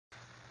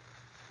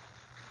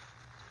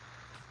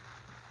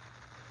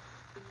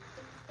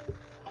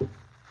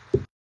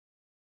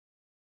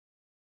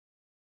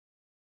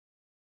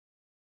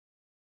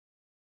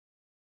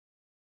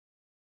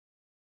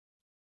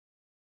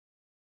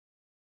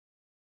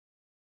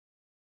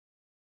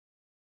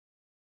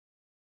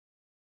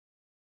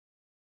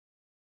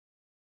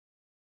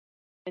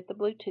Get the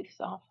Bluetooth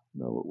off.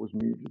 No, it was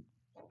muted.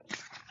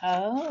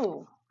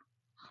 Oh,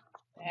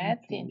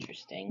 that's Okay.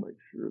 interesting. Make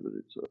sure that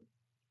it's up.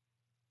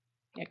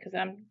 Yeah, because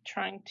I'm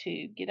trying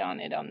to get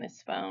on it on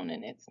this phone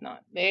and it's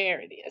not.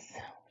 There it is.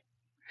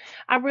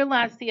 I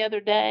realized the other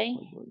day,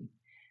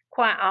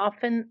 quite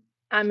often,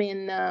 I'm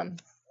in a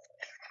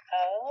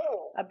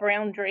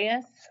brown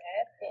dress.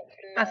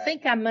 I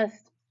think I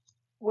must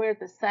wear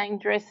the same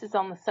dresses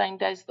on the same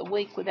days of the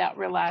week without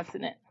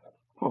realizing it.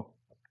 Huh.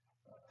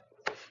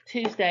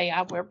 Tuesday,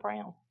 I wear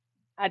brown.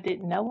 I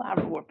didn't know I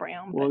wore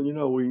brown. Well, you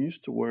know, we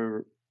used to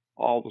wear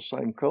all the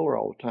same color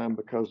all the time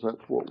because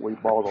that's what we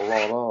bought a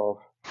lot of.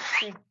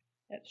 True.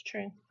 That's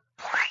true.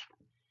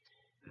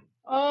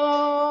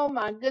 Oh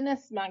my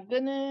goodness, my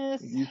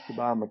goodness. We used to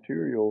buy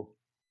material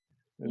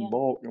in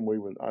bulk,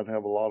 and I'd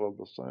have a lot of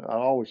the same. I'd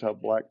always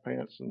have black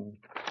pants and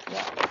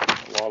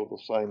a lot of the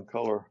same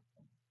color.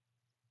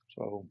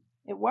 So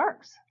it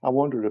works. I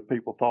wondered if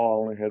people thought I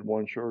only had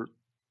one shirt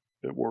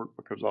at work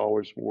because I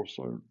always wore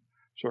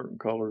certain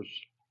colors,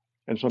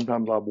 and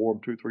sometimes I wore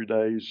them 2-3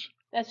 days.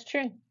 That's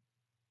true.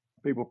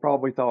 People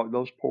probably thought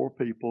those poor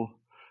people.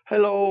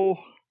 Hello.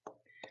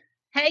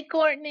 Hey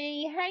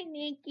Courtney. Hey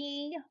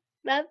Nikki.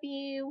 Love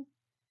you.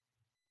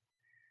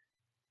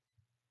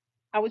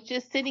 I was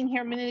just sitting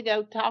here a minute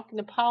ago talking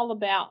to Paul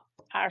about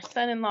our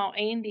son-in-law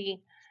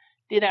Andy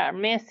did our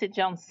message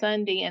on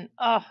Sunday, and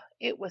oh,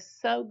 it was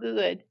so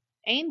good.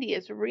 Andy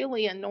is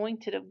really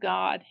anointed of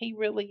God. He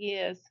really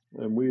is.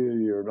 And we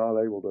are not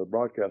able to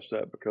broadcast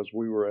that because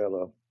we were at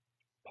a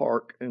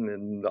park and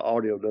then the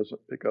audio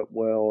doesn't pick up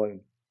well. And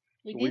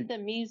we did the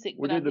music,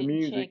 we but did I the didn't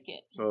music, check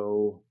it.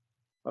 So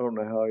I don't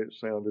know how it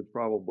sounded.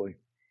 Probably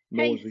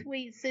noisy. Hey,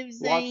 sweet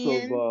Suzanne.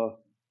 Lots of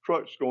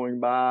trucks going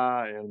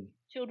by and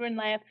children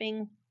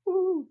laughing.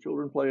 Woo,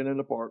 children playing in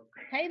the park.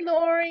 Hey,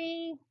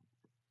 Lori.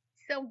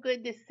 So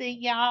good to see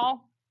y'all.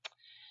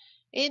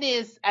 It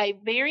is a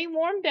very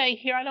warm day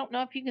here. I don't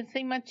know if you can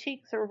see my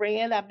cheeks are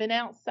red. I've been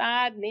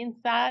outside and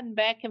inside and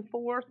back and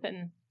forth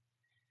and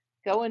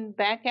going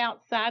back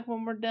outside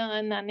when we're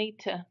done. I need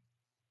to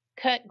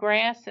cut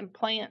grass and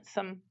plant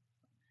some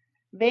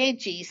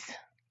veggies.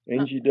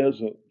 Angie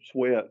doesn't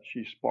sweat.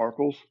 She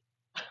sparkles.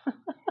 I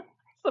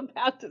was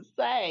about to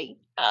say.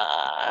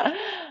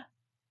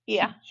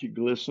 Yeah. She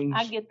glistens.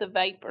 I get the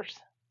vapors.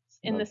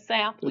 In the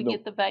South, we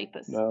get the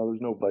vapors. No,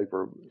 there's no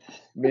vapor.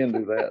 Men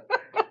do that.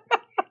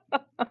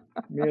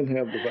 Men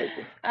have the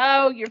vapor.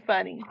 Oh, you're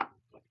funny.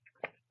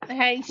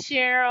 Hey,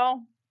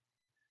 Cheryl.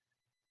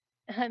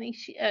 Honey,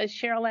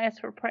 Cheryl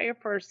asked for prayer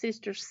for her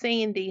sister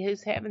Sandy,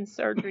 who's having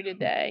surgery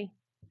today.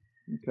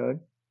 Okay.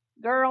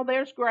 Girl,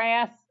 there's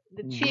grass.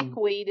 The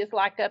chickweed is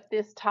like up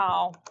this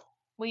tall.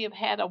 We have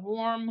had a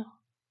warm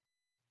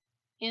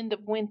end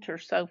of winter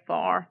so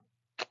far.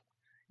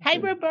 Hey,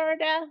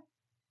 Roberta.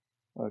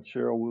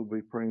 Cheryl, we'll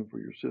be praying for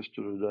your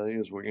sister today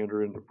as we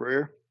enter into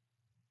prayer.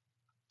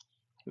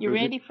 You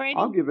ready, Freddie?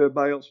 I'll give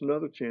everybody else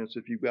another chance.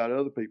 If you've got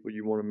other people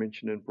you want to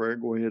mention in prayer,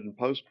 go ahead and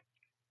post.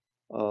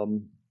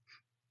 So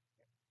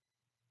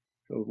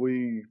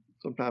we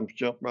sometimes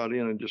jump right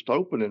in and just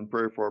open in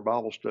prayer for our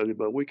Bible study,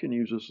 but we can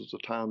use this as a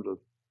time to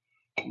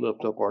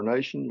lift up our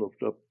nation,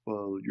 lift up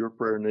your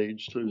prayer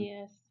needs too.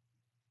 Yes.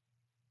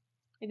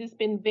 It has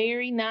been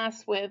very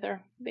nice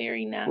weather.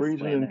 Very nice weather.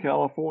 Freezing in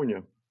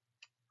California.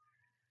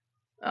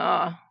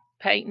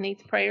 Peyton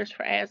needs prayers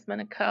for asthma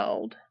and a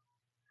cold.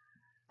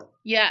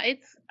 Yeah,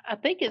 I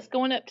think it's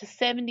going up to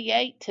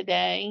 78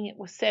 today. It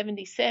was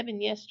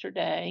 77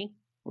 yesterday.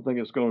 I think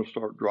it's going to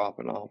start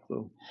dropping off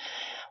though.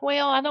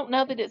 Well, I don't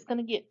know that it's going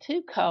to get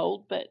too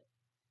cold, but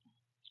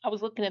I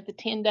was looking at the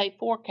 10-day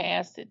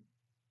forecast. It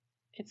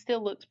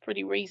still looks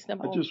pretty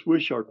reasonable. I just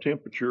wish our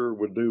temperature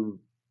would do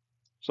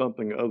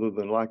something other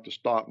than like the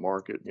stock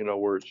market,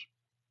 where it's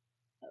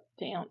up,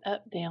 down,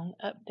 up, down,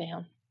 up,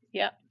 down.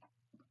 Yep.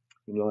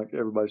 Like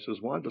everybody says,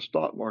 why did the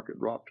stock market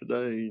drop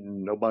today?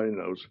 Nobody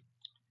knows.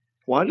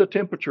 Why did the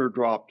temperature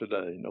drop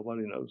today?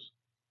 Nobody knows.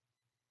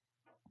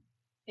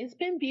 It's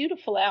been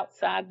beautiful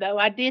outside, though.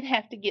 I did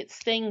have to get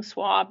sting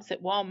swabs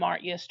at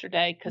Walmart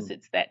yesterday because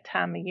it's that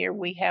time of year.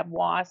 We have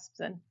wasps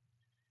and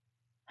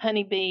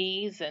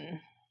honeybees, and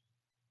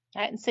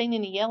I hadn't seen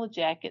any yellow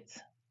jackets.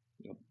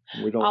 Yep.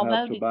 We don't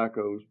have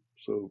tobacco,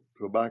 so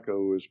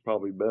tobacco is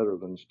probably better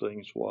than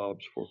sting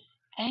swabs for.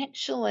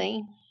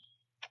 Actually,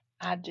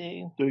 I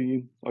do. Do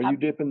you? Are you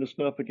dipping the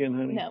snuff again,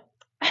 honey? No.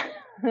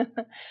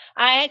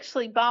 I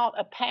actually bought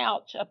a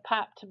pouch of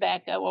pipe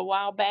tobacco a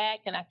while back,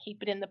 and I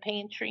keep it in the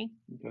pantry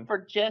for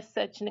just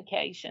such an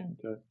occasion.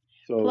 Okay.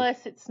 So,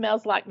 plus, it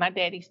smells like my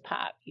daddy's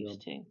pipe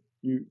used to.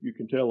 You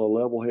can tell a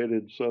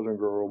level-headed Southern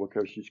girl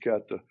because she's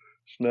got the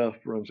snuff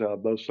runs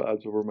out both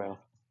sides of her mouth.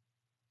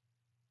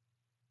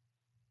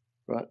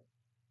 Right?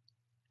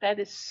 That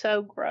is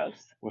so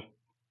gross. Well,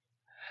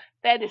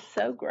 that is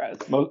so gross.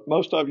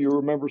 Most of you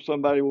remember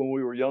somebody when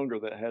we were younger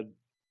that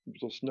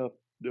was a snuff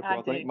dipper.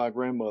 I think my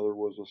grandmother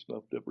was a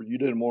snuff dipper. You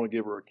didn't want to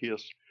give her a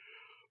kiss.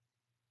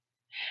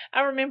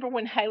 I remember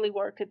when Haley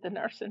worked at the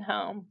nursing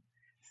home.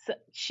 So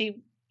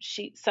she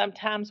she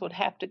sometimes would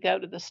have to go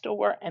to the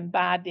store and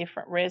buy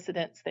different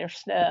residents their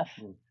stuff.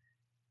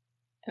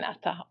 And I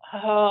thought,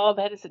 oh,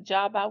 that is a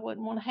job I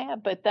wouldn't want to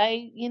have. But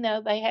they,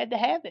 they had to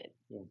have it.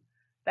 Yeah.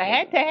 They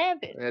had to have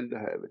it. Had to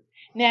have it.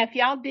 Now, if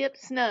y'all dip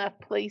snuff,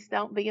 please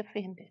don't be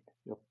offended.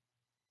 Yep.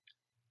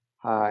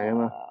 Hi,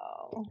 Anna.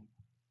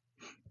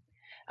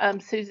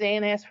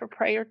 Suzanne asked for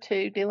prayer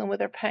too, dealing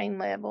with her pain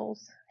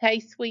levels. Hey,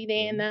 sweet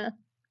Anna.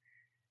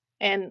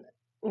 And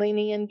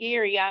Lenny and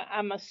Gary,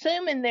 I'm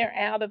assuming they're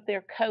out of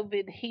their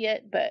COVID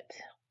hit, but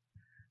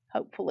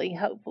hopefully.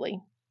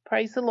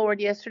 Praise the Lord.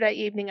 Yesterday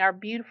evening, our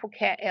beautiful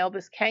cat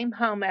Elvis came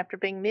home after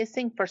being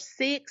missing for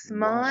 6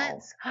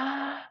 months.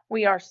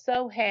 We are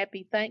so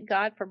happy. Thank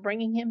God for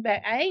bringing him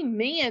back.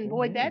 Amen.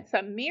 Boy, that's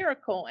a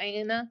miracle,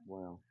 Anna.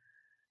 Wow.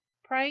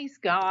 Praise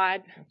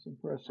God. That's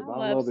impressive.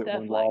 I love it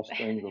when lost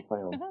things are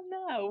found. I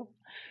know.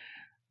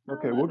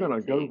 Okay, we're going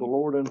to go to the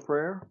Lord in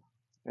prayer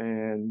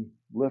and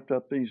lift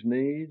up these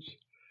needs.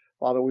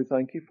 Father, we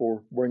thank you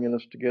for bringing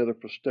us together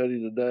for study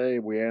today.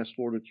 We ask,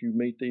 Lord, that you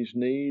meet these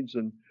needs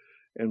and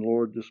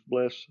Lord, just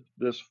bless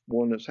this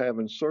one that's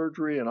having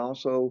surgery and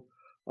also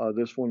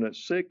this one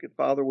that's sick.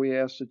 Father, we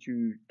ask that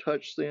you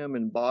touch them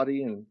in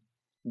body and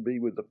be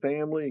with the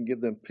family and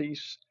give them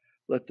peace.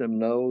 Let them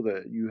know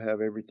that you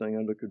have everything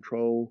under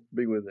control.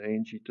 Be with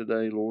Angie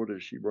today, Lord,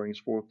 as she brings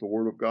forth the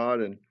word of God,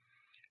 and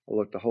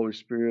let the Holy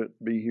Spirit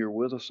be here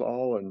with us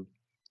all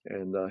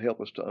and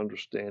help us to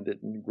understand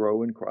it and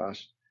grow in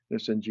Christ.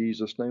 It's in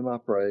Jesus' name I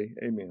pray.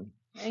 Amen.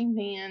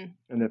 Amen.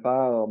 And if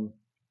I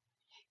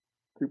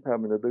keep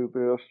having to do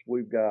this,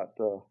 we've got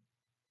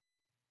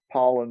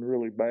pollen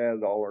really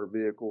bad. All our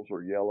vehicles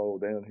are yellow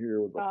down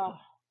here with the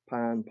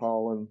pine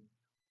pollen.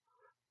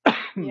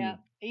 Yeah,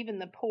 even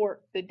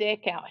the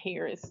deck out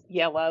here is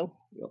yellow.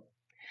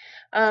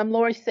 Yep.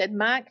 Lori said,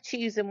 Mike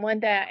choosing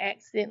one day I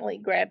accidentally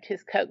grabbed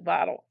his Coke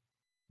bottle.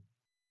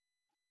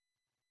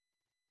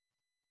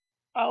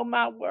 Oh,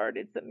 my word,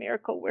 it's a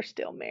miracle we're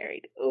still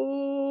married.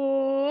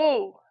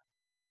 Ooh,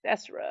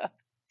 that's rough.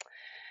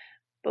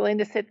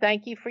 Belinda said,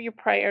 thank you for your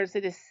prayers.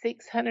 It is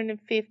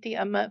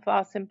 $650 a month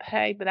loss in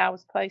pay, but I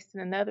was placed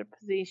in another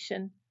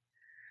position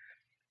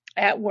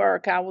at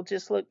work. I will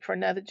just look for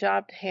another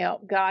job to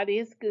help. God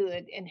is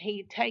good, and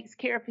he takes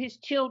care of his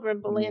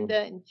children,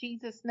 Belinda, in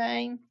Jesus'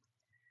 name.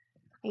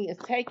 He is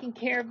taking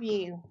care of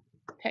you,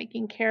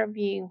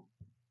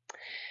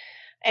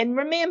 And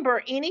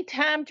remember,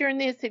 anytime during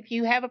this, if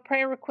you have a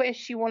prayer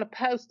request, you want to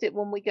post it.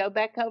 When we go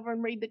back over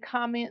and read the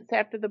comments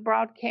after the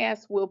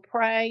broadcast, we'll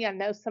pray. I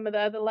know some of the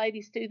other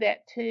ladies do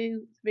that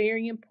too. It's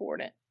very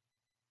important.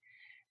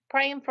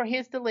 Praying for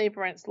his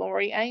deliverance,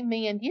 Lori.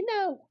 Amen.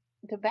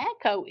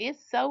 Tobacco is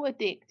so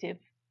addictive.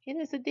 It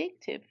is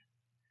addictive.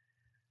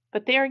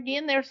 But there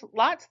again, there's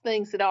lots of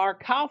things that are.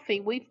 Coffee,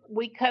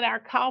 we cut our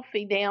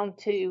coffee down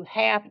to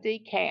half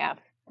decaf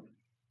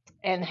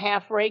and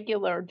half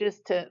regular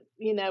just to,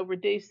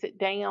 reduce it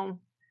down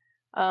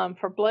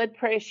for blood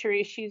pressure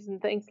issues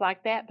and things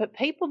like that. But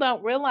people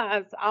don't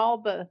realize all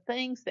the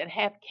things that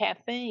have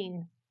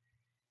caffeine.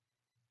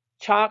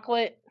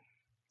 Chocolate,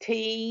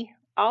 tea,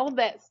 all of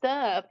that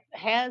stuff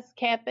has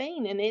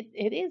caffeine, and it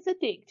is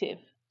addictive,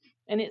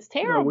 and it's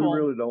terrible. We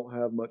really don't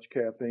have much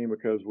caffeine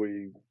because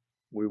we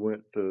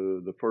went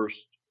to the first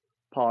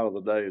pot of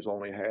the day is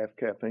only half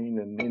caffeine,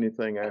 and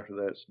anything after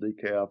that's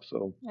decaf.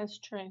 So that's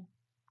true.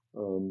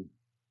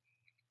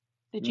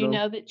 Did you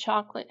know that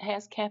chocolate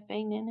has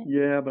caffeine in it?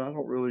 Yeah, but I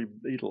don't really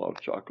eat a lot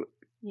of chocolate.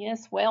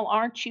 Yes, well,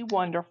 aren't you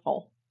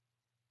wonderful?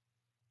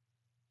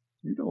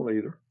 You don't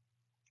either.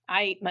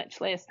 I eat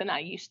much less than I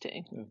used to.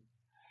 Yeah.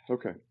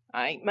 Okay.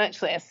 I eat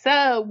much less.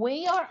 So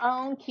we are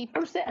on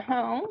Keepers at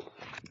Home.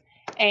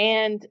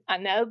 And I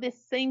know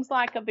this seems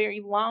like a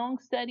very long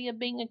study of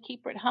being a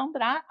keeper at home,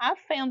 but I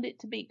found it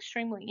to be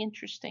extremely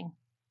interesting.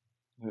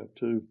 I have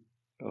too.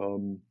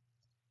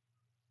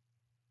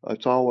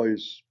 It's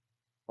always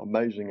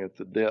amazing at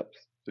the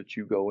depth that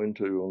you go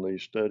into on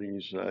these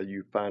studies.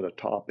 You find a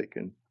topic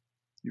and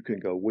you can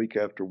go week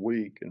after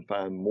week and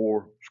find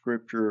more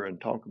scripture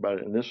and talk about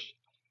it. And this,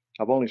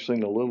 I've only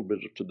seen a little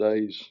bit of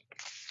today's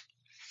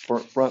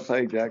front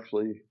page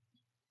actually,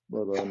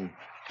 but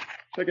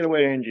take it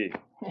away, Angie.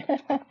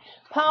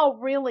 Paul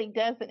really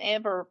doesn't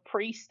ever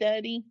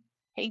pre-study.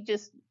 He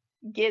just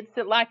gets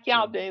it like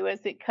y'all do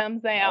as it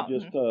comes out.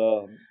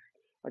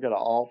 I got an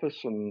office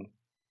in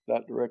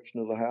that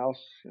direction of the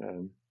house,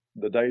 and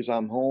the days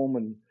I'm home,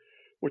 and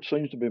which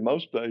seems to be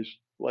most days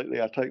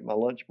lately, I take my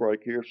lunch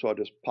break here, so I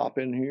just pop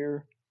in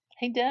here.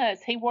 He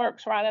does. He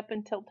works right up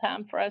until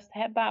time for us to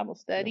have Bible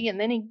study, and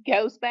then he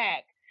goes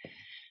back.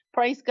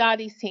 Praise God,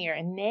 he's here.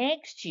 And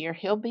next year,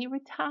 he'll be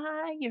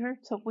retired,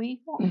 so we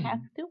won't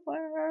have to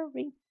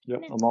worry.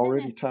 Yep, I'm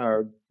already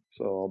tired,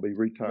 so I'll be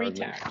retired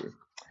next year.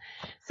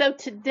 So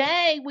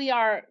today, we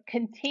are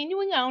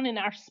continuing on in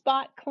our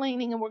spot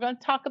cleaning, and we're going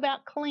to talk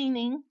about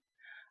cleaning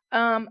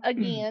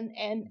again.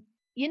 And,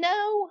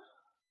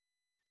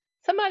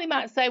 somebody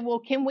might say, well,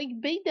 can we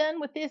be done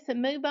with this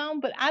and move on?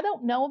 But I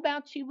don't know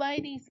about you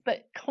ladies,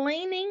 but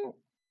cleaning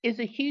is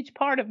a huge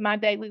part of my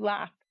daily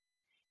life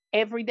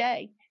every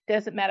day.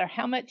 Doesn't matter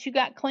how much you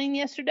got clean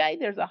yesterday,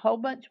 there's a whole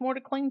bunch more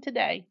to clean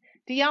today.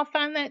 Do y'all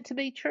find that to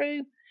be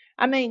true?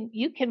 I mean,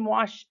 you can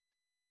wash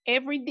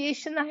every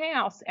dish in the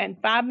house,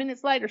 and 5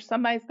 minutes later,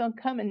 somebody's going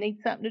to come and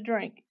need something to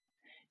drink.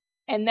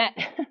 And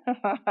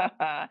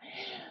that,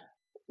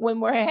 when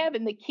we're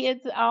having the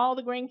kids, all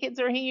the grandkids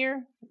are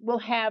here, we'll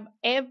have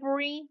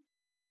every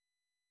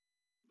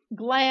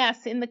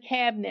glass in the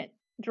cabinet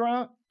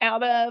drunk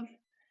out of,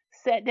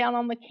 set down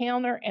on the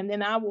counter, and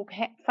then I will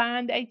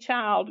find a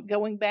child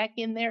going back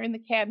in there in the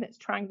cabinets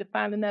trying to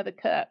find another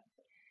cup.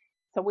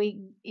 So we,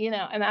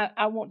 and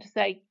I want to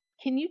say,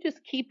 can you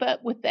just keep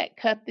up with that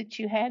cup that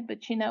you had?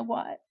 But you know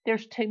what?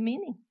 There's too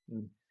many.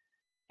 Mm.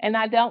 And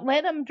I don't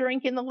let them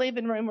drink in the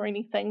living room or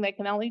anything. They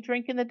can only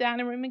drink in the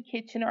dining room and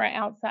kitchen or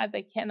outside.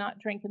 They cannot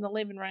drink in the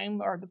living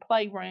room or the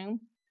playroom.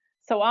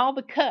 So all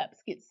the cups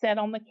get set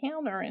on the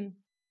counter, and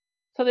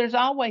so there's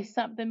always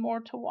something more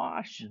to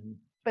wash. Mm-hmm.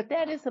 But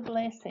that is a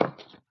blessing.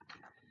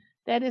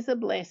 That is a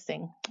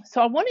blessing.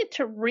 So I wanted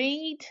to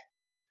read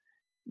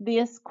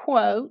this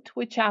quote,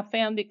 which I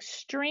found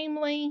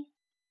extremely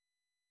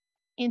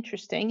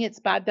interesting. It's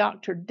by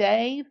Dr.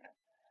 Dave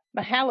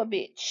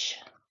Mihailovich.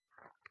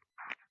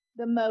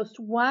 The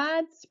most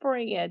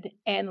widespread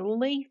and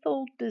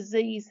lethal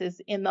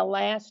diseases in the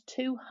last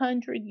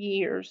 200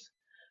 years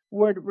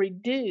were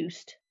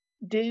reduced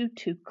due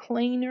to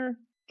cleaner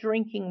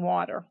drinking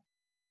water,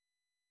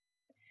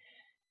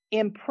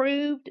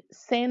 improved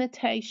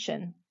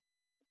sanitation,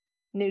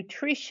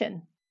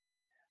 nutrition,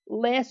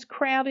 less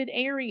crowded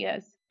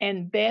areas,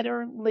 and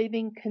better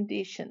living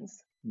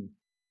conditions.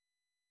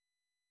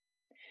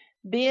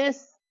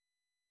 This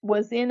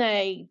was in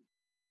a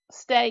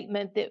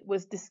statement that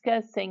was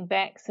discussing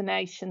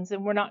vaccinations,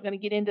 and we're not going to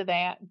get into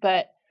that,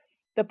 but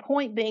the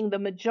point being the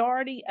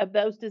majority of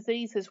those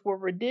diseases were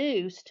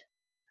reduced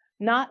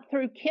not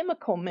through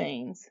chemical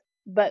means,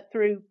 but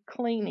through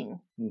cleaning.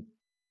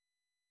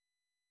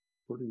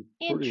 Pretty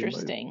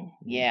interesting. Amazing.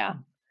 Yeah.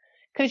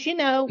 Because,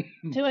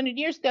 200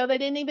 years ago, they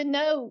didn't even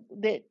know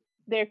that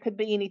there could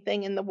be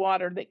anything in the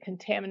water that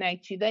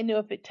contaminates you. They knew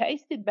if it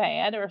tasted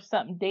bad or if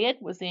something dead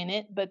was in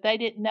it, but they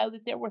didn't know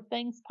that there were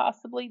things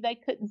possibly they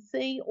couldn't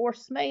see or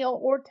smell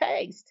or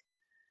taste.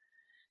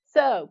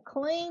 So,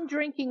 clean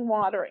drinking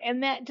water,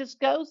 and that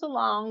just goes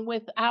along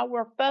with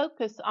our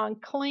focus on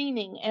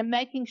cleaning and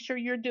making sure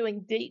you're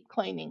doing deep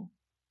cleaning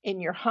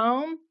in your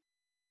home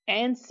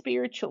and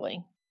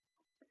spiritually.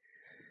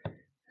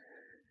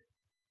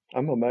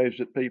 I'm amazed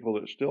at people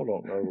that still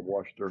don't know to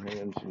wash their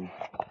hands and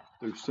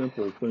do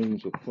simple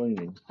things of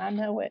cleaning. I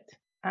know it.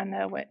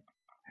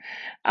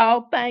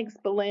 Oh, thanks,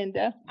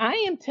 Belinda.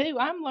 I am too.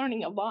 I'm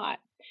learning a lot.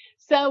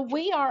 So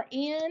we are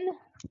in,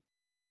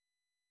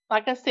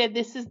 like I said,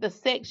 this is the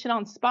section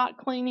on spot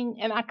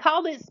cleaning, and I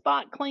called it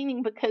spot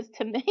cleaning because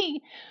to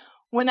me,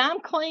 when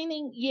I'm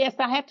cleaning, yes,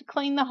 I have to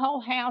clean the whole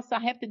house.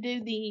 I have to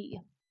do the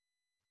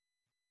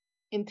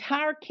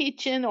entire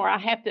kitchen, or I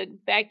have to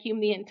vacuum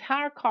the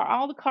entire car,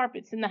 all the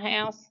carpets in the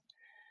house.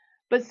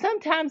 But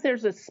sometimes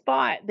there's a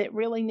spot that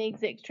really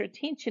needs extra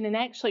attention, and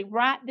actually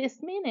right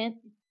this minute,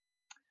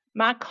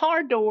 my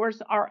car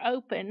doors are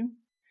open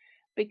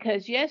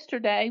because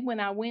yesterday when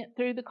I went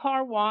through the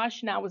car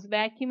wash and I was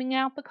vacuuming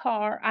out the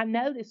car, I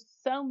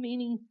noticed so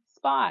many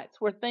spots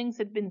where things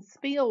had been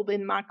spilled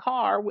in my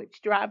car,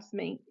 which drives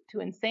me to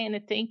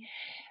insanity.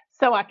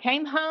 So I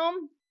came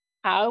home,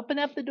 I opened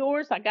up the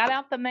doors, I got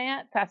out the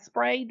mats, I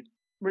sprayed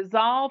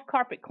Resolve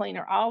carpet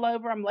cleaner all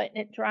over. I'm letting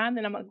it dry, and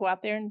then I'm going to go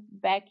out there and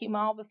vacuum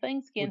all the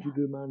things again. Would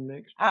you do mine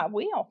next? I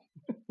will.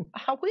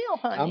 I will,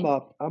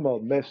 honey. I'm a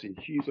messy.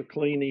 She's a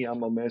cleanie.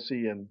 I'm a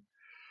messy, and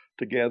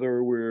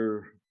together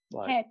we're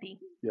like happy.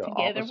 Yeah,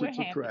 together opposites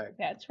we're happy. attract.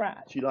 That's right.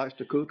 She likes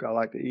to cook. I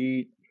like to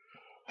eat.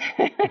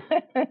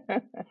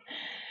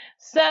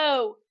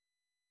 So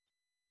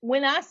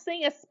when I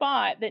see a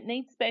spot that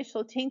needs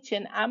special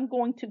attention, I'm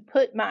going to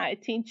put my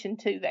attention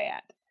to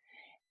that.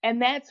 And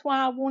that's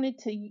why I wanted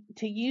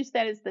to use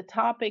that as the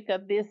topic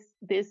of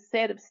this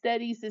set of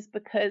studies, is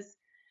because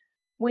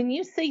when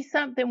you see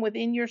something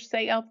within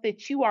yourself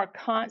that you are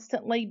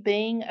constantly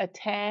being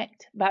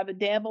attacked by the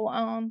devil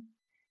on,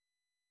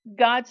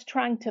 God's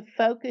trying to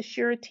focus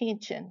your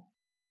attention.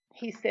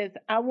 He says,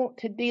 I want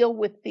to deal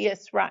with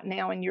this right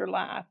now in your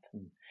life.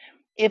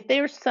 If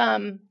there's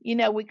some,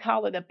 we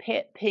call it a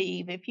pet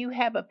peeve. If you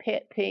have a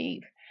pet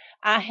peeve,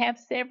 I have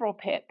several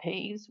pet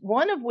peeves,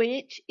 one of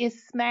which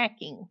is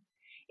smacking.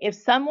 If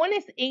someone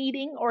is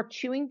eating or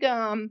chewing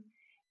gum,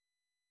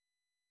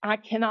 I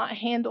cannot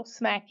handle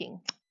smacking.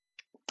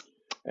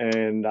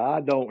 And I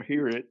don't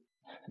hear it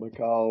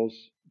because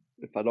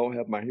if I don't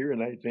have my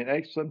hearing aids, and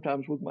actually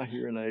sometimes with my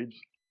hearing aids,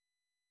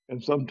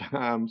 and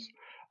sometimes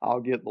I'll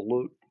get the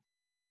loop.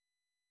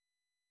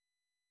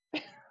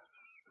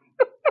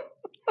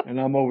 And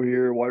I'm over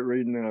here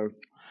reading,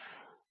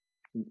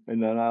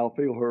 and then I'll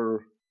feel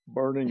her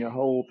burning a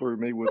hole through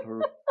me with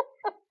her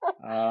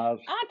eyes.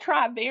 I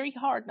try very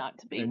hard not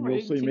to be rude.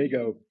 And you'll see me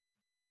go.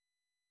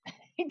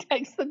 He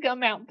takes the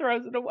gum out and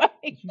throws it away.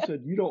 She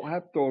said, "You don't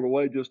have to throw it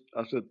away.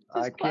 I said,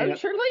 I can't."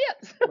 Close your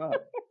lips. Right.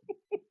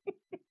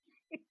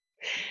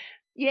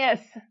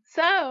 Yes.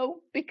 So,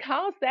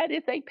 because that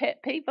is a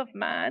pet peeve of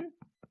mine,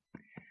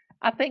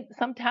 I think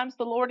sometimes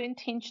the Lord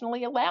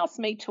intentionally allows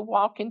me to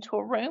walk into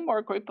a room or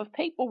a group of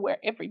people where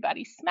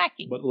everybody's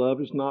smacking. But love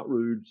is not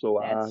rude,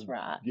 so That's I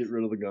right. get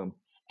rid of the gum.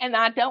 And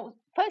I don't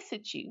fuss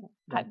at you.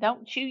 No. I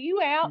don't chew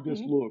you out. She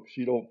just looks.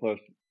 She don't fuss.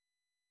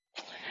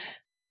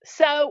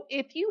 So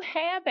if you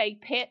have a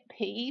pet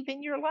peeve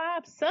in your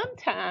life,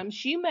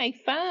 sometimes you may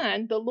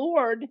find the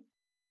Lord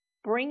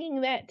bringing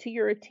that to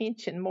your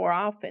attention more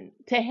often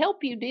to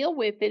help you deal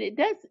with it.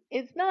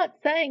 It's not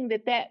saying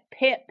that that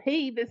pet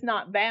peeve is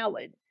not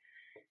valid.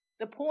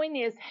 The point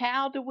is,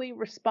 how do we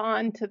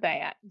respond to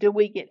that? Do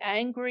we get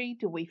angry?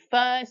 Do we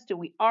fuss? Do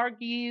we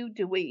argue?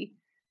 Do we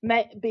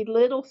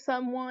belittle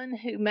someone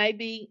who may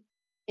be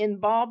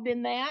involved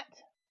in that?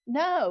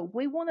 No,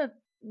 we want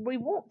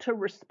to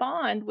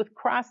respond with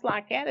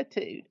Christ-like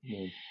attitude.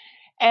 No.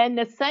 And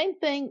the same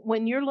thing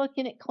when you're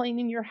looking at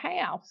cleaning your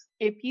house.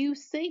 If you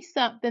see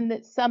something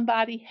that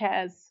somebody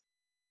has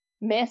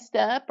messed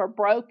up or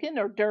broken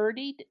or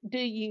dirtied, do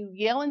you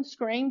yell and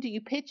scream? Do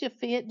you pitch a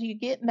fit? Do you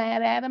get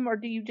mad at them, or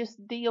do you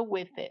just deal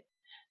with it?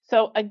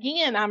 So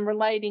again, I'm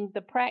relating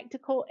the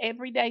practical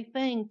everyday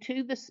thing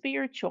to the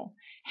spiritual,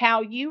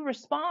 how you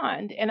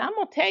respond. And I'm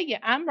going to tell you,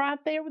 I'm right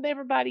there with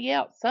everybody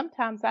else.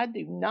 Sometimes I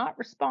do not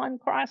respond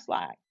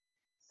Christ-like.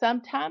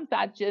 Sometimes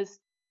I just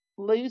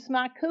lose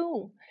my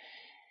cool.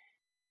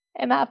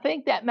 And I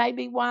think that may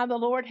be why the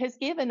Lord has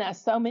given us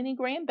so many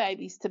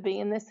grandbabies to be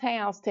in this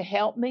house, to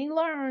help me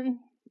learn.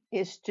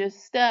 It's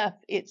just stuff.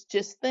 It's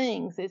just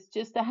things. It's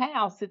just a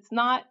house. It's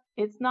not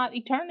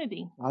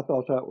eternity. I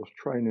thought that was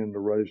training to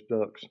raise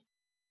ducks.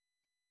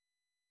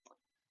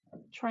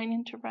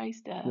 Training to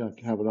raise ducks. Yeah,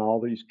 having all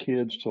these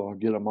kids, so I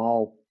get them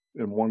all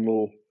in one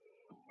little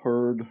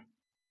herd.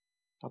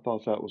 I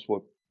thought that was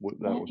what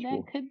that was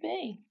for. That could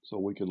be. So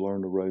we could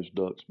learn to raise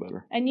ducks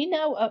better. And you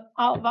know, of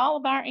all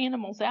of our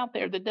animals out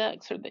there, the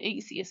ducks are the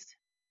easiest.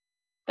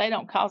 They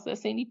don't cause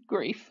us any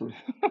grief.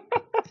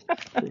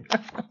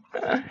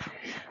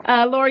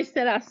 Lori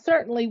said, I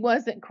certainly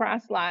wasn't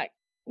Christ-like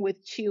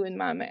with chewing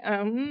my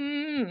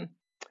mouth.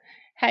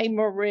 Hey,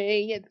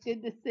 Marie, it's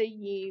good to see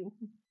you.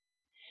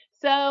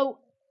 So,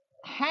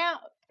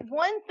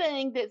 one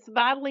thing that's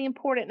vitally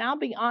important, and I'll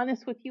be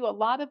honest with you, a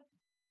lot of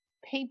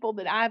people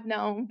that I've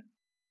known,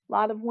 a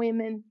lot of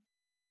women,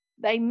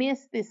 they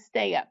miss this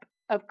step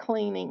of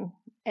cleaning.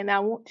 And I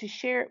want to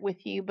share it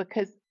with you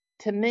because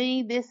to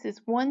me, this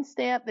is one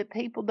step that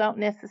people don't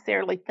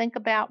necessarily think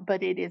about,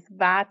 but it is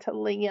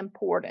vitally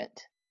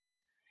important.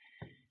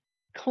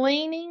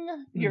 Cleaning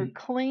your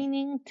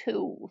cleaning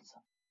tools.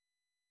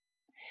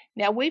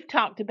 Now, we've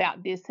talked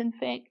about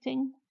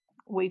disinfecting.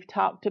 We've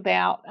talked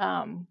about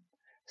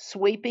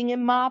sweeping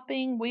and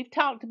mopping. We've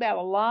talked about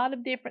a lot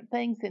of different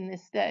things in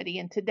this study.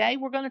 And today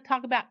we're going to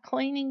talk about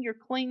cleaning your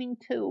cleaning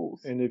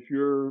tools. And if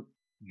you're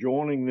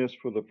joining this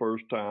for the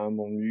first time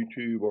on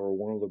YouTube or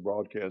one of the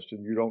broadcasts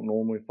and you don't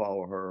normally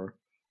follow her,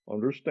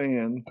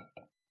 understand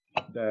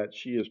that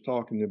she is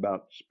talking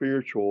about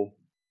spiritual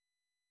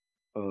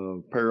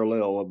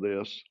parallel of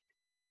this,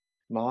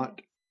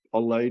 not a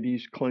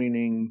lady's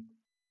cleaning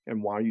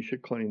and why you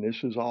should clean.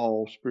 This is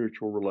all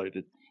spiritual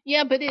related.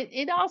 Yeah, but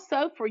it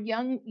also for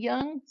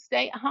young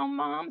stay-at-home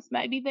moms,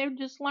 maybe they're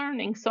just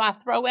learning. So I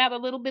throw out a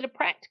little bit of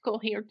practical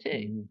here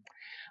too.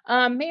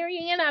 Mm-hmm.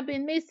 Marianne, I've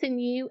been missing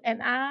you,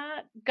 and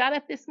I got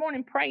up this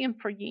morning praying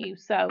for you.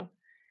 So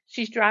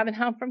she's driving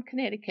home from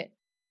Connecticut.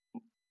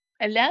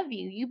 I love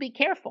you. You be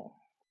careful.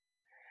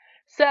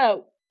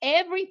 So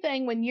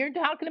everything, when you're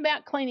talking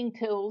about cleaning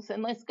tools,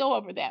 and let's go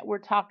over that, we're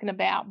talking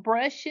about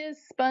brushes,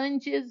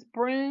 sponges,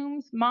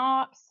 brooms,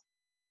 mops,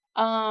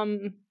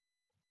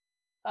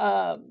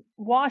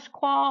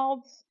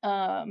 washcloths,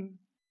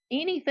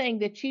 anything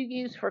that you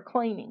use for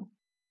cleaning.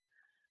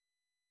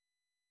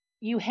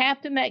 You have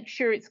to make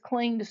sure it's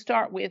clean to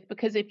start with,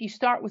 because if you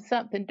start with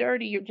something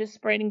dirty, you're just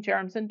spreading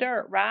germs and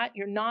dirt, right?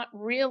 You're not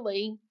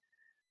really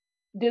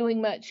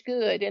doing much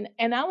good.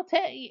 And I'll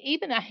tell you,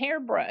 even a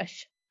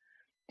hairbrush.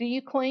 Do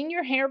you clean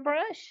your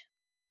hairbrush?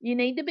 You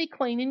need to be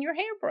cleaning your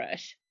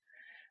hairbrush.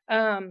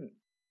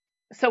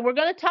 So we're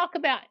going to talk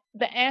about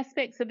the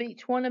aspects of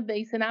each one of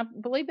these, and I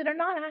believe it or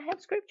not, I have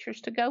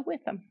scriptures to go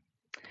with them.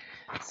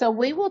 So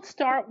we will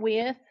start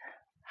with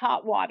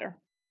hot water.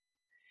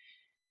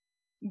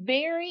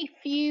 Very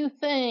few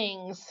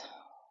things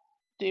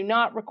do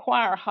not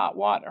require hot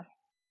water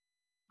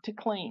to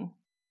clean.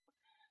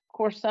 Of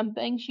course, some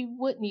things you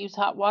wouldn't use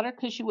hot water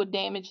because you would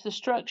damage the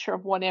structure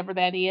of whatever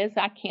that is.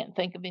 I can't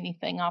think of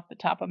anything off the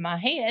top of my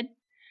head,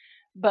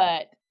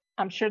 but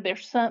I'm sure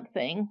there's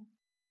something.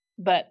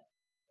 But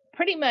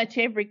pretty much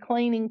every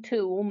cleaning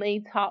tool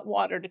needs hot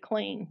water to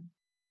clean.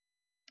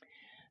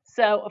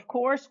 So, of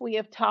course, we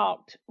have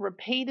talked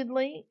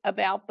repeatedly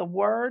about the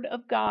Word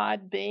of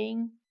God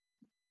being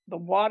the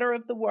water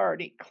of the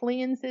Word. It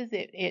cleanses,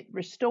 it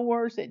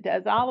restores, it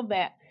does all of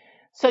that.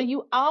 So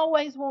you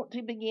always want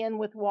to begin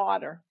with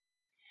water.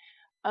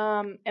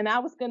 And I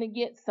was going to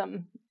get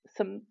some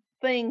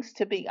things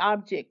to be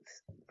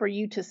objects for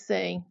you to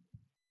see.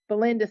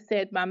 Belinda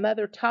said, my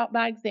mother taught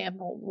by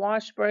example,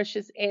 wash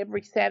brushes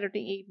every Saturday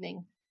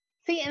evening.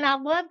 See, and I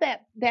love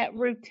that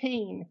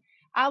routine.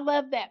 I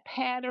love that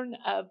pattern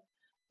of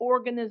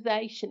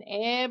organization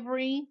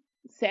every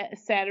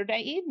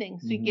Saturday evening.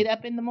 So you get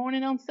up in the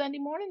morning on Sunday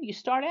morning, you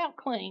start out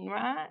clean,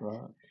 right?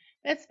 Right.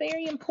 That's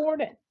very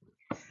important.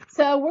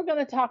 So we're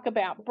going to talk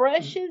about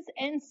brushes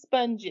and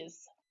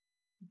sponges.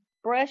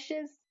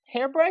 Brushes,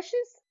 hair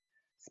brushes,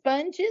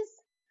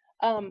 sponges,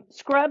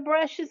 scrub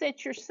brushes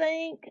at your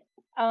sink,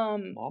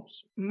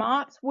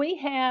 mops. We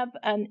have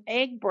an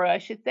egg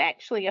brush. It's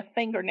actually a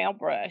fingernail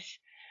brush,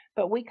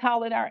 but we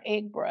call it our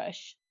egg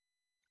brush.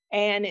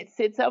 And it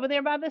sits over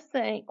there by the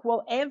sink.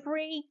 Well,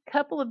 every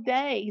couple of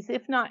days,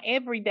 if not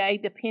every day,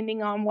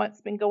 depending on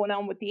what's been going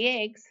on with the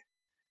eggs,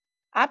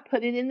 I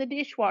put it in the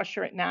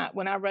dishwasher at night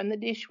when I run the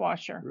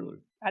dishwasher. Really?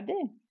 I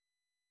do.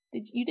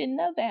 You didn't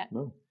know that?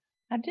 No.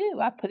 I do.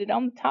 I put it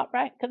on the top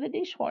rack of the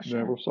dishwasher.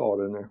 Never saw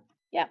it in there.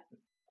 Yep.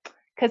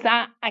 Because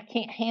I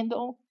can't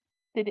handle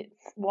that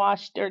it's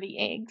washed dirty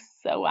eggs,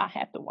 so I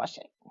have to wash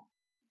it.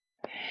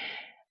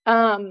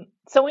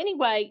 So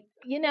anyway,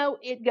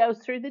 it goes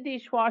through the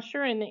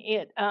dishwasher, and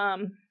it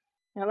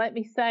now let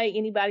me say,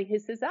 anybody who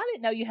says, I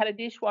didn't know you had a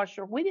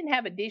dishwasher, we didn't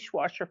have a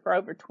dishwasher for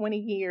over 20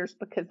 years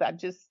because I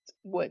just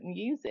wouldn't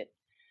use it.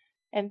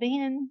 And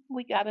then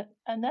we got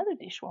another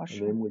dishwasher.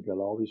 And then we got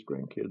all these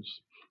grandkids.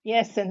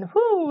 Yes, and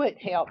whoo, it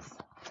helps.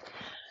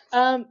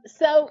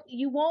 So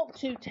you want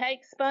to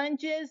take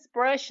sponges,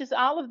 brushes,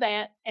 all of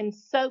that, and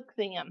soak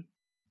them.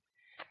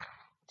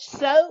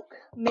 Soak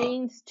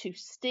means to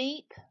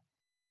steep,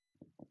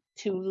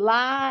 to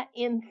lie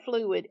in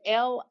fluid,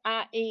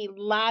 L-I-E,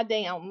 lie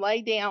down,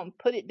 lay down,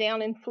 put it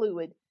down in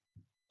fluid.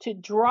 To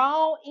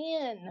draw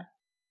in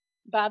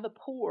by the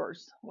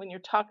pores. When you're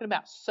talking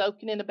about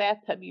soaking in a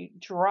bathtub, you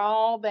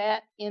draw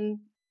that into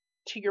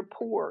your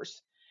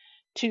pores.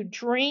 To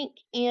drink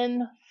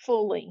in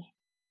fully.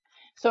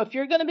 So if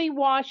you're going to be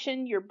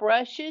washing your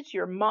brushes,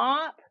 your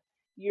mop,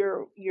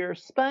 your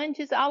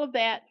sponges, all of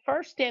that,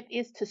 first step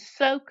is to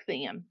soak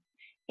them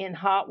in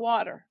hot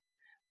water.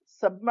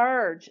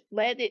 Submerge.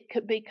 Let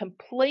it be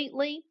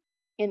completely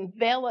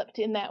enveloped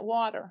in that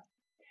water.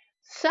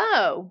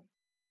 So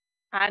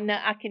I know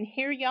I can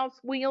hear y'all's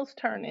wheels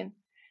turning.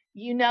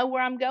 You know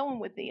where I'm going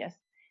with this.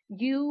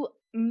 You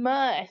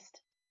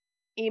must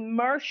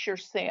immerse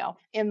yourself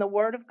in the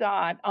Word of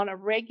God on a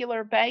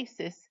regular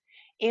basis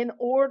in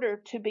order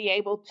to be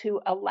able to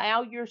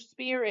allow your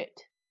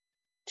spirit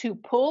to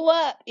pull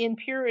up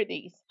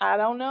impurities. I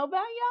don't know about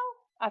y'all.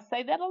 I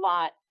say that a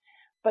lot.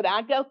 But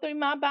I go through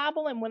my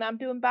Bible, and when I'm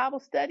doing Bible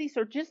studies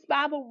or just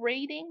Bible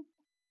reading,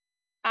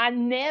 I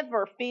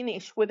never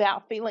finish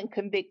without feeling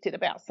convicted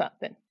about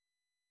something.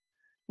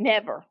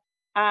 Never.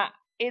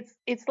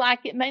 It's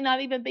like it may not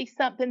even be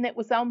something that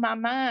was on my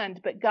mind,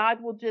 but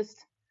God will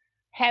just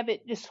have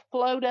it just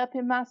float up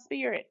in my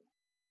spirit.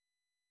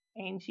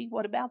 Angie,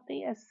 what about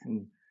this?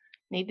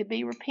 Need to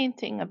be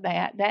repenting of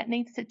that. That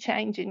needs to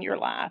change in your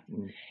life.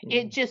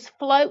 It just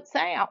floats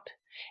out.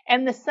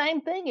 And the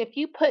same thing, if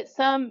you put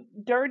some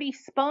dirty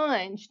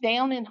sponge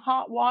down in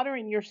hot water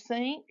in your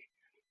sink,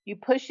 you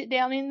push it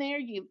down in there,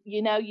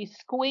 you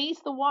squeeze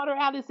the water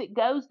out as it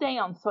goes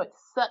down so it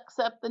sucks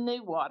up the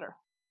new water.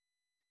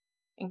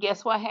 And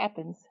guess what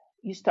happens?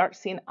 You start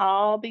seeing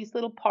all these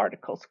little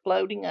particles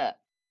floating up,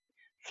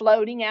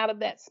 floating out of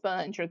that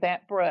sponge or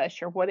that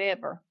brush or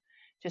whatever,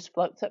 just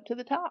floats up to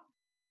the top.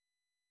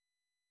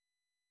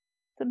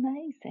 It's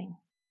amazing.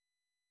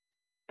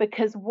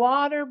 Because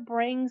water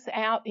brings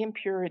out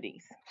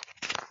impurities.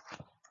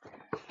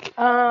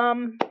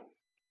 And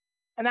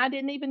I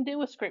didn't even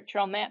do a scripture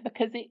on that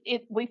because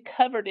we've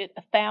covered it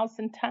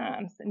 1,000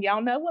 times. And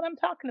y'all know what I'm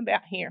talking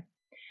about here.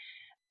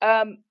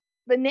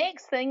 The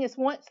next thing is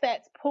once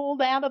that's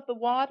pulled out of the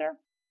water,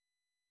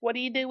 what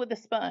do you do with the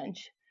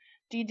sponge?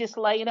 Do you just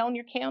lay it on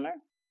your counter?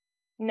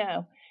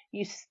 No.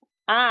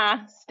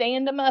 I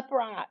stand them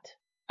upright.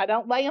 I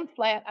don't lay them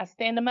flat. I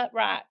stand them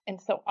upright. And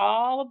so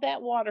all of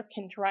that water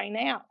can drain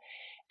out.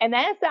 And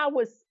as I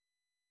was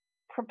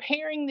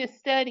preparing this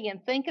study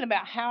and thinking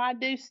about how I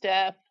do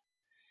stuff,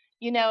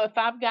 if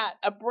I've got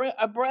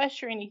a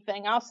brush or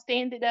anything, I'll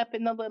stand it up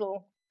in the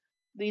little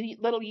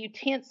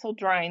utensil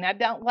drain. I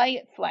don't lay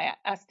it flat.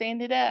 I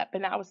stand it up.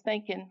 And I was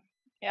thinking,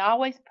 I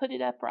always put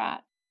it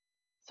upright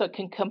so it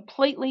can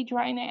completely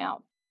drain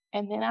out.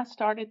 And then I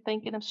started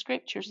thinking of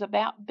scriptures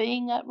about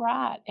being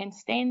upright and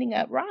standing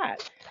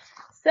upright.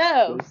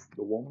 So,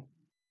 the woman.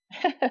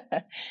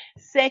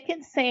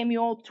 2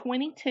 Samuel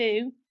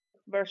 22,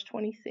 verse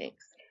 26.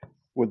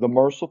 With the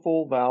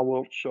merciful thou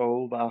wilt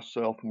show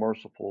thyself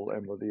merciful,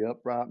 and with the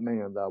upright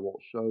man thou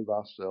wilt show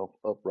thyself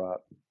upright.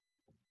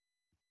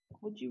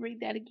 Would you read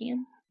that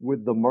again?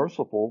 With the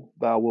merciful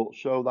thou wilt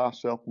show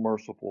thyself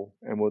merciful,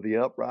 and with the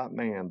upright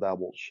man thou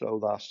wilt show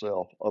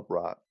thyself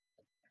upright.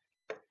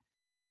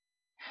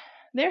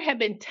 There have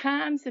been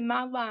times in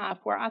my life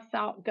where I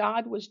thought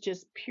God was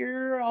just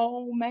pure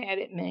old mad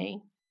at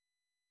me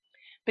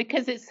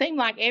because it seemed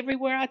like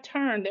everywhere I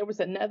turned there was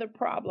another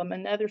problem,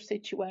 another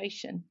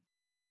situation.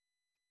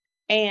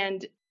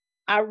 And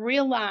I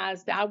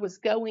realized I was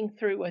going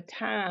through a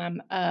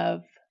time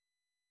of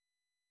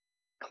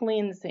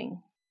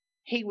cleansing.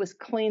 He was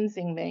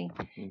cleansing me.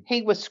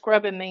 He was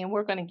scrubbing me, and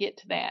we're going to get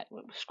to that.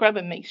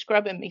 Scrubbing me,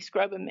 scrubbing me,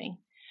 scrubbing me.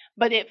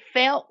 But it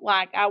felt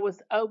like I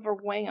was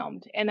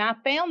overwhelmed. And I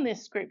found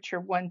this scripture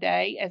one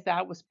day as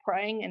I was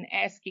praying and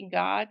asking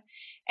God,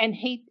 and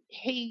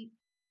he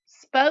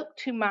spoke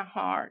to my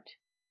heart.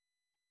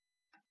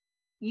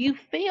 You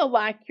feel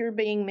like you're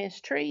being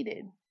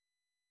mistreated,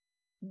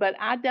 but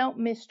I don't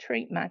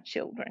mistreat my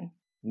children.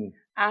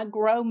 I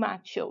grow my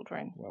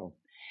children. Wow.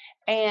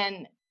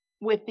 And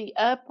with the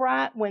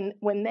upright,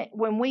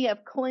 when we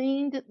have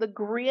cleaned the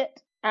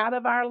grit out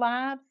of our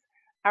lives,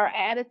 our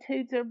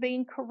attitudes are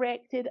being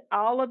corrected,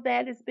 all of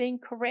that is being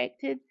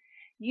corrected,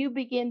 you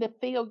begin to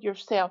feel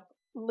yourself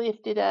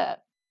lifted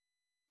up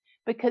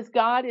because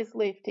God is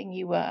lifting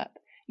you up.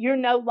 You're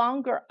no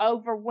longer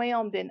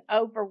overwhelmed and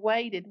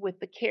overweighted with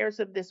the cares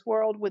of this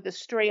world, with the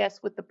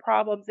stress, with the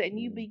problems, and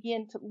you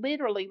begin to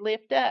literally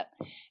lift up.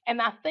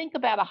 And I think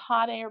about a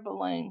hot air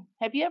balloon.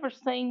 Have you ever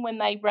seen when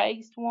they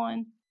raised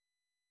one?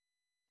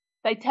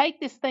 They take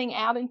this thing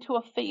out into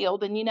a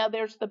field, and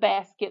there's the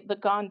basket, the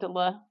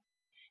gondola,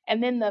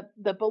 and then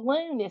the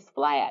balloon is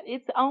flat.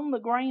 It's on the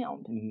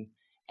ground. Mm-hmm.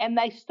 And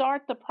they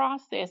start the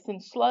process,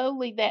 and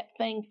slowly that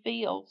thing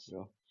fills.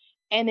 Yeah.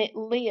 And it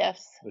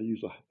lifts. They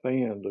use a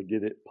fan to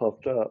get it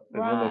puffed up,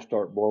 and then they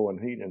start blowing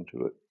heat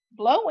into it.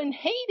 Blowing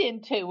heat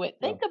into it.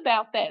 Think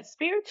about that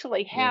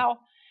spiritually, how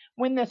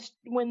when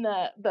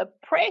the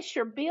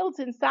pressure builds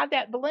inside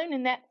that balloon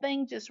and that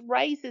thing just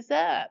raises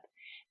up.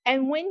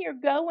 And when you're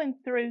going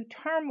through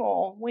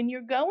turmoil, when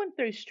you're going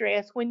through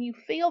stress, when you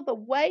feel the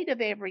weight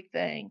of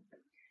everything,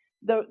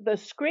 the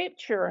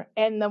scripture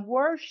and the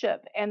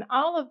worship and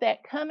all of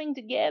that coming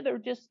together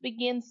just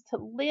begins to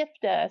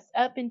lift us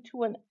up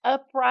into an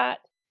upright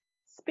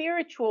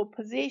spiritual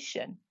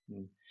position.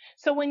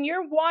 So when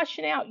you're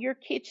washing out your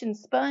kitchen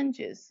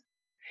sponges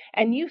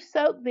and you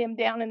soak them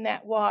down in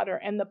that water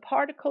and the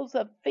particles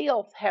of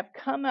filth have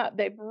come up,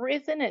 they've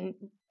risen and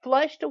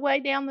flushed away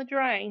down the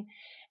drain,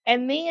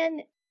 and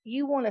then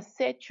you want to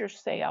set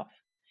yourself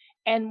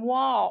and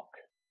walk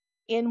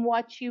in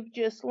what you've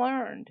just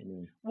learned.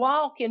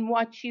 Walk in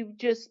what you've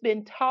just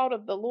been taught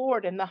of the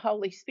Lord and the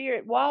Holy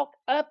Spirit. Walk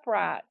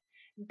upright.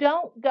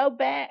 Don't go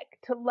back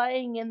to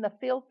laying in the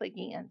filth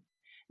again.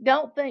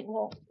 Don't think,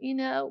 well,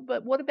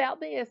 but what about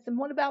this and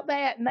what about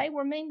that? And they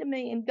were mean to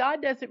me, and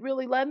God doesn't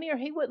really love me, or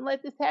he wouldn't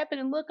let this happen.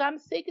 And look, I'm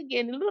sick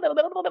again.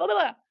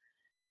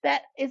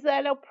 That is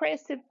that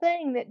oppressive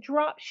thing that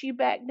drops you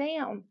back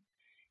down.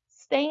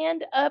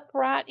 Stand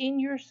upright in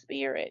your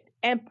spirit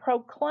and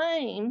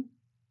proclaim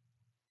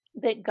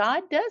that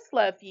God does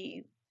love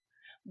you,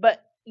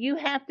 but you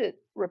have to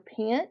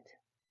repent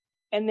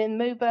and then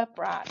move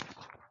upright.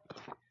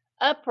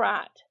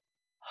 Upright,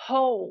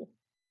 whole,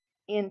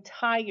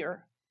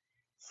 entire,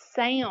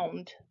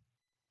 sound,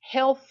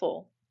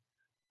 healthful,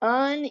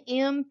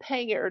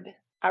 unimpaired.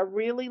 I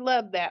really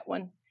love that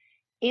one.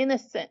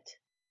 Innocent,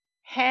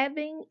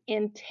 having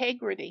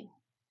integrity,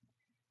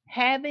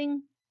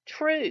 having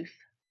truth,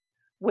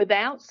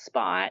 without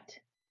spot,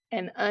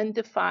 and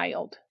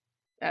undefiled.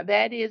 Now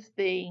that is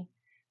the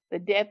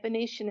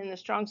definition in the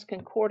Strong's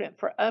Concordance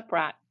for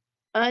upright.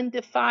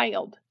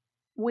 Undefiled,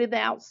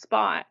 without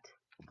spot.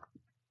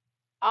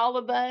 All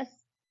of us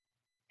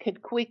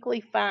could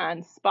quickly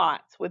find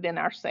spots within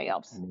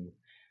ourselves.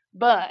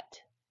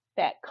 But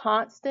that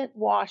constant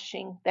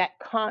washing, that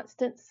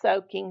constant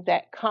soaking,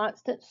 that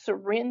constant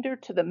surrender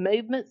to the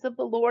movements of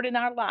the Lord in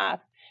our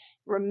life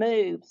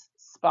removes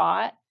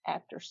spot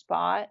after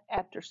spot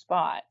after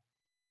spot.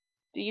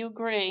 Do you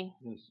agree?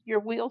 Yes. Your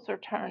wheels are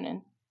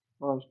turning.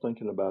 I was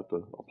thinking about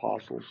the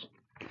apostles.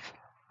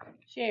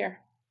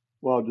 Share.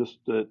 Well, just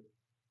that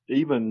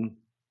even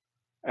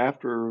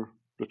after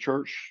the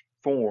church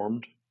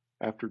formed,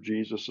 after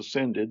Jesus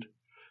ascended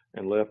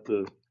and left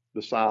the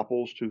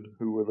disciples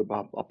who were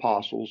the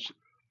apostles,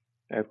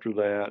 after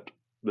that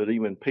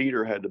even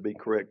Peter had to be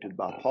corrected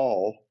by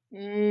Paul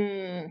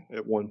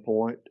at one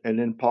point. And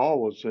then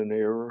Paul was in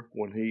error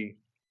when he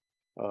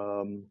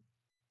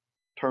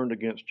turned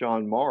against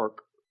John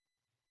Mark,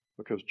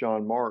 because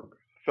John Mark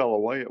fell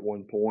away at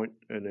one point,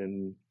 and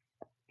then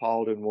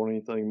Paul didn't want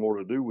anything more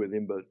to do with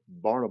him, but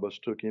Barnabas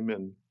took him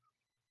and,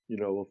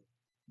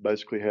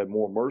 basically had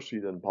more mercy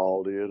than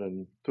Paul did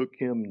and took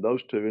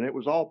those two. And it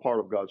was all part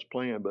of God's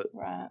plan. But,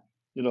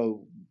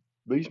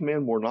 these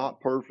men were not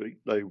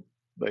perfect.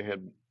 They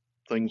had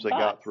things they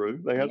got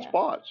through. They had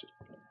spots.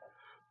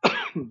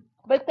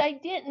 But they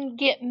didn't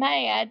get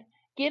mad,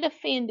 get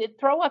offended,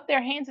 throw up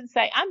their hands and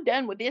say, I'm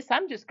done with this.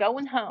 I'm just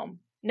going home.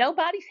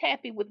 Nobody's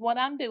happy with what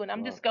I'm doing.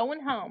 I'm just going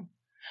home.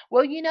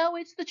 Well,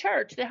 it's the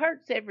church that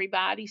hurts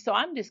everybody, so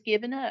I'm just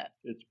giving up.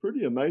 It's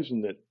pretty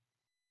amazing that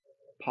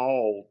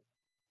Paul,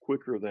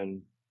 quicker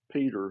than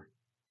Peter,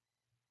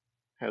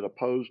 had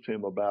opposed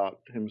him about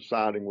him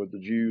siding with the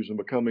Jews and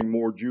becoming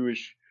more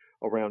Jewish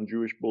around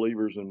Jewish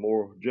believers and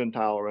more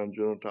Gentile around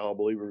Gentile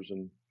believers.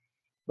 And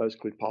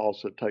basically Paul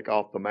said, take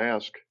off the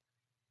mask.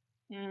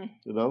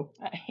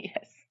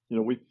 Yes.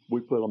 we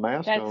put a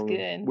mask That's on.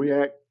 good. We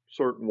act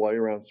certain way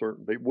around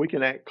certain people. We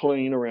can act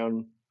clean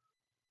around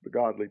the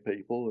godly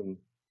people, and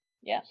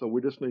Yeah, so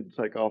we just need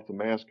to take off the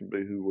mask and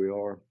be who we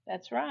are.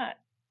 that's right.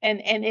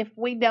 And if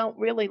we don't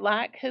really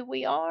like who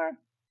we are,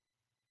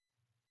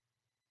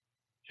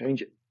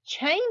 Change it.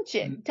 change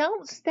it.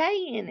 Don't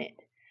stay in it.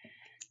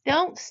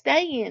 Don't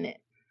stay in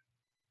it.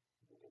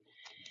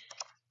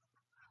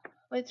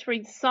 Let's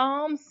read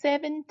Psalm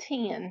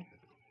 7:10.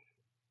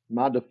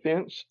 My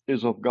defense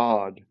is of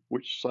God,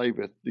 which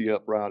saveth the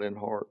upright in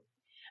heart.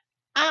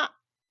 I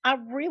I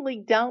really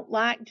don't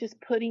like just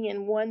putting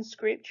in one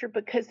scripture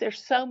because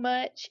there's so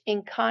much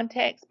in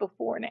context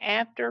before and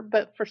after,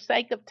 but for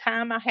sake of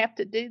time I have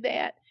to do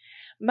that.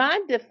 My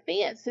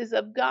defense is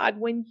of God.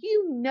 When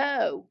you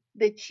know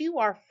that you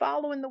are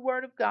following the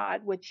word of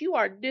God, what you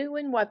are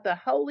doing, what the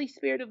Holy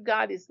Spirit of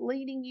God is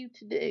leading you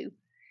to do,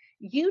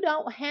 you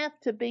don't have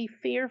to be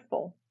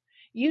fearful.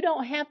 You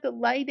don't have to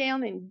lay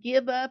down and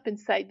give up and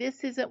say,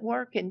 this isn't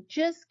working.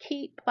 Just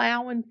keep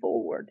plowing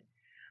forward,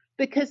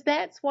 because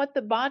that's what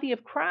the body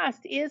of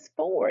Christ is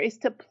for, is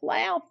to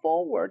plow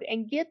forward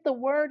and get the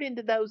word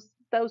into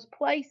those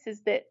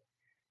places that,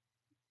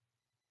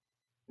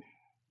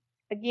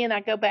 again, I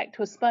go back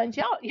to a sponge.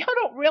 Y'all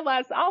don't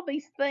realize all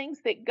these things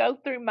that go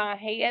through my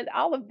head,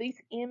 all of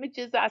these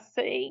images I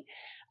see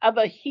of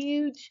a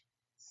huge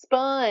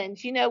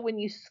sponge, when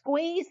you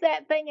squeeze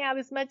that thing out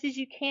as much as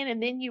you can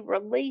and then you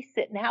release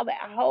it, and how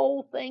that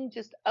whole thing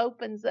just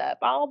opens up.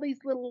 All these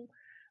little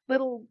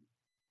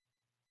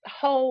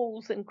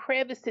holes and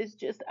crevices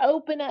just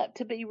open up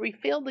to be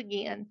refilled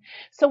again.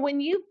 So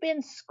when you've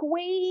been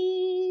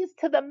squeezed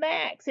to the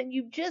max and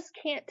you just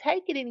can't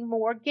take it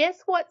anymore,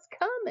 guess what's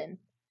coming?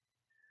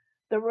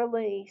 The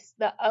release,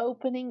 the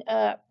opening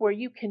up, where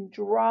you can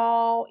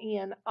draw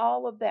in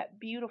all of that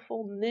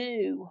beautiful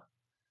new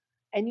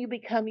and you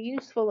become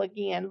useful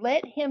again.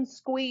 Let him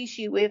squeeze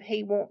you if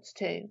he wants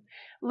to.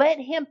 Let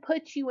him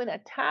put you in a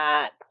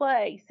tight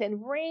place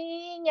and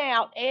wring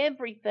out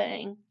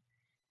everything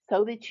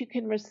so that you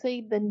can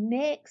receive the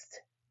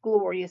next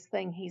glorious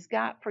thing he's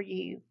got for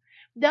you.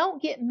 Don't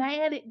get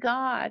mad at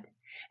God,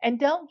 and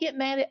don't get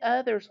mad at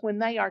others when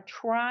they are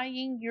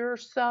trying your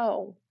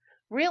soul.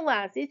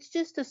 Realize it's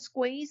just a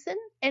squeezing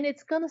and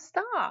it's going to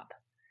stop.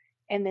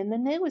 And then the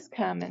new is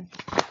coming.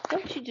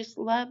 Don't you just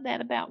love that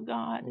about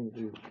God?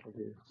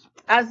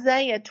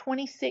 Isaiah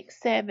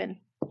 26:7.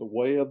 The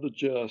way of the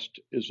just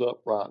is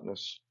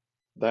uprightness.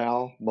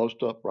 Thou,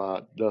 most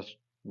upright, dost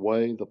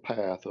weigh the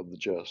path of the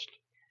just.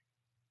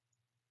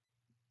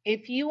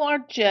 If you are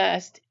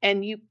just,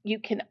 and you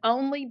can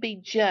only be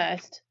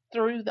just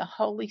through the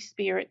Holy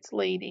Spirit's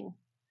leading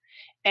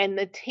and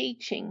the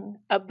teaching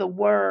of the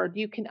word,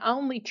 you can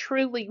only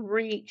truly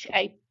reach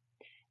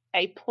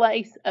a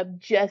place of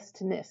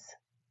justness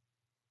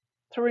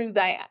through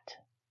that.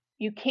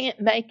 You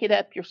can't make it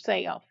up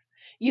yourself.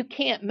 You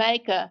can't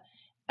make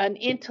an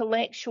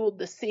intellectual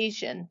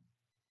decision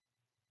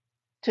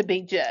to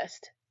be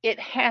just. It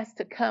has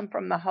to come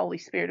from the Holy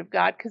Spirit of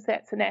God, because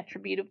that's an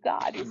attribute of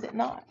God, is it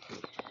not?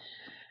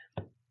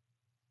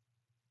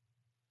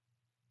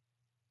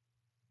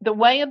 The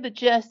way of the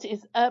just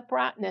is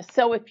uprightness.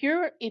 So if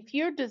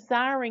you're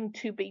desiring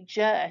to be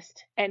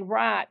just and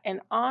right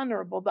and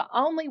honorable, the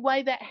only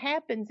way that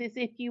happens is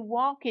if you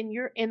walk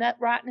in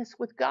uprightness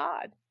with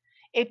God.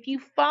 If you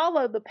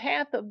follow the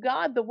path of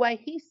God the way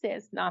he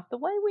says, not the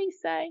way we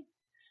say,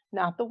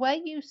 not the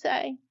way you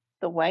say,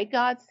 the way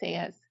God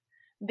says,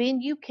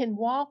 then you can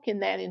walk in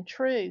that in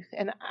truth.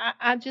 And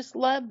I just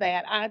love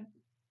that. I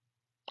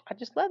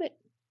just love it.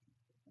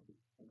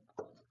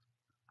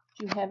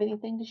 Do you have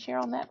anything to share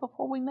on that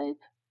before we move?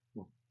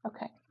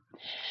 Okay.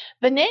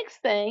 The next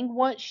thing,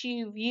 once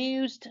you've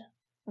used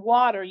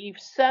water,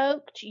 you've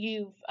soaked,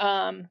 you've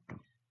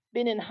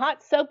been in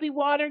hot soapy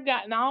water,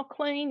 gotten all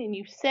clean, and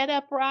you've set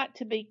up right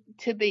to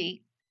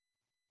be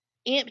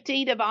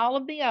emptied of all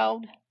of the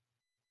old.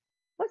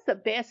 What's the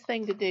best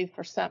thing to do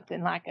for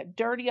something like a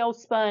dirty old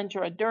sponge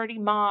or a dirty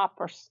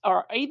mop,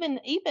 or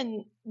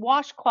even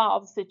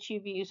washcloths that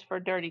you've used for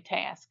a dirty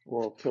task?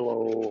 Or a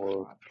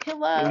pillow,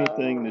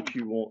 anything that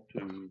you want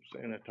to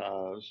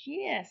sanitize.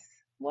 Yes.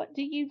 What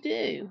do you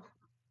do?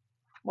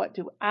 What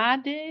do?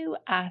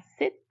 I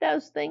sit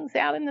those things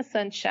out in the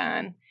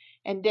sunshine.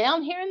 And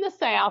down here in the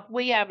South,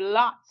 we have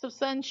lots of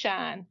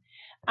sunshine.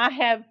 I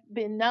have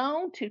been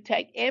known to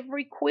take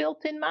every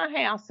quilt in my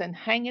house and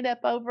hang it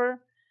up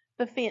over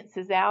the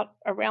fences out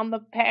around the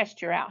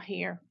pasture out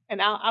here. And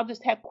I'll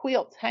just have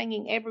quilts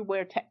hanging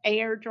everywhere to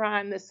air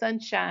dry in the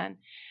sunshine.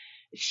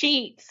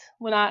 Sheets,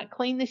 when I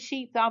clean the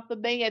sheets off the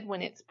bed,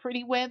 when it's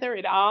pretty weather,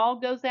 it all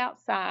goes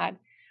outside.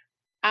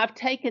 I've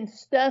taken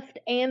stuffed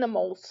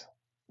animals,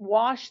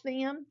 washed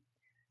them,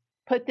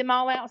 put them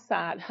all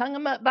outside, hung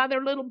them up by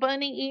their little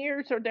bunny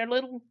ears or their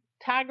little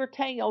tiger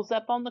tails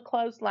up on the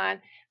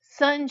clothesline.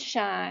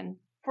 Sunshine,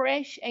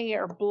 fresh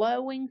air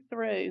blowing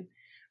through.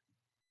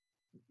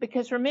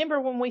 Because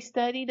remember when we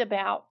studied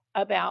about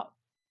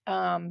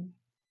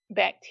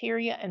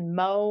bacteria and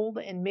mold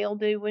and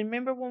mildew?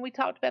 Remember when we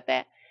talked about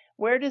that?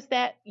 Where does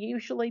that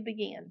usually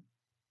begin?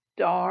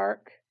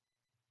 dark,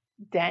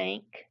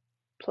 dank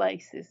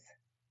places.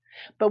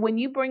 But when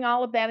you bring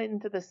all of that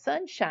into the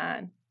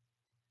sunshine,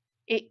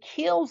 it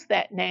kills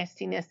that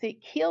nastiness.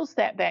 It kills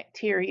that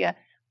bacteria.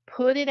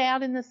 Put it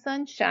out in the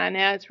sunshine.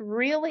 Now, it's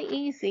really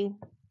easy.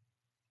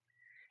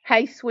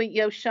 Hey, sweet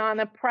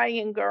Yoshana,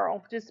 praying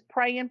girl, just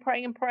praying,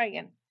 praying,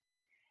 praying.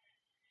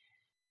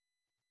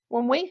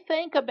 When we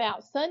think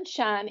about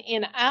sunshine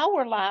in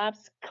our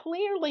lives,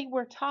 clearly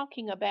we're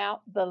talking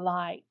about the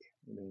light,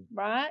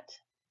 right?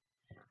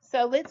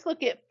 So let's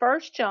look at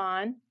 1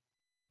 John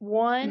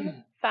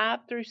 1, 5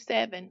 through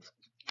 7.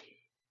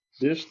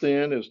 This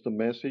then is the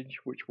message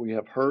which we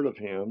have heard of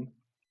him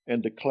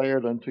and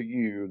declared unto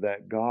you,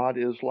 that God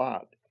is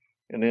light,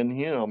 and in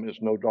him is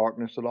no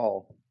darkness at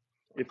all.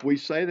 If we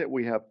say that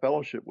we have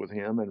fellowship with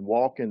him and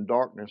walk in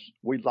darkness,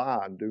 we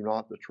lie and do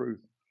not the truth.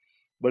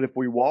 But if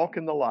we walk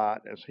in the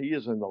light as he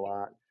is in the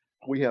light,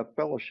 we have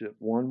fellowship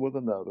one with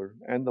another,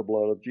 and the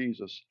blood of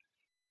Jesus,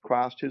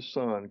 Christ his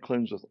Son,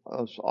 cleanseth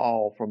us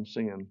all from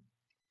sin.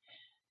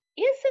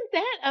 Isn't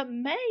that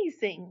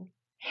amazing?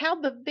 How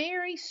the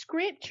very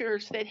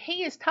scriptures that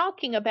he is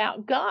talking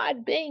about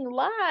God being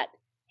light,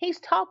 he's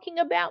talking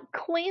about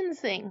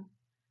cleansing.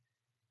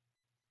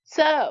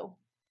 So,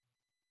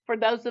 for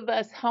those of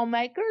us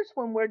homemakers,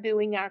 when we're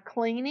doing our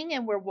cleaning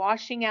and we're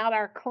washing out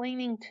our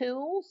cleaning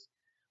tools,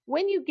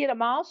 when you get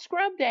them all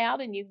scrubbed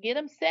out and you get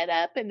them set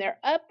up and they're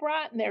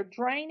upright and they're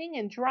draining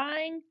and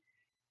drying,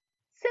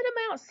 set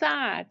them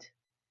outside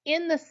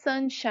in the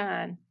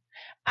sunshine.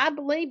 I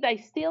believe they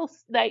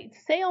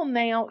sell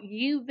now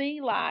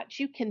UV lights.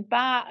 You can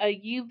buy a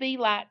UV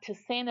light to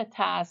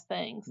sanitize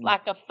things,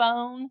 like a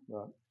phone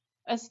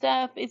and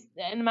stuff.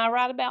 Am I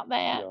right about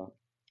that? Yeah.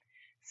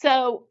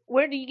 So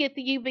where do you get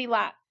the UV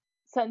light?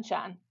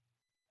 Sunshine.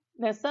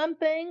 Now, some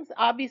things,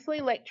 obviously,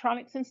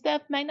 electronics and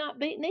stuff may not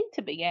need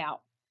to be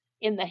out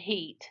in the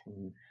heat,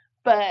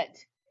 but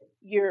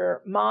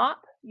your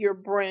mop, your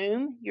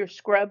broom, your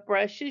scrub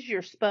brushes,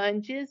 your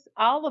sponges,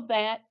 all of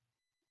that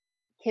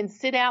can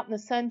sit out in the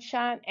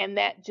sunshine, and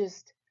that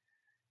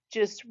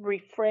just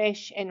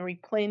refresh and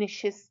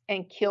replenishes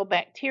and kill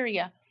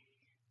bacteria.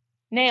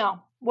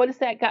 Now, what has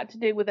that got to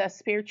do with us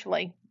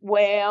spiritually?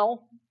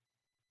 Well,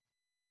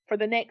 for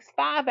the next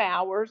 5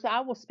 hours,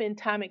 I will spend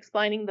time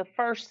explaining the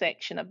first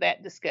section of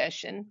that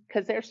discussion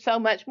because there's so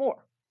much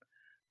more.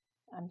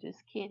 I'm just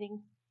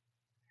kidding.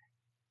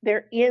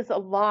 There is a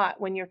lot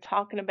when you're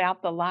talking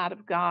about the light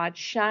of God,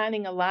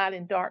 shining a light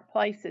in dark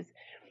places.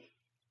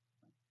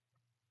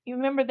 You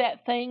remember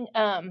that thing,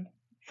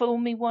 fool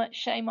me once,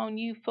 shame on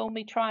you, fool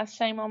me twice,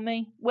 shame on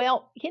me?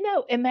 Well,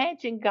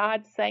 imagine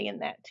God saying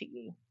that to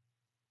you.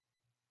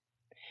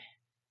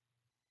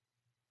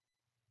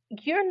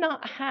 You're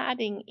not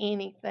hiding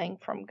anything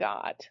from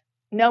God,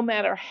 no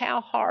matter how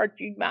hard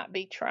you might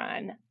be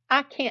trying.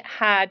 I can't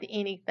hide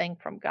anything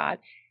from God.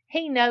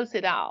 He knows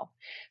it all.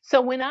 So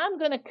when I'm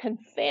going to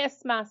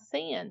confess my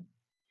sin,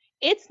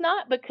 it's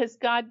not because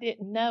God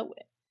didn't know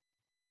it.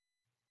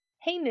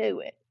 He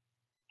knew it.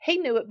 He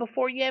knew it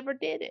before you ever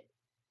did it.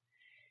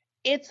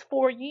 It's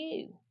for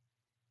you.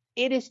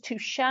 It is to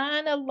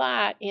shine a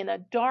light in a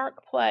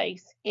dark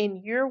place in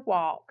your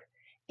walk,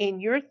 in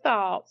your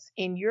thoughts,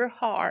 in your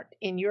heart,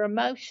 in your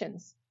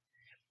emotions.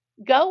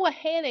 Go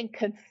ahead and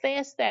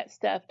confess that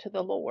stuff to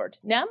the Lord.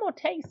 Now, I'm going to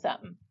tell you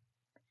something.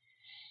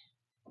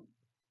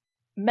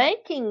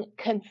 Making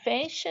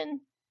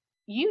confession,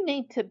 you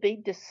need to be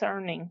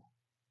discerning.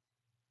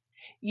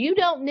 You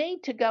don't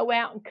need to go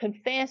out and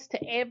confess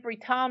to every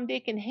Tom,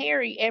 Dick, and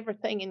Harry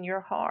everything in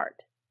your heart.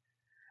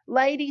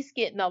 Ladies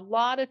get in a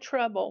lot of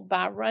trouble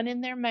by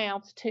running their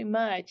mouths too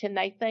much, and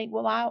they think,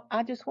 well,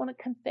 I just want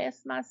to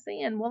confess my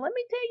sin. Well, let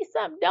me tell you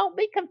something. Don't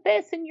be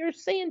confessing your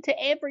sin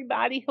to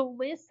everybody who'll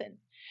listen,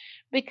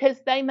 because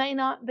they may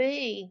not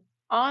be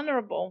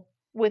honorable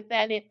with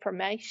that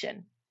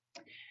information.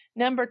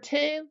 Number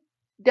 2,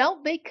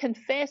 don't be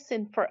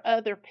confessing for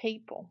other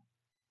people.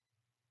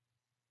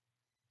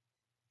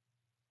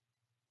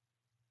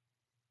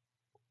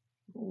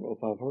 I don't know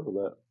if I've heard of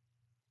that.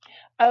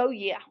 Oh,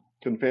 yeah.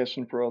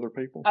 Confessing for other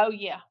people? Oh,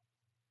 yeah.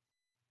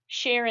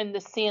 Sharing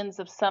the sins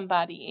of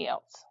somebody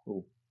else.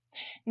 Ooh.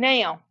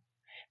 Now,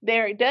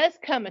 there does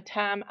come a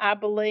time, I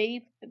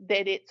believe,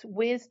 that it's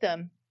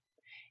wisdom.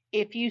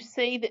 If you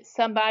see that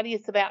somebody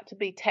is about to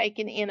be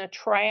taken in a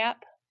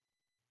trap,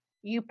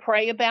 you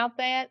pray about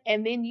that,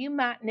 and then you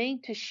might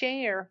need to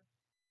share,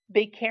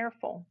 be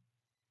careful.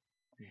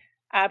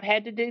 I've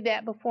had to do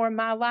that before in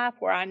my life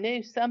where I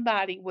knew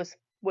somebody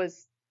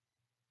was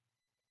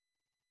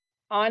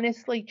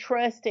honestly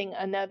trusting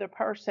another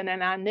person,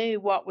 and I knew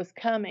what was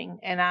coming,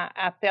 and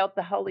I felt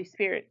the Holy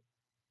Spirit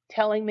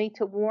telling me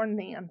to warn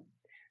them.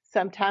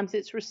 Sometimes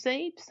it's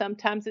received,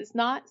 sometimes it's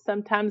not.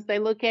 Sometimes they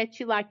look at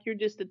you like you're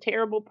just a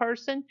terrible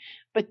person,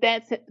 but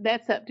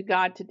that's up to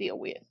God to deal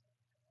with.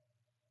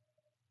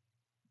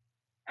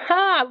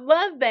 I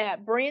love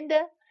that,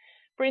 Brenda.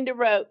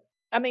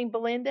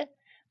 Belinda,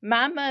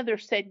 my mother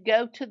said,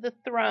 go to the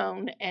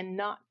throne and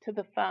not to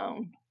the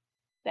phone.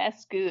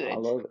 That's good. I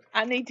love it.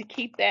 I need to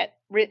keep that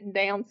written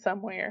down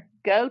somewhere.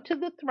 Go to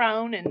the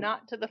throne and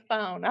not to the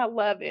phone. I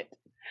love it.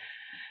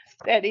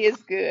 That is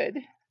good.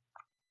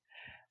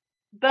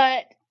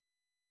 But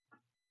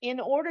in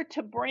order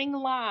to bring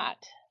light,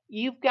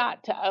 you've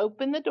got to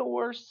open the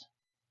doors.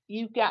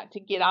 You've got to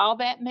get all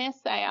that mess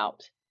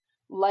out,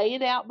 lay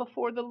it out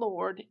before the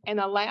Lord, and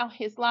allow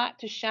His light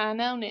to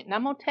shine on it. And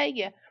I'm going to tell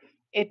you,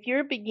 if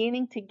you're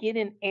beginning to get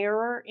an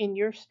error in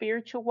your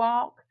spiritual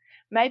walk,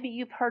 maybe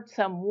you've heard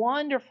some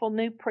wonderful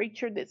new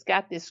preacher that's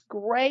got this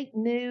great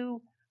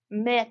new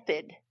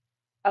method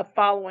of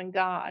following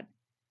God.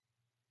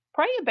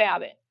 Pray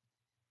about it.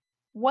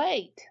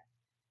 Wait.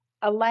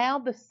 Allow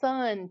the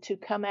sun to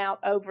come out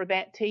over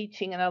that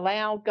teaching and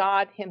allow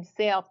God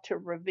Himself to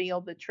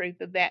reveal the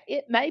truth of that.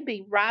 It may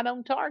be right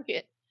on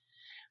target,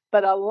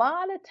 but a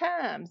lot of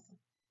times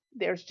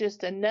there's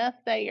just enough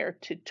there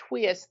to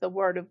twist the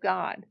Word of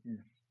God.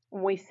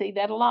 We see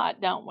that a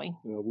lot, don't we?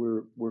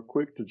 We're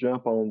quick to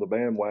jump on the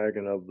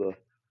bandwagon of the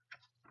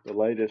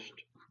latest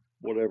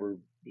whatever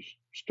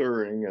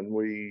stirring, and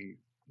we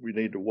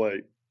need to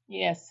wait.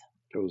 Yes.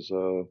 Because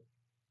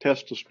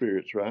test the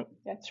spirits, right?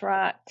 That's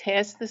right.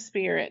 Test the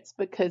spirits,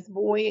 because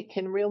boy, it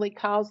can really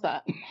cause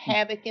a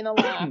havoc in a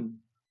life.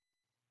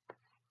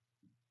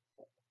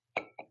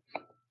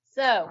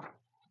 So,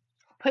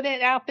 put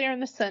it out there in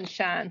the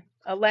sunshine.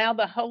 Allow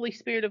the Holy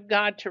Spirit of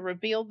God to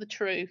reveal the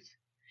truth.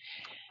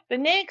 The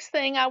next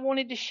thing I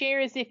wanted to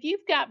share is if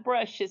you've got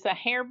brushes, a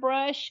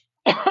hairbrush,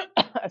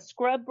 a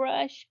scrub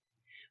brush,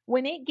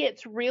 when it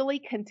gets really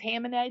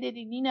contaminated,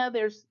 and you know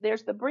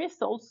there's the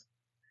bristles,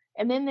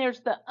 and then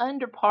there's the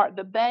under part,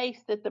 the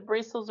base that the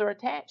bristles are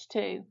attached to.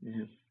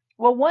 Mm-hmm.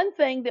 Well, one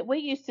thing that we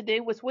used to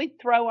do was we'd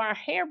throw our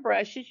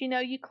hairbrushes,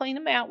 you clean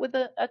them out with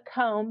a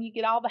comb, you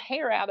get all the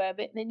hair out of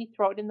it, and then you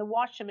throw it in the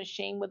washing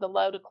machine with a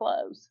load of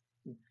clothes.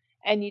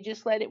 And you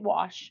just let it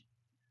wash.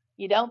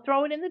 You don't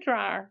throw it in the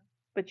dryer,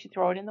 but you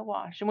throw it in the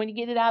wash. And when you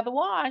get it out of the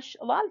wash,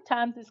 a lot of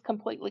times it's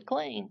completely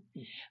clean.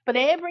 But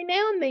every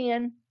now and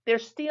then,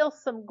 there's still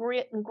some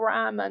grit and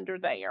grime under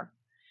there.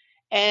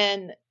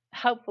 And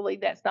hopefully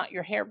that's not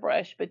your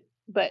hairbrush, but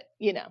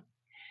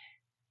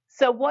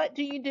So what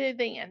do you do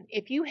then?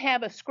 If you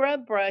have a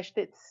scrub brush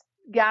that's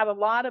got a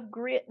lot of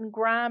grit and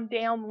grime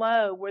down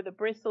low where the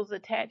bristles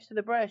attach to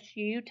the brush,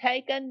 you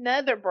take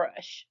another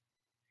brush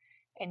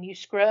and you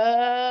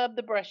scrub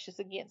the brushes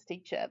against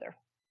each other.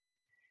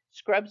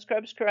 Scrub,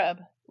 scrub, scrub,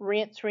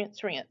 rinse,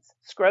 rinse, rinse.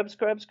 Scrub,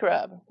 scrub,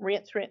 scrub,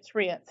 rinse, rinse,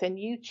 rinse. And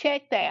you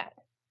check that.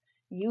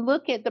 You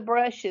look at the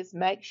brushes,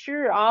 make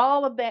sure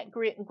all of that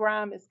grit and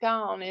grime is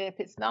gone. And if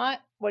it's not,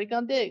 what are you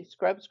going to do?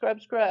 Scrub,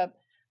 scrub, scrub.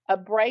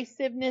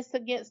 Abrasiveness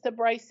against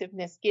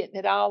abrasiveness, getting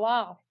it all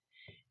off.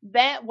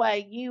 That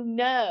way you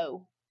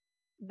know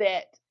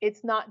that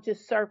it's not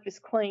just surface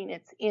clean,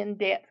 it's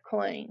in-depth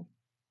clean.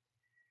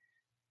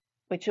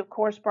 Which of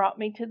course brought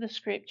me to the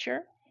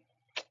scripture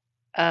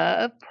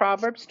of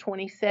Proverbs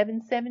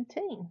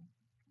 27:17.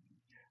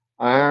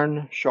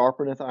 Iron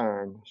sharpeneth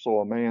iron, so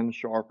a man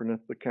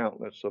sharpeneth the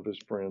countenance of his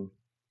friend.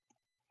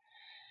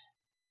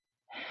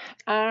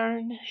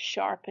 Iron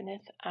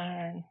sharpeneth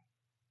iron.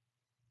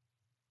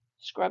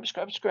 Scrub,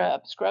 scrub,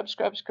 scrub, scrub,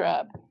 scrub,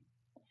 scrub.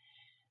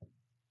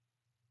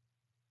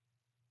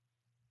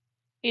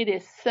 It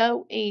is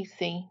so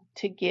easy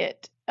to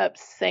get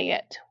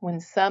upset when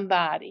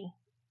somebody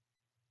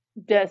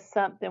does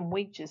something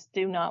we just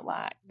do not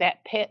like.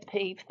 That pet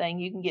peeve thing,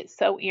 you can get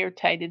so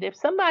irritated. If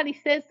somebody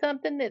says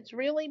something that's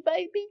really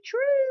baby true,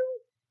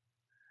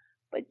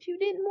 but you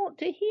didn't want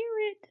to hear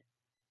it.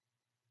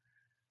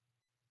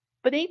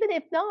 But even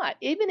if not,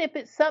 even if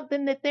it's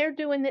something that they're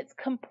doing that's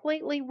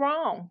completely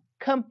wrong,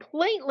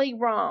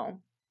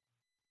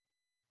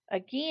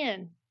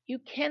 again, you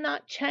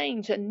cannot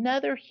change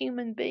another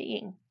human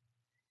being.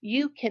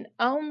 You can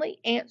only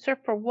answer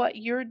for what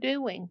you're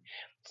doing.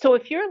 So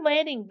if you're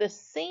letting the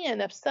sin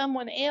of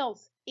someone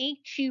else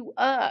eat you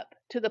up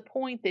to the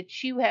point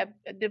that you have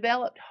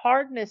developed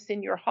hardness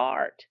in your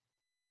heart,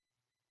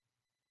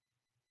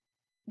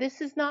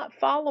 this is not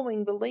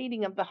following the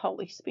leading of the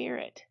Holy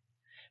Spirit.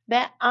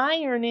 That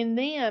iron in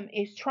them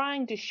is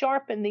trying to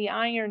sharpen the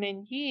iron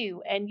in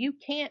you, and you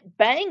can't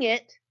bang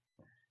it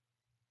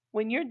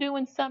when you're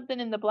doing something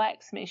in the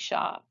blacksmith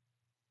shop.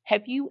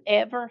 Have you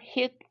ever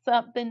hit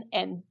something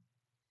and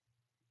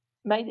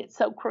made it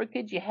so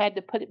crooked you had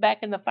to put it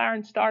back in the fire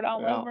and start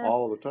all over?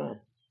 All the time.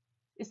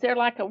 Is there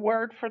like a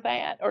word for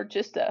that, or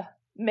just a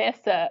mess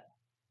up?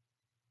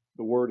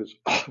 The word is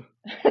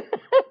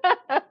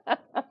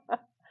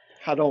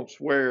I don't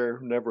swear,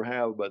 never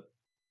have, but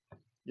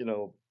there's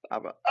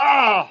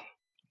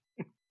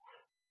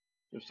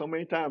so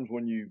many times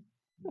when you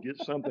get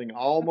something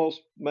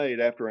almost made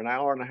after an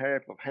hour and a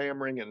half of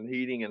hammering and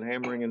heating and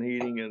hammering and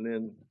heating, and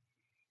then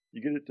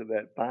you get it to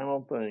that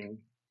final thing,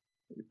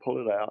 you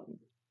pull it out.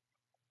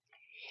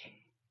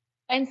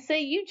 And see,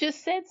 you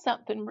just said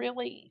something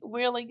really,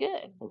 really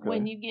good. Okay.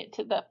 When you get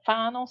to the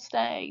final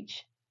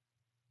stage,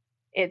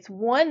 it's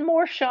one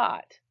more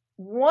shot,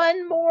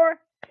 one more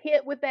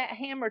hit with that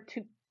hammer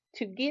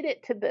to get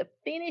it to the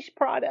finished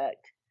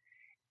product.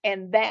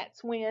 And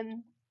that's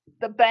when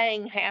the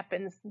bang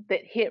happens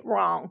that hit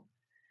wrong.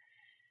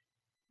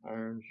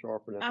 Iron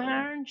sharpeneth iron.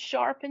 Iron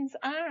sharpens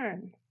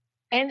iron.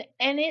 And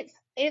it's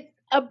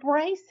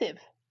abrasive.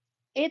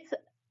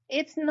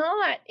 It's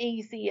not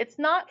easy. It's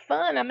not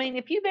fun. I mean,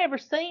 if you've ever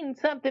seen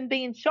something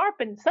being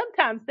sharpened,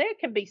 sometimes there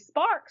can be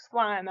sparks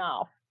flying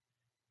off.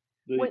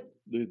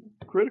 The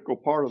critical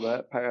part of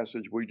that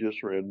passage we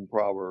just read in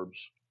Proverbs,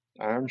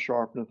 iron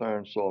sharpeneth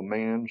iron, so a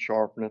man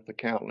sharpeneth the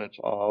countenance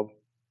of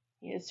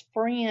his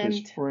friend.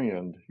 His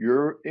friend.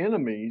 Your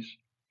enemies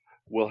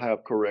will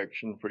have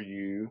correction for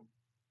you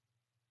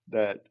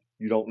that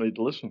you don't need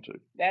to listen to.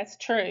 That's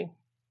true.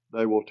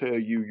 They will tell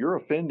you, you're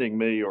offending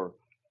me, or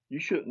you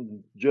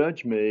shouldn't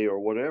judge me, or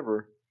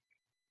whatever.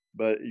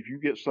 But if you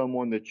get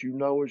someone that you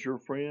know is your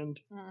friend,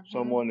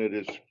 someone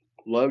that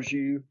loves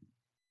you,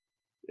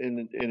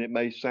 and it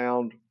may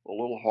sound a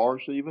little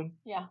harsh even.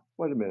 Yeah.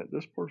 Wait a minute,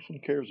 this person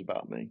cares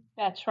about me.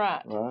 That's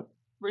right. Right.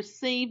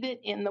 Receive it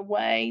in the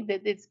way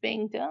that it's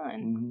being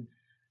done. Mm-hmm.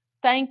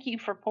 Thank you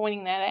for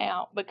pointing that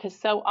out, because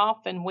so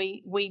often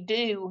we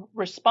do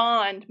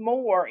respond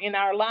more in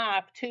our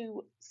life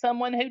to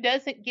someone who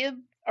doesn't give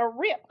a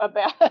rip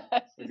about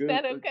us. Is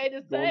that okay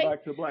to say? Going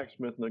back to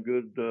blacksmithing, a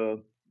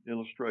good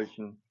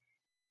illustration.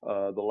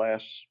 The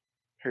last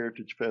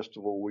Heritage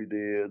Festival we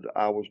did,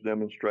 I was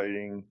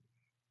demonstrating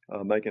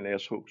making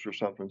S-hooks or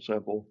something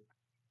simple.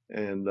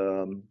 And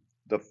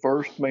the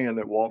first man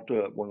that walked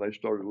up when they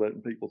started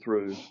letting people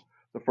through,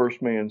 the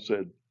first man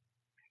said,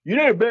 "You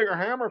need a bigger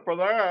hammer for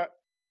that,"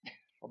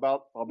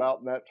 about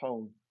in that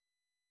tone.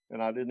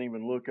 And I didn't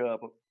even look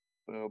up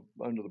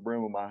under the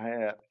brim of my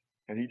hat.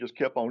 And he just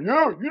kept on,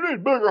 "Yeah, you need a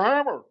bigger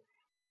hammer."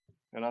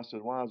 And I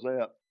said, "Why is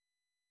that?"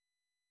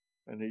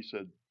 And he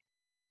said,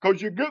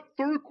 "'Cause you get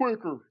through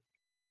quicker."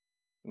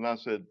 And I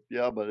said,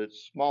 "Yeah, but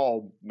it's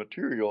small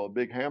material. A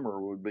big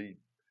hammer would be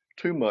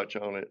too much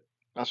on it."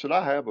 I said,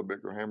 "I have a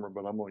bigger hammer,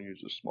 but I'm going to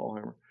use a small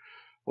hammer."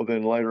 Well,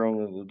 then later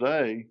on in the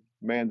day,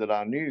 a man that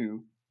I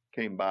knew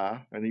came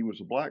by, and he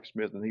was a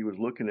blacksmith, and he was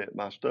looking at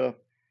my stuff.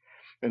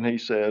 And he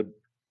said,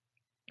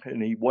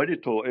 and he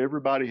waited till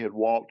everybody had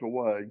walked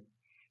away.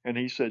 And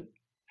he said,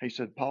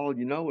 "Paul,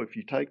 if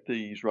you take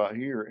these right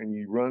here and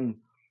you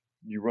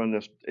run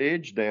this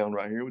edge down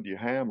right here with your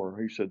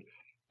hammer," he said,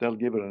 "that'll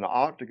give it an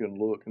octagon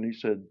look." And he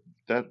said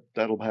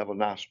that'll have a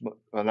nice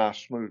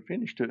smooth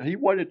finish to it. He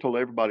waited till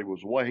everybody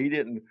was away. He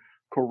didn't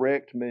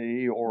correct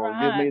me or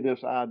give me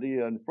this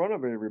idea in front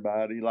of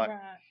everybody, like,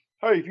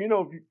 "Hey, if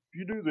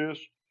you do this."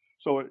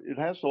 So it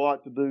has a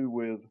lot to do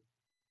with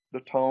the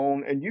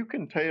tone, and you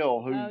can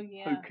tell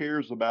who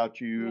cares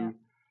about you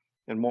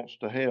and wants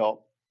to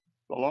help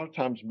a lot of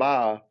times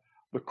by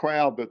the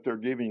crowd that they're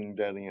giving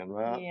that in,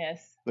 right?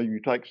 Yes. So you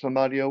take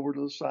somebody over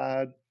to the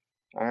side,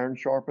 iron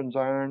sharpens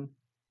iron.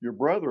 Your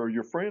brother or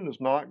your friend is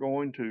not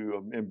going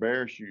to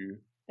embarrass you.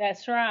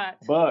 That's right.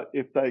 But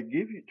if they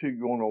give you to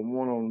you on a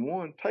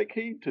one-on-one, take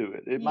heed to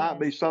it. It might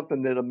be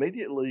something that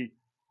immediately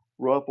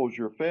ruffles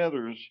your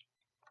feathers,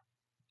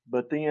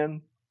 but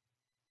then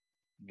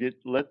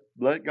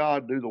let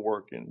God do the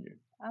work in you.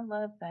 I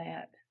love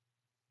that.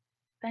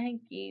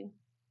 Thank you.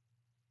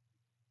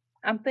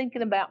 I'm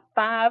thinking about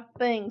 5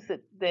 things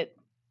that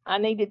I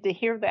needed to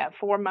hear that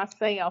for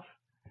myself.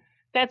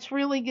 That's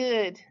really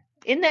good.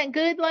 Isn't that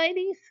good,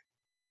 ladies?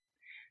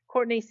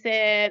 Courtney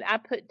said, "I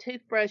put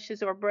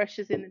toothbrushes or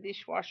brushes in the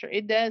dishwasher."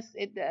 It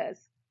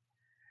does.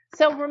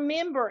 So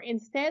remember,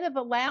 instead of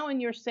allowing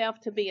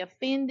yourself to be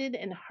offended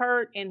and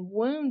hurt and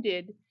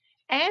wounded,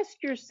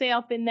 ask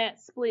yourself in that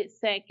split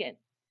second,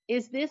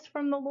 is this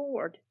from the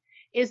Lord?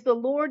 Is the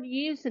Lord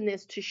using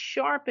this to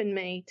sharpen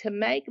me, to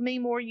make me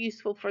more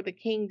useful for the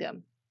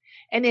kingdom?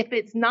 And if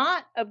it's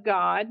not of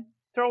God,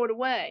 throw it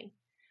away.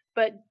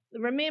 But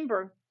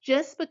remember,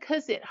 just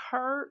because it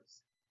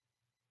hurts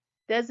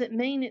doesn't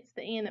mean it's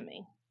the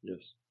enemy.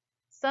 Yes.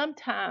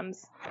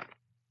 Sometimes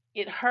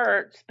it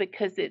hurts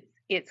because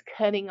it's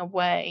cutting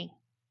away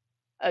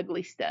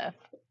ugly stuff.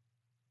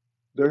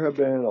 There have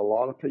been a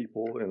lot of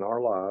people in our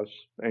lives,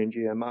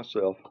 Angie and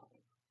myself,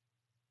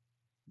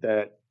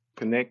 that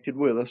connected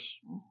with us.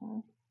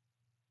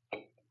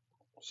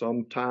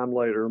 Some time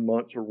later,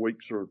 months or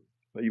weeks or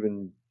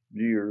even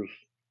years,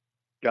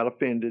 got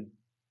offended,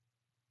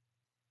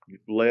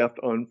 left,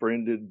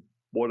 unfriended,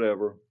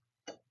 whatever.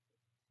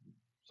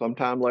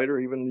 Sometime later,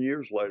 even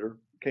years later,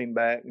 came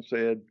back and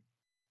said,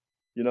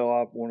 "I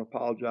want to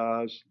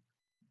apologize.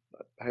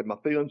 I had my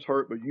feelings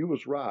hurt, but you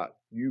was right.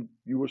 You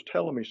was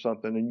telling me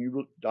something,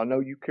 and I know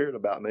you cared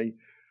about me."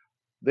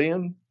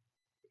 Then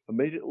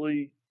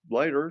immediately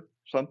later,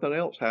 something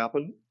else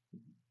happened.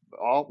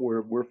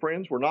 We're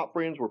friends. We're not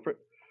friends. We're friends.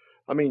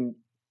 I mean,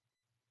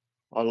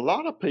 a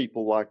lot of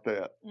people like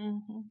that.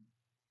 Mm-hmm.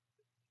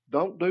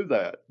 Don't do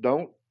that.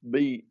 Don't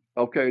be,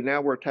 okay,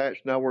 now we're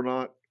attached, now we're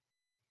not.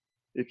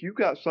 If you've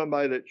got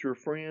somebody that's your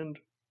friend,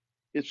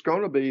 it's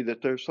going to be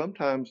that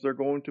sometimes they're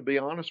going to be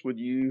honest with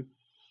you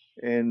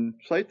and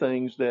say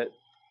things that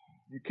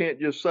you can't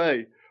just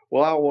say,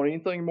 "Well, I don't want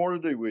anything more to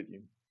do with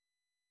you."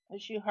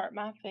 Because you hurt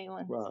my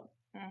feelings. Right.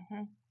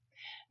 Mm-hmm.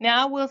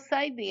 Now, I will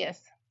say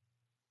this.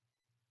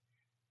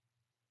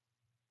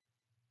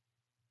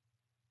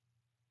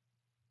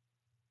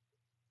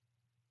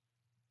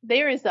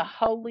 there is a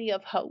holy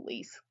of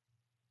holies.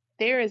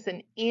 There is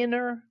an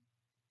inner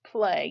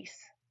place,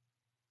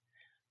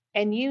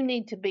 and you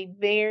need to be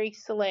very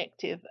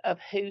selective of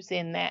who's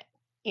in that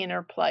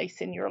inner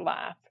place in your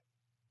life.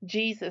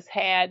 Jesus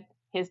had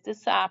his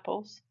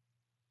disciples,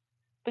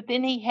 but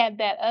then he had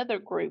that other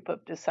group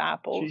of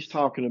disciples. She's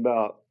talking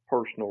about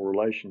personal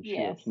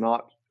relationships, Yes.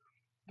 not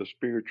the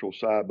spiritual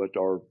side, but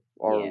our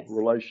Yes.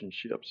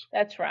 relationships.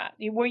 That's right.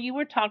 Where you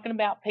were talking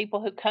about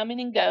people who come in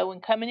and go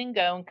and come in and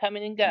go and come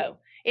in and go.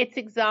 Yeah. It's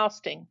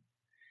exhausting.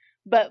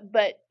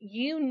 But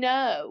you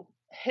know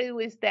who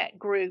is that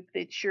group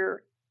that's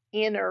your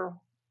inner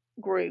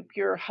group,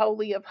 your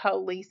holy of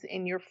holies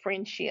in your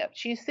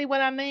friendships. You see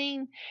what I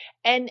mean?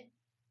 And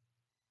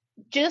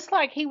just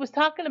like he was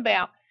talking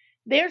about,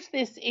 there's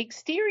this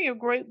exterior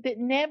group that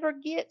never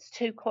gets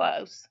too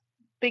close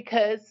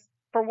because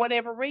for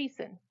whatever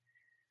reason.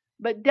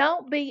 But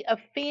don't be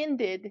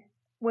offended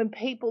when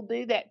people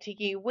do that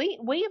to you.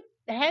 We have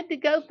had to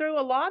go through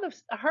a lot of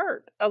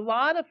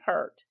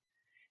hurt.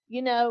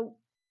 You know,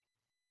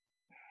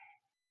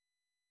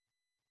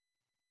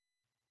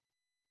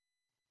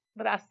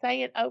 but I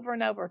say it over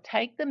and over.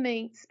 Take the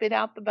meat, spit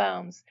out the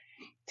bones.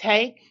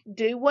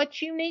 Do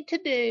what you need to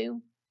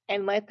do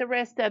and let the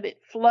rest of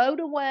it float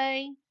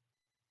away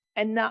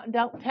and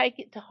don't take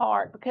it to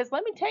heart. Because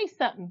let me tell you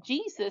something,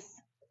 Jesus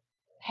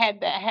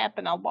had that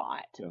happen a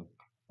lot. Yeah.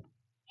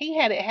 He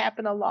had it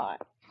happen a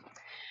lot.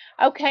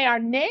 Okay, our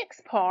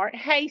next part,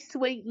 hey,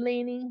 sweet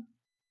Lenny.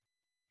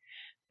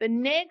 The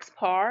next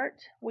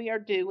part we are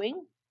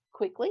doing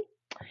quickly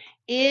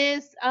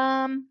is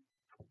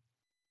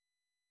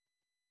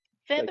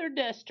feather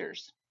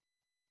dusters.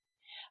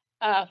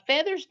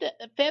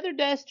 Feather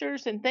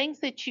dusters and things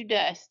that you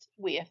dust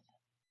with.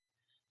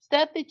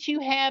 Stuff that you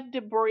have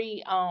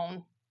debris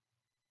on.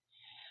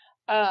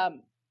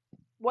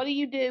 What do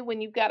you do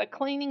when you've got a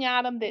cleaning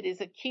item that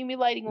is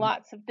accumulating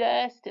lots of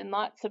dust and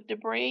lots of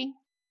debris?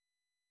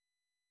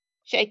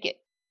 Shake it.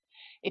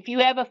 If you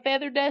have a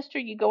feather duster,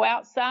 you go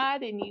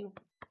outside and you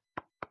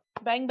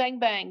bang, bang,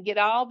 bang, get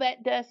all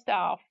that dust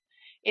off.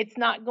 It's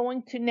not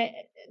going to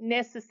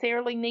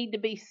necessarily need to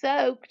be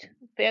soaked.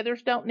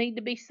 Feathers don't need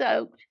to be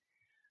soaked.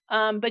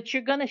 But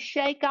you're going to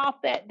shake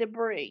off that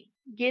debris.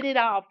 Get it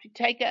off. You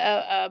take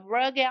a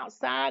rug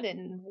outside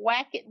and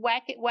whack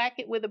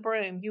it with a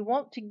broom. You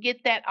want to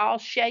get that all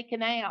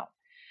shaken out.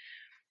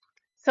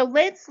 So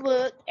let's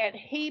look at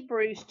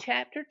Hebrews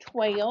chapter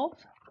 12.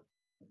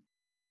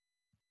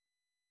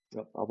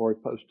 Yep, I've already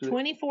posted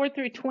 24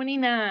 through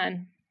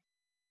 29.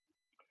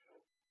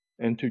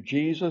 And to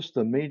Jesus,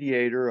 the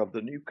mediator of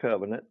the new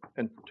covenant,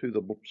 and to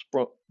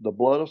the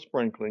blood of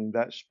sprinkling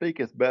that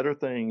speaketh better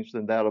things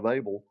than that of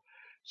Abel,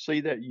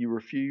 see that you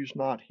refuse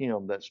not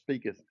him that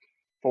speaketh.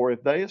 For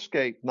if they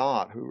escaped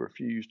not who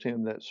refused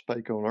him that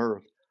spake on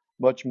earth,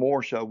 much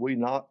more shall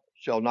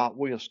not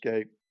we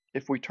escape,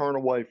 if we turn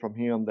away from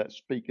him that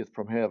speaketh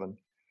from heaven.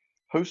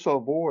 Whoso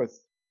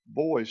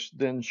voice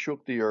then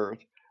shook the earth,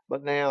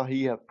 but now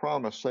he hath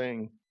promised,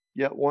 saying,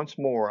 Yet once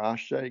more I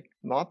shake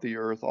not the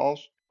earth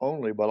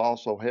only, but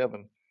also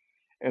heaven.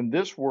 And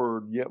this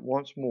word, yet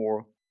once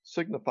more,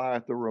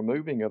 signifieth the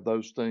removing of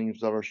those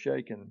things that are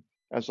shaken,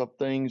 as of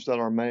things that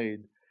are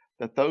made,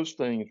 that those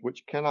things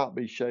which cannot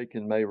be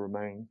shaken may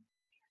remain.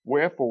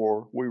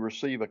 Wherefore we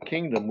receive a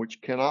kingdom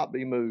which cannot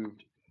be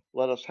moved.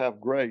 Let us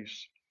have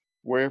grace,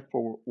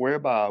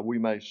 whereby we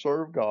may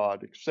serve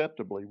God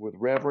acceptably with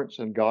reverence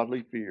and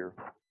godly fear.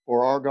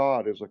 For our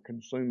God is a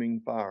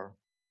consuming fire.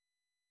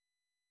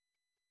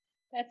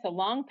 That's a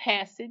long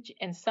passage,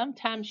 and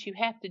sometimes you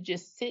have to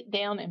just sit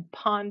down and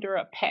ponder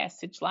a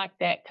passage like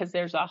that because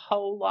there's a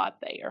whole lot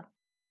there.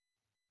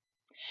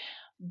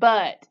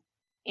 But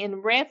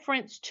in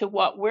reference to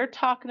what we're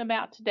talking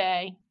about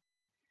today,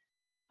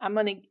 I'm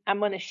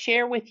gonna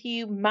share with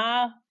you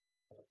my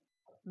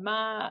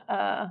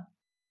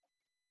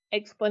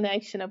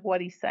explanation of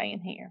what he's saying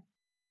here.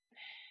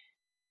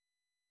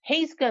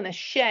 He's gonna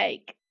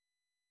shake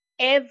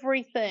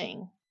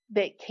everything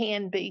that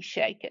can be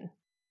shaken.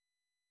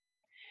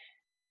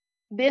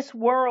 This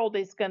world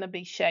is going to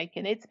be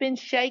shaken. It's been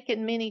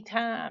shaken many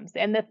times.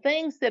 And the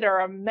things that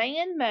are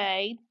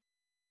man-made,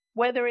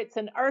 whether it's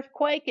an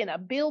earthquake and a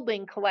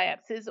building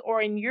collapses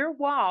or in your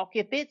walk,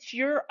 if it's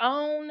your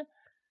own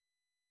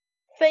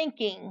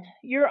thinking,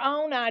 your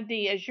own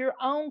ideas, your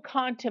own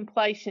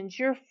contemplations,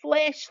 your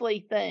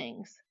fleshly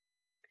things,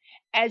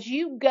 as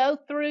you go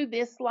through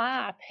this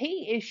life,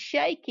 he is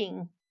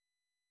shaking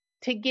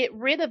to get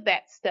rid of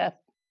that stuff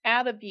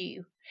out of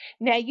you.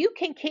 Now, you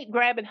can keep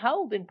grabbing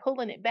hold and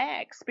pulling it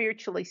back,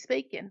 spiritually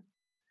speaking.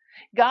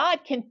 God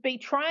can be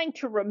trying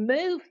to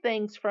remove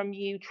things from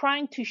you,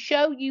 trying to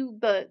show you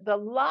the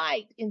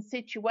light in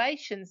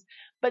situations.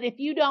 But if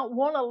you don't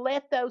want to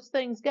let those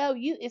things go,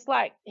 it's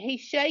like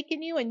he's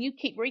shaking you and you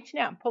keep reaching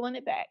out and pulling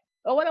it back.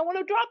 Oh, I don't want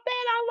to drop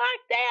that. I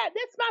like that.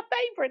 That's my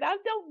favorite. I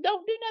don't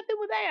do nothing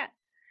with that.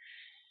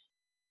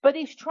 But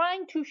he's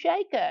trying to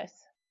shake us.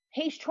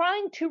 He's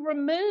trying to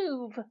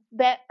remove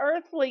that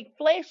earthly,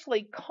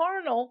 fleshly,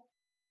 carnal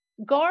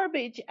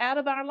garbage out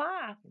of our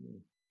life.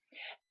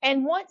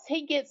 And once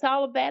he gets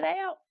all of that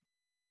out,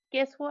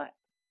 guess what?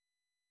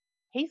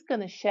 He's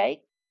going to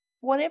shake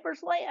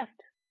whatever's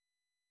left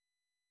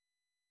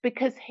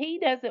because he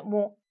doesn't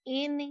want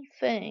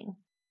anything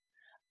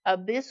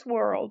of this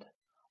world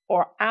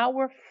or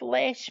our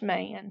flesh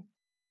man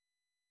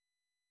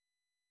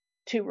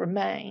to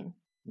remain.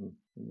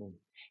 Mm-hmm.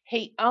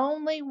 He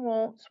only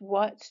wants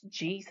what's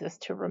Jesus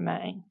to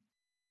remain.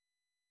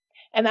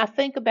 And I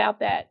think about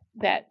that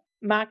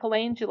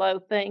Michelangelo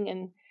thing,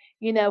 and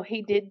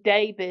he did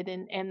David,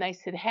 and they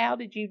said, "How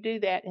did you do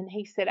that?" And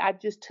he said, "I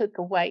just took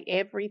away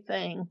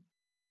everything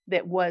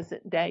that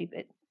wasn't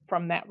David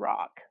from that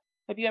rock."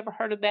 Have you ever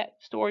heard of that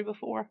story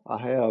before? I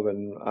have,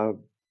 and I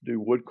do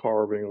wood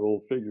carving,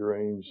 little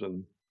figurines,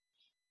 and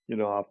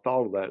I've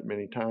thought of that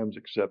many times,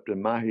 except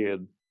in my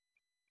head,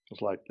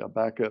 it's like I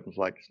back up and it's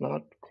like, it's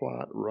not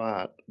quite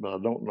right, but I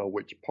don't know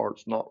which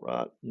part's not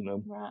right,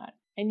 Right.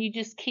 And you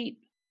just keep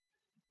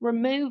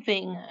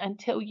removing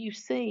until you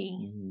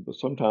see. But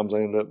sometimes I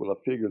end up with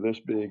a figure this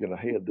big and a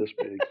head this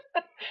big.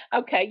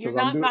 Okay, you're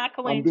not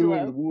Michelangelo.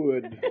 I'm doing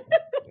wood,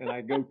 and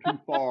I go too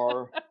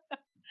far,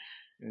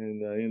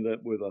 and I end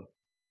up with a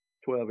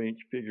 12-inch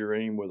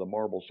figurine with a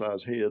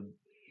marble-sized head.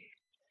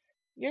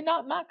 You're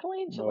not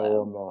Michelangelo.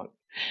 No, I'm not.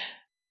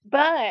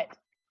 But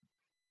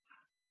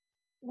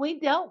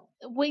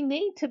we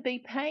need to be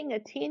paying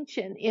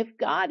attention. If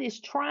God is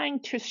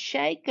trying to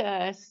shake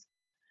us,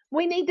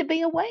 we need to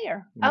be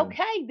aware.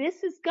 Okay,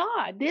 this is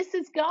God. This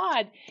is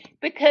God.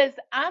 Because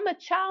I'm a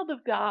child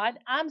of God.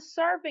 I'm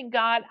serving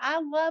God. I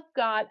love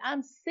God.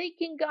 I'm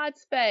seeking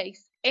God's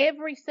face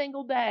every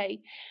single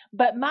day.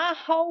 But my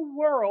whole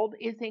world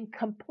is in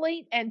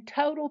complete and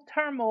total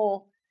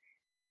turmoil.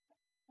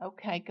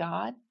 Okay,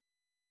 God,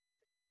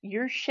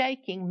 you're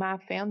shaking my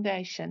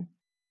foundation.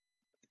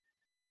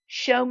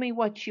 Show me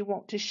what you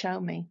want to show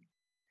me.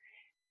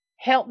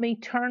 Help me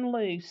turn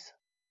loose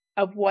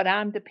of what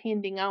I'm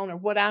depending on or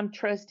what I'm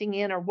trusting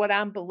in or what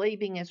I'm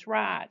believing is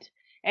right.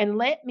 And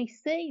let me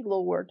see,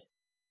 Lord,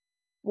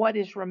 what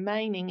is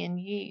remaining in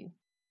you.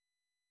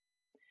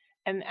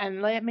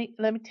 And let me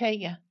tell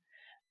you,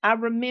 I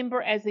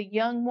remember as a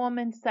young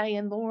woman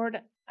saying, Lord,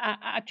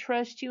 I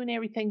trust you and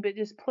everything, but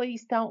just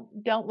please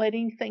don't let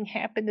anything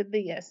happen to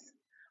this,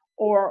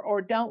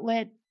 or don't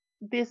let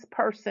this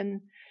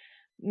person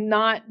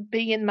not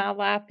be in my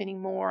life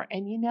anymore.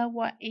 And you know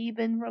what?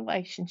 Even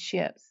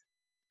relationships,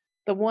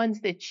 the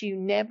ones that you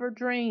never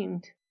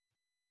dreamed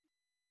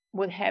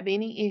would have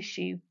any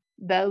issue,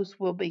 those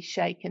will be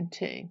shaken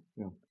too.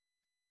 Yeah.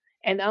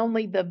 And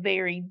only the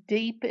very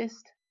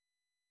deepest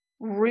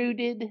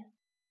rooted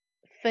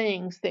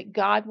things that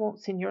God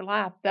wants in your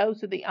life,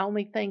 those are the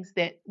only things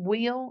that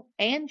will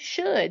and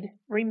should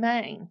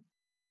remain.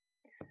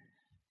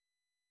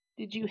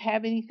 Did you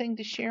have anything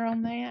to share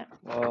on that?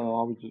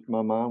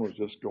 My mind was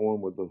just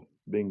going with the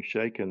being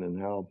shaken and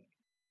how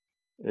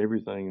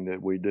everything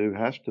that we do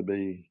has to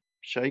be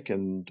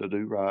shaken to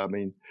do right. I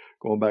mean,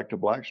 going back to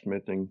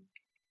blacksmithing,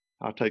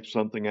 I take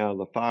something out of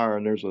the fire,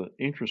 and there's an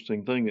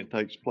interesting thing that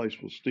takes place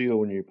with steel.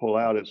 When you pull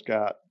out, it's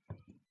got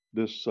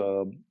this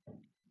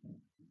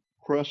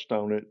crust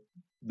on it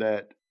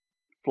that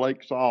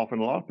flakes off.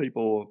 And a lot of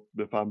people,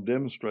 if I'm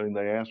demonstrating,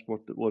 they ask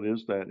what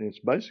is that? And it's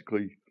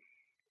basically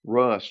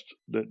rust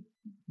that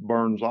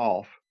burns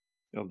off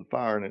of the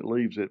fire, and it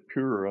leaves it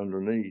pure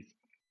underneath.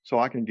 So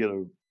I can get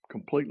a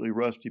completely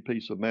rusty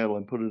piece of metal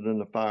and put it in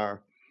the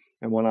fire,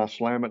 and when I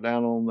slam it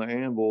down on the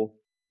anvil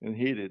and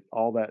hit it,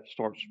 all that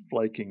starts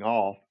flaking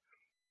off,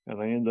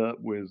 and I end up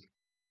with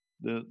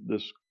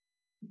this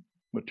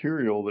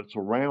material that's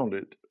around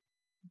it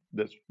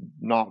that's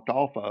knocked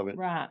off of it.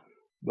 Right.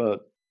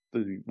 But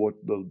the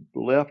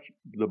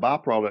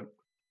byproduct,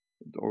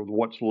 or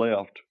what's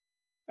left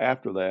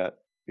after that,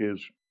 is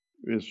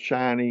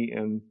shiny,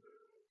 and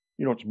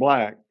it's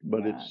black,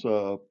 but Right. it's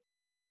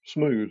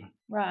smooth.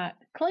 Right.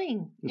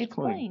 Clean. It's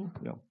clean.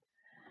 Yeah.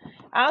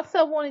 I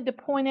also wanted to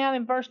point out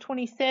in verse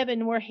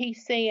 27 where he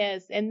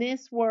says, and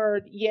this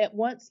word yet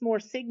once more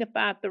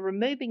signifieth the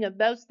removing of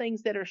those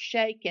things that are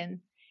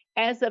shaken,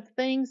 as of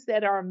things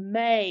that are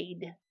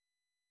made,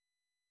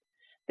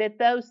 that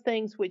those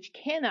things which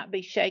cannot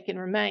be shaken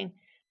remain.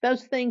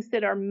 Those things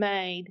that are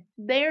made,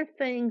 they're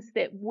things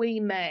that we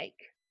make.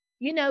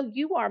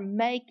 You are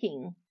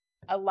making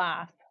a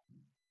life.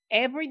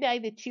 Every day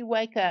that you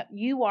wake up,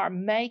 you are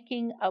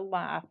making a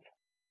life.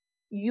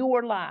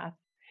 Your life.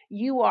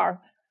 You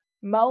are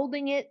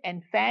molding it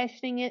and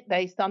fashioning it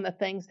based on the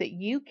things that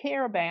you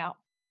care about,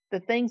 the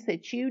things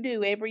that you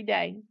do every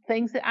day,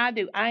 things that I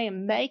do. I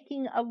am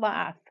making a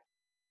life.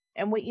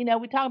 And we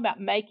talk about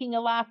making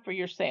a life for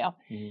yourself.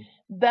 Mm-hmm.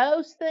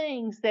 Those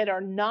things that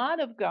are not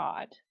of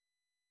God,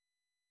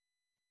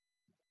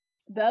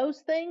 those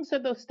things are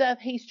the stuff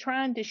he's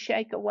trying to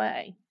shake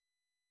away.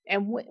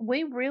 And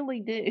we really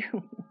do.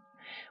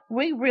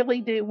 We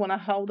really do want to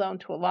hold on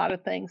to a lot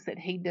of things that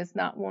he does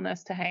not want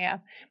us to have.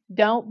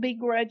 Don't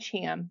begrudge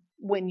him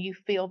when you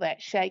feel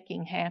that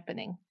shaking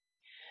happening.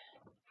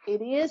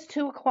 It is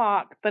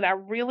 2:00, but I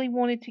really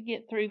wanted to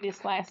get through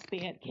this last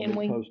bit. Can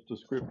we post the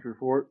scripture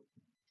for it?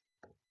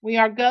 We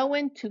are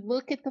going to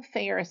look at the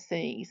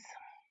Pharisees.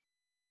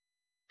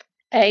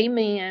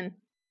 Amen.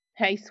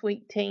 Hey,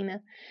 sweet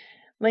Tina.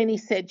 Lenny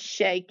said,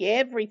 shake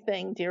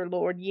everything, dear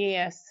Lord.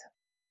 Yes.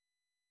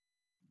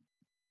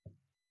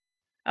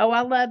 Oh,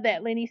 I love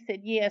that. Lenny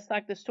said, yes,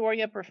 like the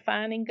story of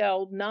refining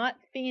gold, not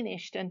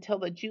finished until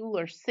the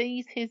jeweler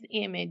sees his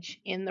image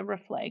in the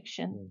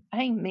reflection.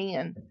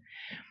 Amen.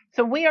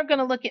 So we are going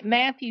to look at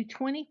Matthew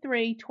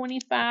 23,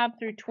 25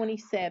 through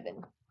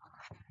 27.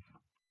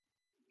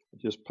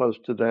 Just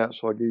posted that,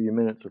 so I'll give you a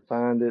minute to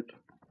find it.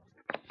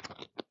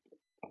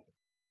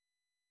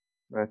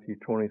 Matthew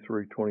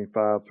 23,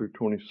 25 through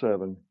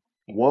 27.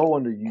 Woe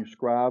unto you,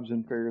 scribes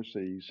and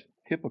Pharisees,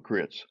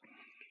 hypocrites!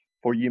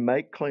 For ye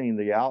make clean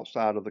the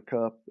outside of the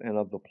cup and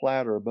of the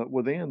platter, but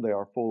within they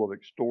are full of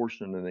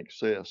extortion and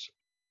excess.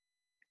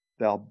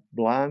 Thou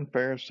blind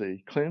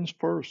Pharisee, cleanse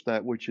first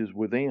that which is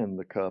within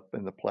the cup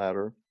and the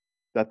platter,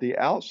 that the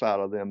outside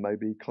of them may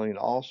be clean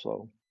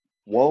also.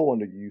 Woe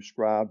unto you,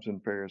 scribes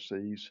and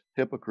Pharisees,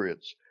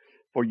 hypocrites!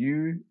 For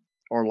you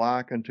are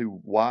like unto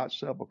white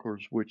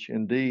sepulchres, which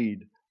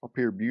indeed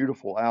appear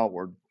beautiful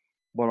outward,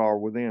 but are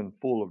within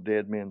full of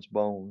dead men's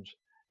bones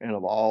and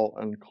of all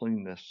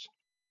uncleanness.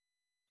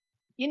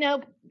 You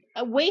know,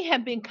 we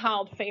have been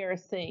called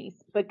Pharisees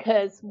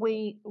because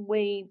we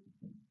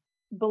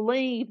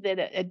believe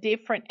that a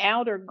different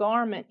outer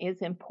garment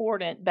is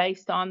important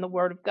based on the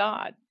Word of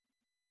God.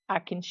 I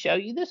can show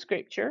you the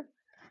scripture.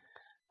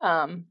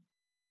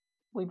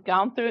 We've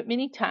gone through it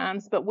many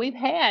times, but we've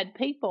had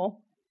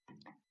people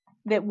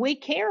that we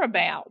care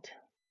about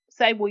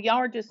say, well, y'all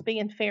are just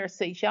being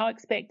Pharisees. Y'all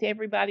expect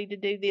everybody to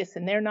do this,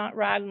 and they're not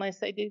right unless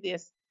they do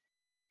this.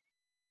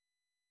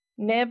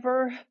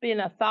 Never been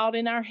a thought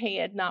in our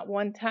head, not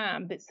one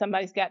time, that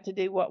somebody's got to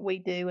do what we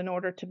do in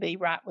order to be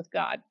right with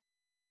God.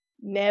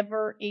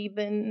 Never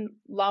even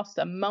lost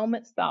a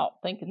moment's thought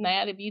thinking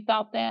that. Have you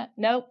thought that?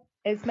 Nope.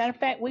 As a matter of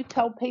fact, we've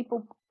told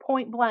people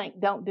point blank,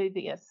 don't do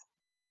this.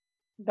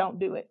 Don't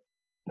do it.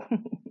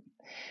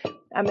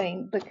 I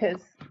mean,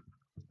 because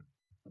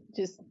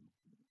just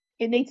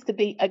it needs to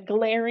be a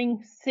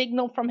glaring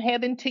signal from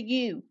heaven to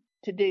you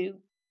to do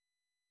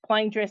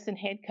plain dress and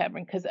head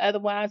covering, because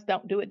otherwise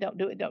don't do it, don't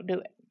do it, don't do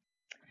it.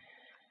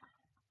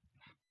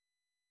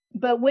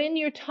 But when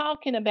you're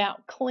talking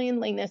about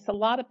cleanliness, a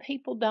lot of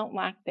people don't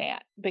like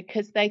that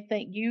because they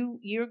think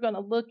you're going to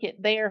look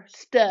at their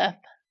stuff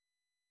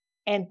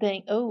and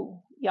think,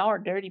 oh, y'all are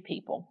dirty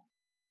people.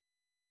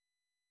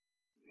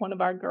 One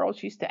of our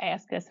girls used to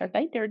ask us, are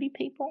they dirty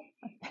people?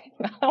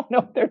 I don't know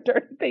if they're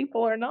dirty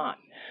people or not.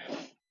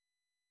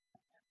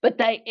 But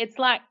it's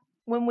like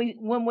when we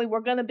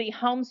were going to be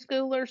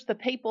homeschoolers, the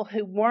people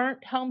who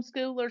weren't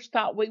homeschoolers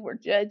thought we were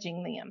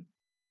judging them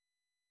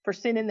for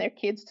sending their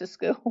kids to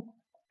school.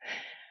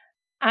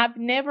 I've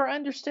never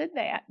understood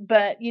that,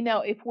 but you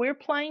know, if we're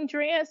plain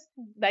dressed,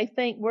 they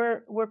think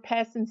we're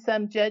passing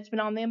some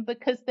judgment on them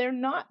because they're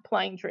not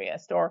plain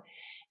dressed. Or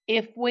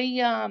if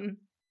we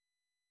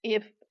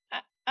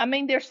I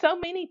mean, there's so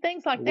many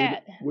things like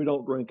that. We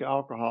don't drink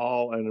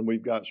alcohol, and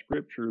we've got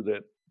scripture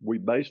that we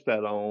base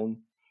that on.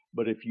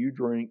 But if you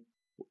drink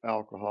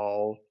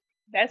alcohol,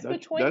 that's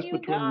between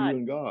you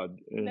and God.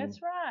 And,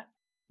 that's right.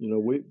 You know,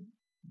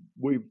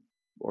 we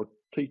are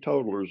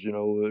teetotalers. You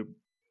know,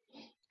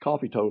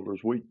 coffee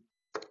totalers.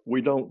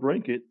 We don't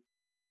drink it,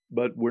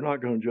 but we're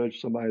not going to judge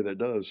somebody that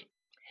does.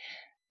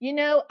 You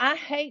know, I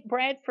hate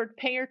Bradford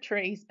pear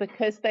trees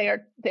because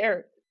they're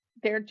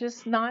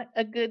just not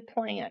a good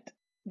plant.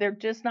 They're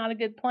just not a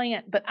good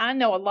plant. But I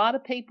know a lot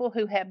of people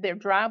who have their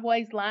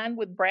driveways lined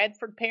with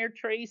Bradford pear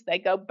trees. They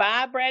go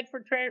buy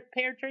Bradford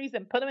pear trees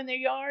and put them in their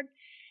yard.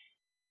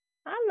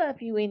 I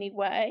love you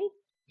anyway.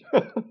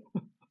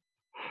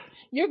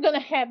 You're going to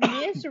have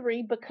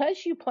misery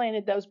because you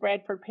planted those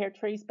Bradford pear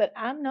trees, but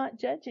I'm not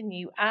judging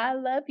you. I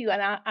love you,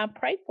 and I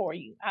pray for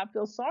you. I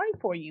feel sorry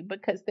for you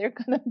because they're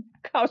going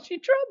to cause you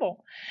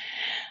trouble.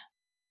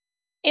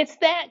 It's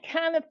that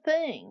kind of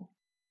thing.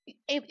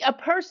 If a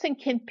person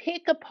can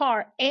pick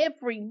apart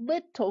every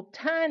little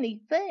tiny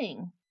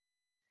thing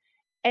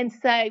and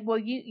say, well,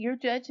 you're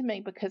judging me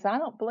because I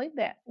don't believe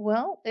that.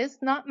 Well, it's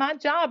not my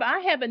job. I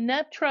have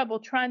enough trouble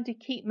trying to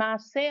keep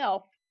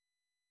myself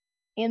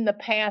in the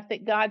path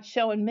that God's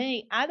showing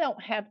me. I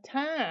don't have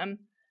time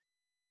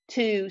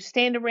to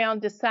stand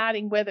around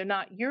deciding whether or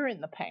not you're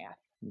in the path.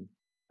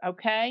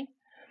 Okay?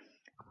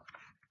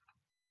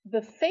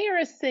 The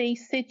Pharisee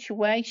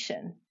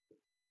situation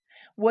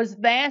was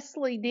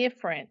vastly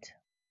different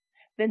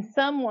than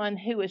someone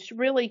who is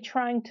really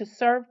trying to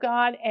serve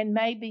God and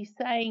maybe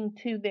saying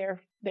to their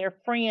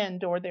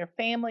friend or their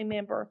family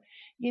member,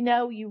 you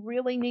know, you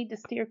really need to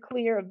steer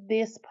clear of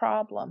this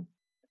problem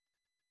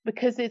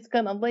because it's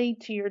going to lead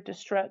to your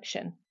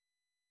destruction.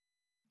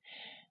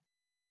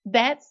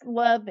 That's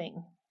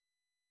loving.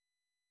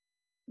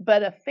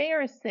 But a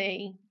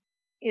Pharisee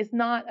is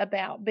not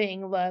about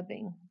being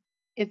loving.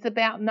 It's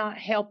about not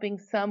helping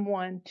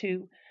someone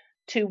to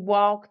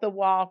walk the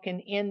walk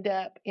and end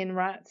up in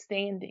right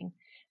standing.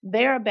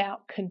 They're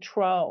about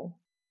control.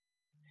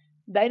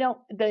 The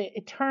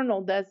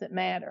eternal doesn't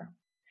matter.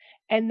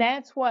 And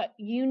that's what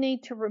you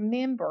need to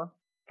remember.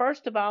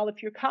 First of all,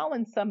 if you're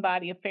calling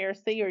somebody a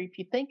Pharisee, or if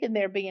you're thinking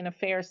they're being a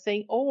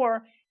Pharisee,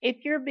 or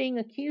if you're being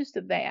accused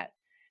of that,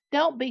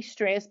 don't be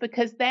stressed,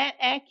 because that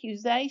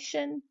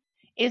accusation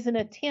is an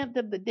attempt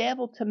of the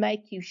devil to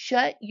make you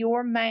shut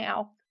your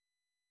mouth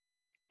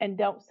and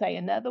don't say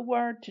another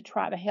word to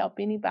try to help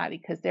anybody,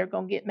 because they're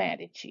going to get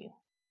mad at you.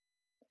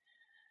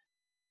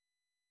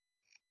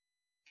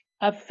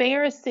 A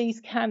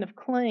Pharisee's kind of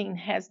clean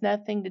has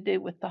nothing to do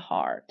with the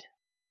heart.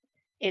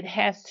 It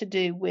has to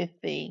do with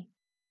the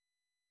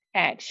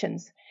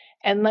actions.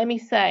 And let me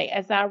say,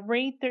 as I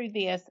read through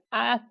this,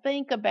 I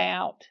think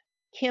about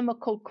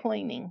chemical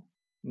cleaning.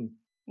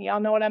 Y'all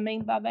know what I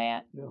mean by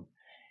that? Yeah.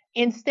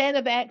 Instead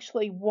of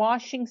actually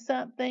washing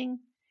something,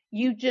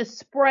 you just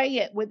spray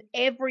it with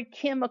every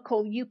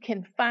chemical you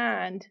can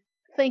find,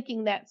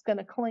 thinking that's going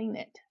to clean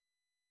it.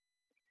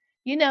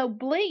 You know,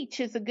 bleach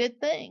is a good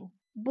thing.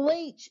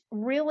 Bleach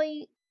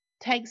really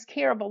takes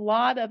care of a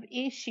lot of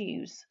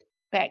issues,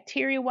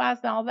 bacteria-wise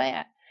and all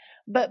that.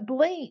 But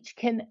bleach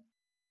can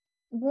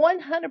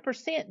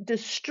 100%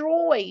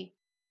 destroy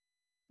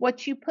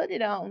what you put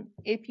it on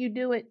if you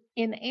do it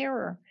in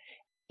error.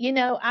 You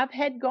know, I've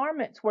had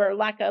garments where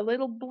like a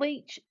little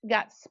bleach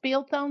got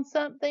spilt on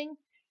something,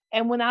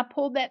 and when I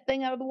pulled that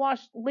thing out of the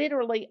wash,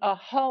 literally a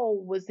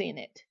hole was in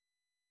it.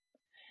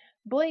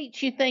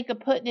 Bleach, you think of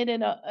putting it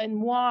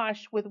in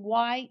wash with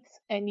whites,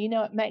 and you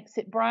know it makes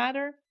it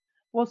brighter.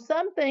 Well,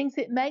 some things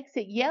it makes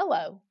it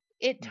yellow.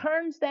 It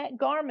turns that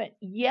garment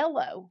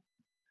yellow.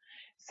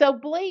 So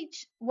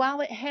bleach, while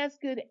it has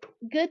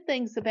good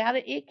things about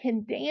it, it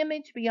can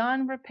damage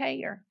beyond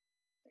repair.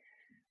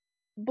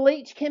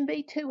 Bleach can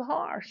be too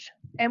harsh.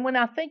 And when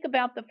I think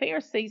about the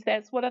Pharisees,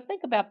 that's what I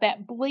think about,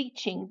 that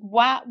bleaching,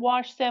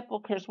 whitewashed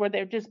sepulchres where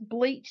they're just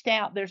bleached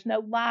out. There's no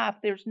life.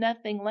 There's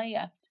nothing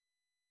left.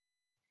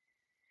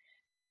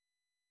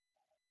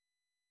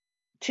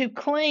 To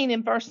clean,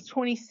 in verse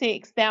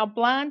 26, thou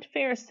blind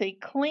Pharisee,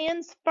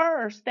 cleanse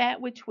first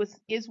that which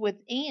is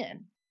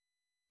within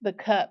the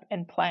cup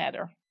and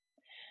platter,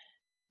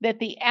 that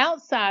the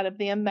outside of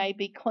them may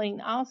be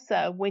clean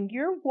also. When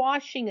you're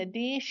washing a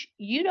dish,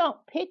 you don't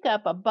pick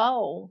up a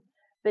bowl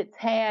that's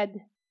had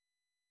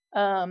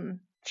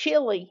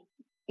chili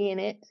in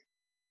it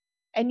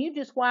and you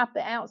just wipe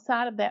the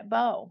outside of that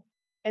bowl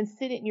and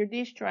sit it in your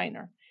dish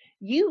drainer.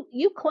 You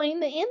clean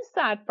the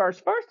inside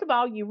first. First of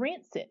all, you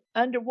rinse it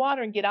under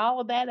water and get all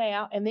of that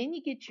out, and then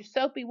you get your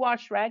soapy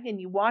wash rag and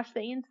you wash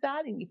the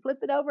inside, and you flip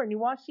it over and you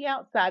wash the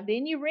outside.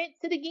 Then you rinse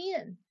it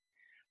again.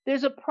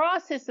 There's a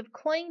process of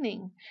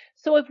cleaning.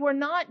 So if we're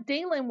not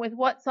dealing with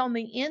what's on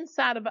the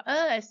inside of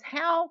us,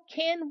 how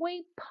can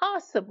we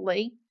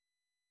possibly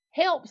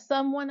help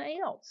someone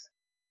else?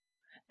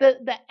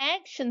 The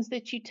actions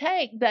that you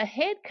take, the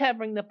head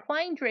covering, the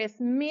plain dress,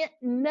 meant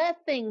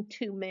nothing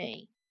to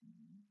me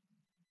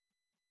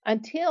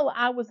until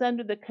I was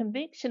under the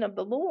conviction of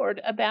the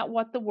Lord about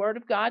what the Word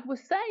of God was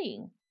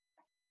saying.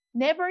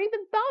 Never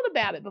even thought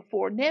about it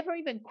before, never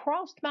even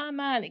crossed my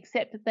mind,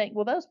 except to think,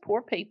 well, those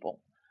poor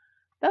people,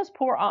 those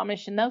poor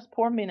Amish and those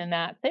poor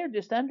Mennonites, they're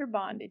just under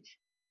bondage.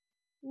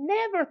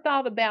 Never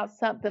thought about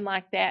something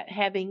like that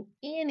having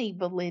any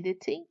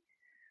validity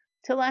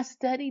till I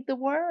studied the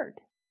Word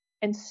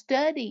and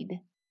studied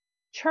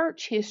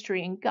church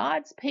history and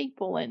God's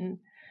people, and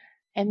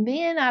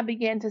then I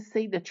began to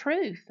see the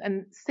truth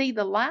and see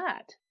the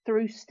light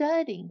through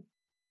study.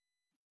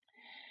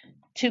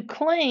 To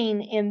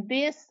clean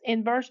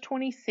in verse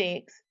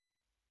 26,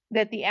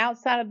 that the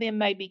outside of them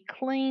may be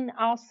clean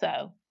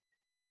also,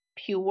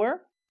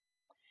 pure,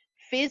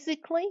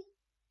 physically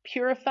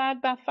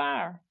purified by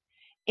fire,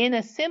 in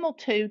a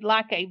similitude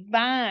like a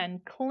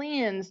vine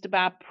cleansed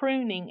by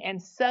pruning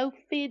and so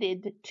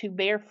fitted to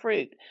bear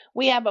fruit.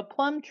 We have a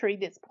plum tree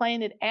that's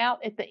planted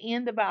out at the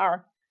end of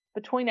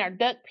between our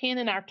duck pen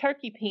and our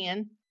turkey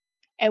pen,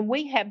 and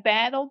we have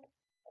battled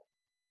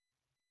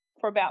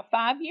for about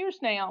 5 years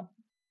now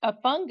a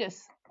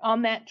fungus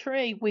on that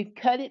tree. We've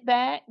cut it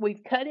back,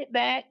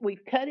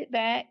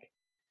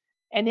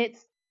 and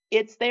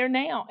it's there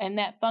now, and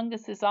that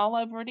fungus is all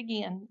over it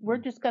again. We're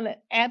just going to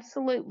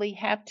absolutely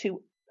have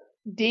to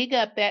dig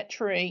up that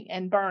tree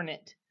and burn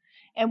it,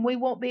 and we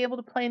won't be able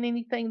to plant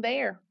anything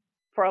there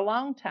for a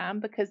long time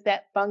because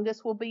that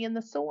fungus will be in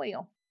the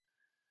soil.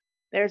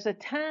 There's a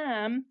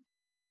time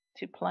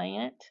to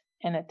plant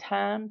and a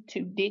time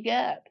to dig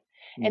up.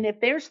 And if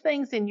there's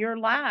things in your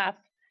life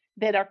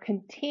that are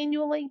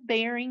continually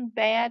bearing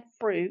bad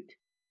fruit,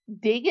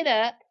 dig it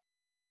up,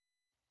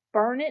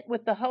 burn it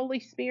with the Holy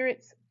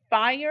Spirit's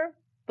fire.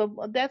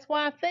 That's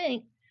why I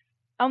think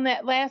on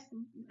that last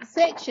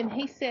section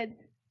he said,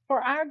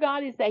 for our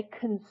God is a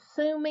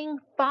consuming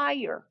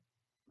fire,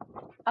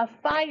 a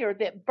fire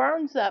that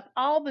burns up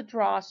all the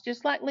dross,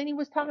 just like Lenny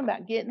was talking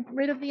about, getting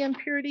rid of the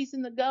impurities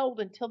in the gold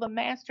until the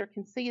master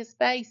can see his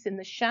face in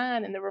the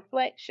shine and the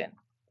reflection.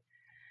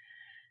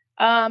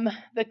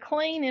 The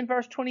clean in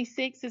verse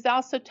 26 is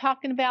also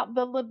talking about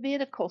the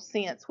Levitical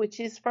sense, which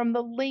is from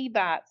the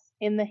Levites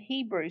in the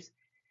Hebrews.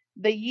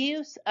 The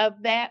use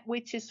of that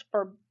which is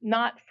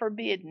not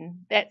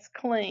forbidden, that's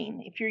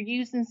clean. If you're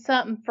using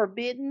something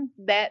forbidden,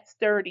 that's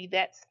dirty,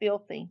 that's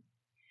filthy.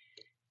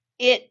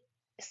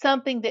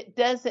 Something that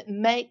doesn't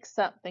make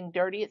something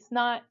dirty. It's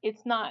not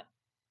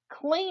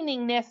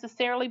cleaning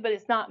necessarily, but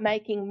it's not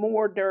making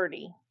more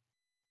dirty.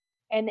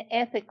 And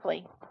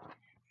ethically,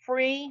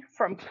 free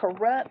from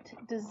corrupt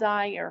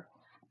desire,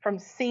 from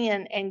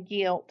sin and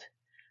guilt,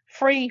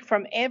 free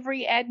from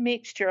every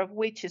admixture of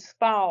which is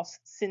false,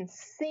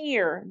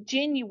 sincere,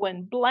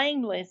 genuine,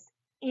 blameless,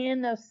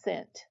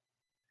 innocent,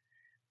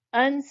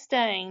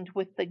 unstained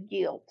with the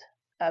guilt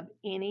of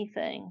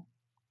anything.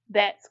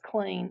 That's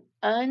clean,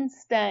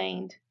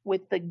 unstained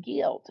with the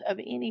guilt of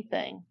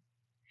anything.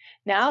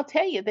 Now, I'll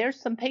tell you, there's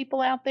some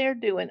people out there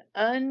doing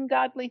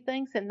ungodly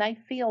things and they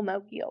feel no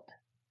guilt.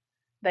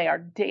 They are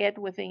dead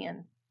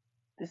within.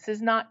 This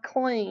is not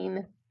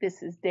clean,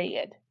 this is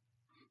dead.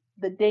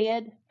 The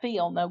dead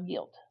feel no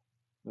guilt.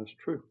 That's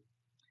true.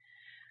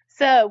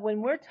 So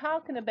when we're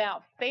talking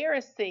about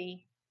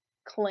Pharisee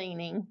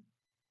cleaning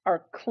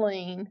or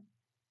clean,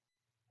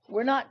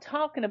 we're not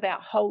talking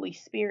about Holy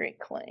Spirit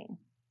clean.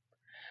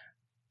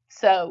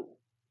 So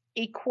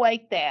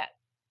equate that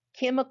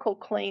chemical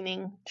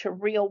cleaning to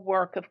real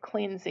work of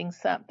cleansing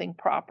something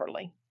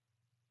properly.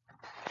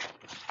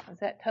 Is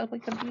that totally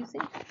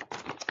confusing?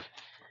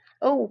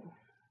 Oh,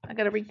 I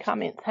got to read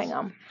comments. Hang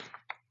on.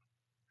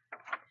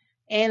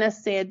 Anna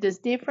said, does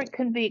different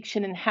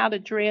conviction and how to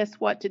dress,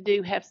 what to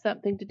do, have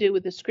something to do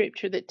with the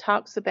scripture that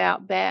talks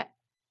about that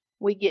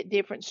we get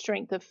different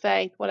strength of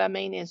faith? What I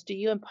mean is, do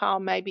you and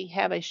Paul maybe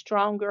have a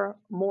stronger,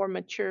 more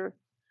mature?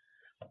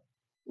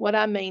 What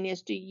I mean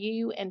is, do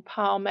you and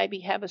Paul maybe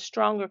have a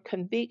stronger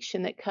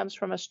conviction that comes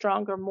from a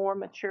stronger, more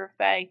mature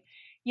faith?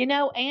 You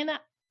know, Anna,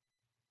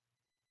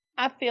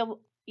 I feel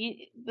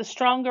the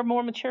stronger,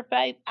 more mature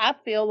faith, I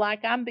feel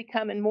like I'm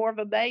becoming more of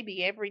a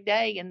baby every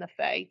day in the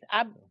faith.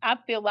 I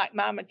feel like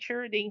my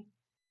maturity,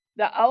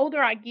 the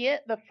older I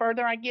get, the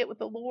further I get with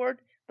the Lord,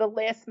 the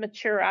less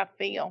mature I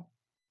feel.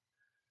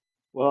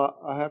 Well,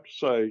 I have to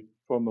say,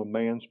 from a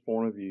man's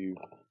point of view,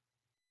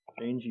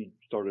 Angie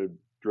started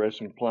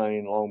dressing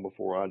plain long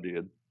before I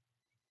did.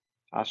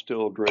 I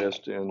still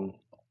dressed in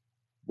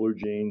blue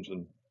jeans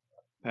and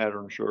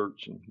pattern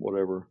shirts and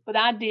whatever. But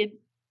I did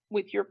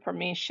with your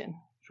permission.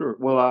 Sure.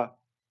 Well,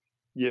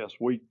 yes,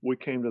 we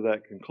came to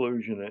that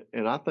conclusion,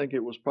 and I think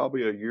it was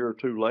probably a year or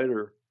two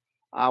later.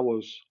 I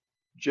was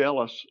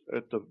jealous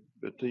at the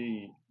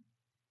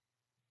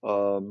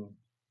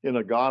in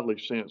a godly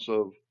sense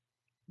of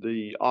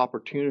the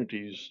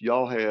opportunities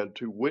y'all had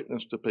to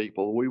witness to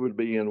people. We would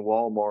be in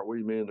Walmart,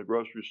 we'd be in the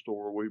grocery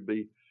store, we'd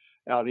be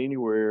out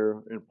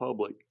anywhere in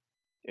public,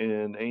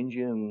 and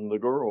Angie and the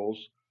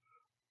girls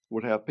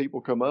would have people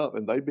come up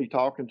and they'd be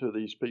talking to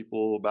these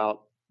people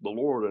about the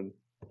Lord, and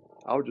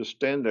I would just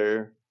stand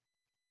there.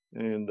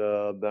 And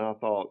then I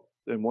thought,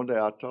 and one day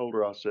I told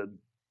her, I said,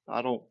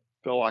 I don't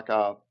feel like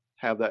I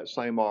have that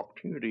same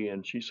opportunity.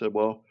 And she said,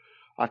 well,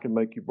 I can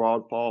make you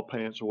broad fall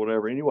pants or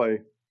whatever. Anyway,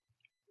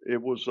 it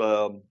was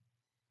a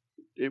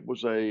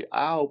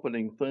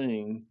eye-opening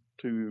thing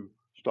to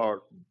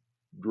start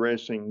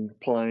dressing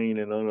plain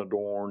and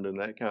unadorned and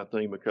that kind of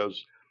thing,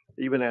 because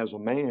even as a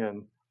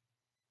man,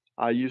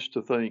 I used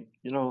to think,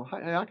 you know,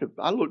 hey,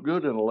 I look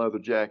good in a leather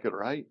jacket,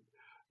 right?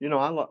 You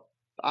know,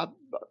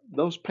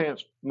 those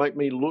pants make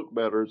me look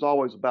better. It's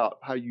always about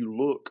how you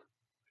look.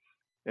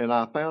 And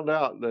I found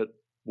out that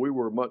we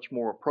were much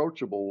more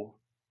approachable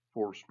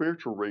for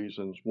spiritual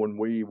reasons when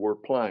we were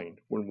plain,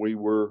 when we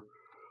were,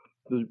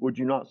 would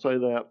you not say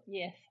that?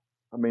 Yes.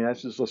 I mean,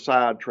 that's just a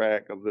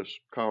sidetrack of this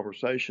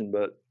conversation,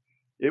 but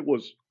it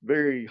was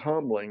very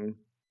humbling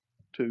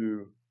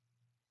to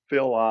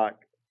feel like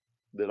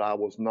that I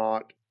was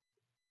not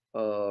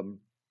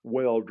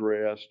well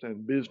dressed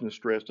and business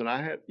dressed. And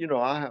I had, you know,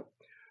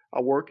 I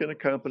work in a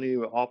company,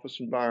 office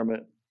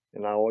environment,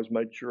 and I always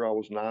made sure I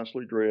was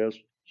nicely dressed.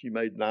 She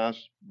made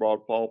nice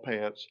broad fall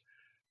pants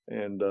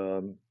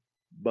and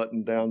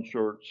button down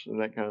shirts and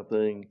that kind of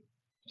thing.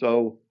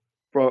 So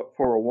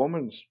for a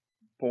woman's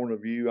point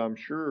of view, I'm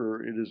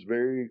sure it is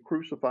very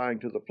crucifying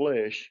to the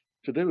flesh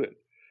to do it.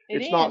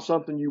 It's not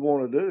something you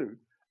want to do.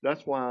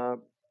 That's why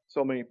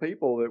so many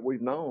people that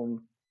we've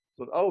known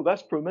said, oh,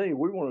 that's for me.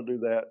 We want to do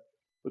that.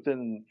 But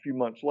then a few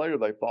months later,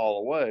 they fall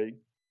away.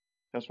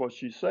 That's what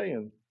she's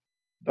saying.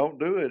 Don't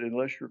do it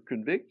unless you're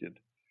convicted.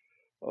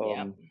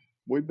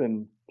 We've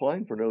been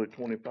playing for nearly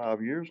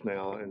 25 years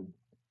now,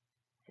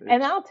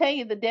 and I'll tell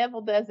you, the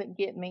devil doesn't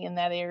get me in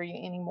that area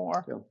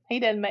anymore. Yeah. He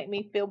doesn't make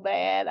me feel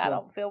bad. Yeah. I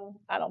don't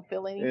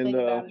feel anything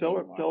about it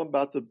anymore. Tell him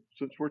about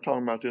since we're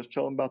talking about this,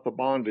 tell him about the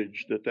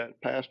bondage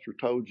that pastor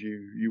told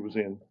you was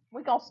in.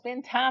 We're gonna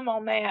spend time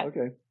on that.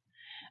 Okay.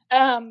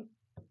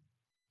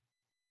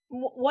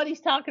 What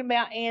he's talking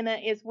about, Anna,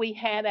 is we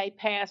had a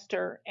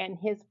pastor and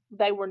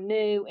they were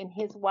new, and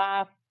his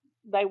wife,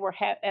 they were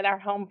at our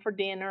home for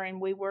dinner, and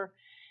we were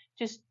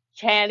just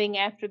chatting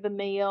after the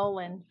meal,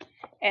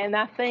 and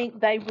I think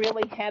they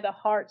really had a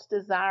heart's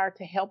desire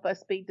to help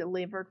us be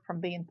delivered from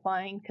being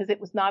plain, because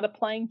it was not a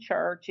plain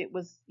church. It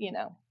was, you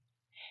know,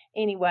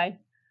 Anyway,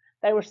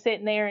 they were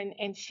sitting there,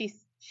 and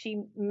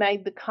she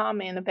made the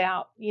comment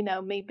about,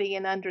 me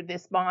being under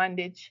this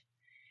bondage.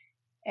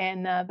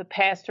 And the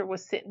pastor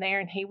was sitting there,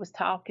 and he was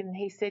talking, and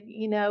he said,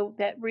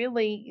 that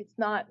really, it's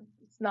not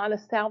a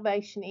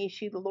salvation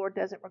issue. The Lord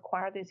doesn't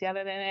require this, yada,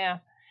 yada,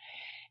 yada.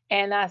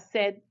 And I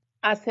said,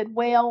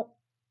 well,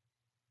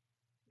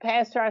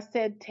 Pastor, I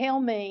said, tell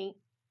me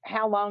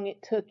how long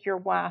it took your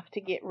wife to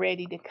get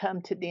ready to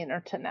come to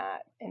dinner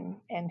tonight.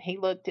 And he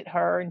looked at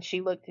her, and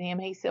she looked at him.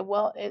 He said,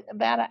 well,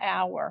 about an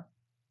hour.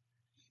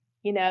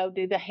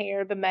 Do the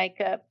hair, the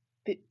makeup,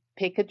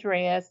 pick a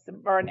dress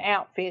or an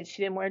outfit.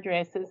 She didn't wear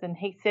dresses. And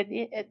he said,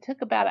 it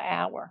took about an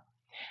hour.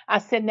 I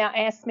said, now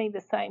ask me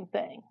the same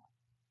thing.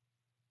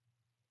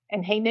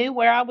 And he knew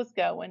where I was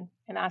going.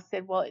 And I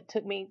said, well, it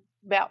took me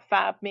about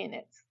 5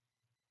 minutes.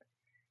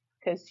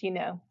 Because,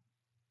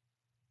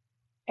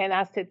 And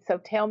I said, so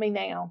tell me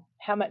now,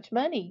 how much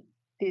money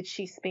did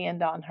she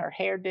spend on her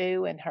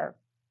hairdo and her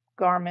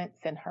garments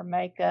and her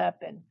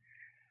makeup? And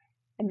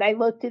they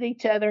looked at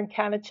each other and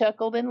kind of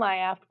chuckled and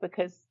laughed,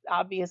 because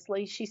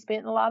obviously she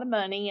spent a lot of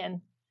money. And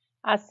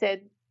I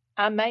said,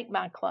 I make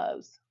my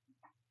clothes.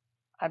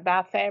 I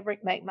buy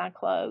fabric, make my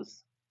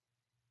clothes.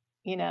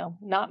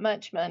 Not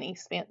much money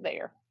spent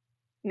there.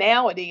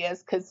 Now it is,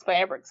 because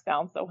fabric's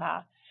gone so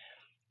high.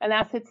 And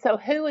I said, so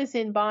who is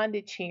in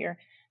bondage here?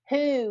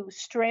 Who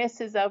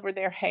stresses over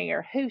their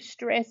hair? Who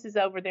stresses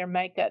over their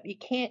makeup? You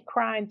can't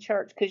cry in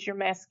church because your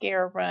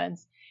mascara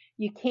runs.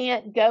 You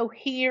can't go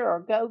here or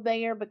go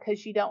there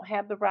because you don't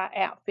have the right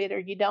outfit or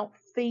you don't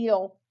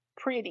feel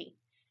pretty.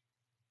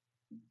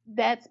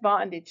 That's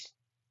bondage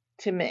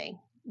to me.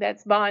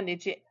 That's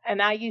bondage.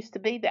 And I used to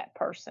be that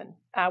person.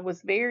 I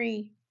was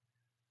very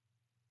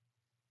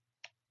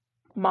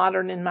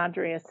modern in my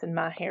dress and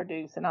my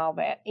hairdos and all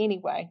that.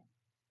 Anyway.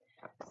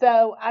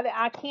 So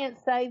I can't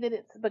say that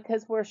it's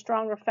because we're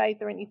stronger faith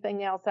or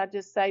anything else. I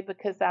just say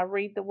because I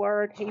read the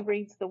Word, He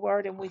reads the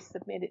Word, and we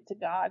submit it to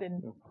God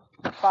and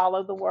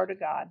follow the Word of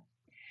God.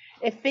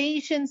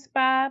 Ephesians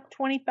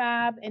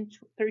 5:25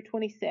 through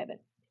 27.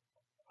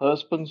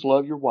 Husbands,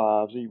 love your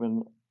wives,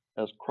 even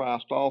as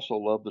Christ also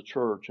loved the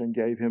church and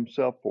gave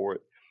himself for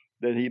it,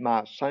 that he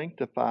might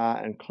sanctify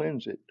and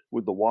cleanse it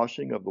with the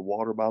washing of the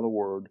water by the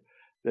word,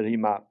 that he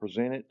might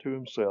present it to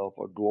himself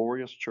a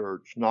glorious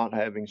church, not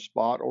having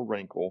spot or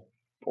wrinkle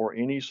or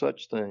any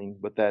such thing,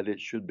 but that it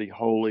should be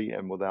holy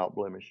and without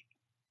blemish.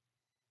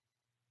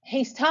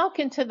 He's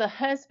talking to the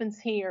husbands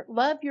here.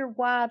 Love your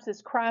wives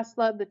as Christ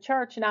loved the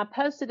church. And I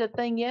posted a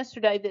thing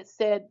yesterday that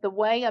said the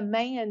way a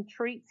man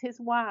treats his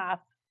wife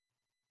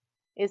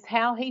is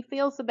how he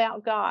feels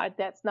about God.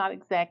 That's not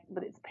exact,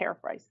 but it's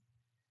paraphrased.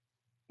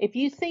 If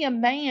you see a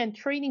man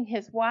treating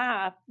his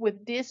wife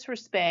with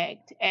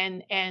disrespect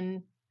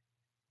and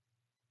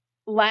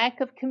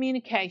lack of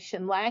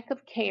communication, lack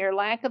of care,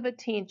 lack of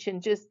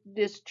attention,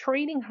 just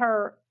treating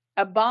her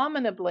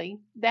abominably,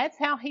 that's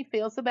how he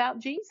feels about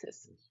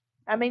Jesus.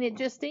 I mean, it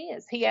just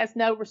is. He has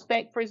no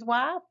respect for his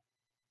wife.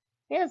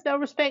 He has no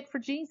respect for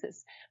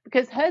Jesus,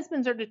 because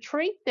husbands are to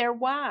treat their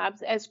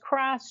wives as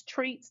Christ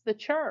treats the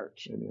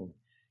church. Amen.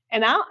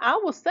 And I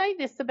will say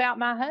this about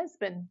my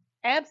husband,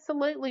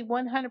 absolutely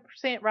 100%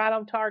 right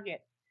on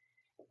target.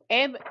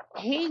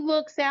 He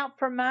looks out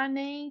for my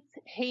needs.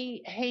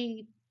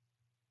 He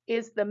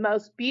is the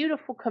most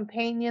beautiful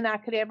companion I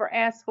could ever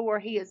ask for.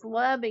 He is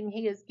loving.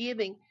 He is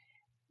giving.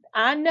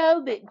 I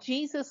know that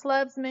Jesus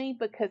loves me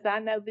because I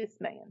know this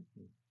man.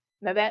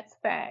 Now, that's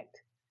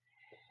fact.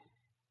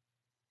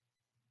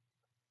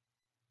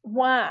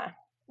 Why?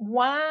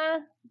 Why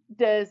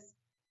does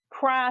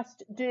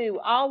Christ do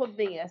all of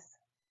this?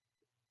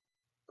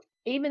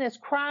 Even as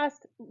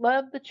Christ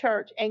loved the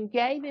church and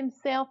gave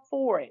himself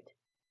for it,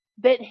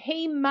 that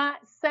he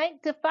might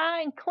sanctify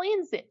and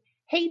cleanse it.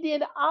 He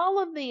did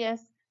all of this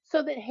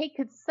so that he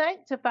could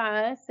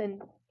sanctify us.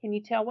 And can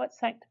you tell what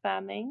sanctify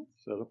means?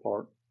 Set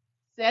apart.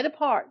 Set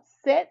apart.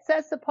 Sets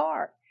us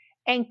apart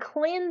and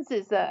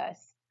cleanses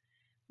us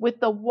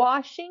with the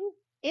washing.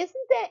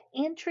 Isn't that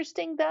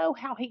interesting, though,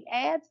 how he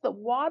adds the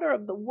water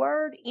of the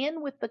word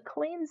in with the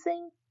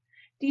cleansing?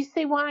 Do you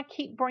see why I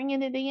keep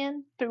bringing it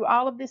in through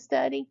all of this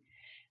study?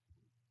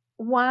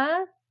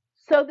 Why?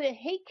 So that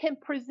he can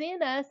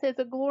present us as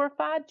a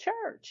glorified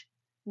church.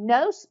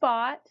 No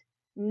spot,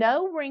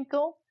 no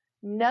wrinkle,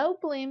 no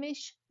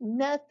blemish,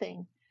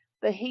 nothing.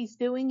 But he's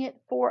doing it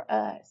for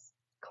us,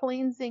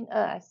 cleansing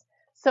us.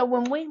 So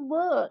when we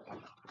look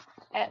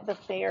at the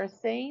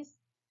Pharisees,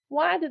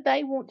 why did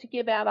they want to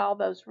give out all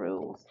those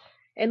rules?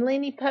 And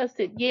Lenny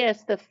posted,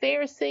 yes, the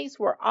Pharisees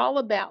were all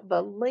about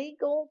the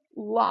legal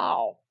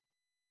law,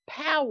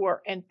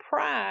 power, and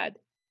pride.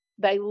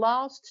 They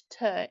lost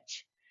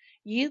touch.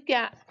 You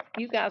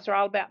guys are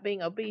all about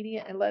being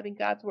obedient and loving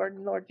God's word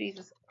and Lord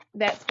Jesus.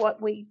 That's what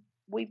we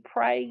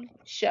pray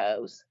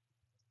shows.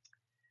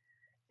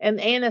 And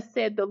Anna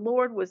said the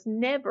Lord was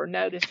never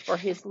noticed for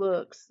his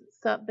looks.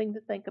 Something to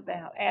think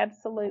about.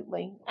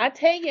 Absolutely. I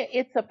tell you,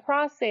 it's a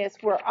process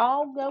we're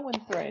all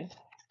going through.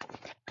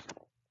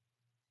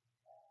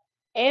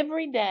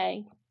 Every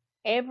day,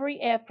 Every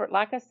effort,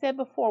 like I said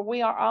before,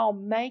 we are all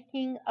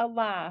making a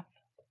life.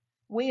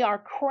 We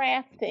are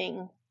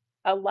crafting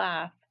a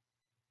life.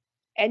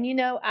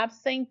 And I've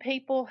seen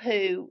people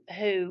who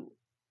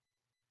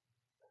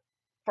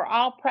for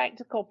all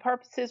practical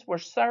purposes were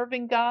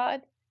serving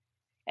God,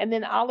 and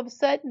then all of a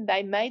sudden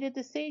they made a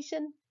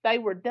decision. They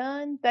were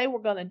done. They were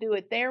going to do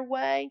it their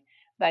way.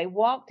 They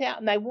walked out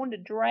and they wanted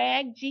to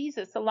drag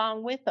Jesus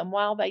along with them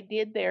while they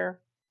did their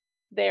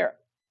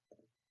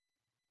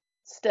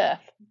stuff.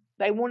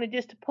 They wanted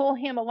just to pull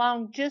him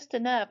along just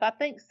enough. I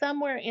think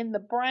somewhere in the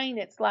brain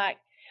it's like,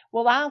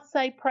 well, I'll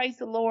say praise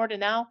the Lord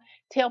and I'll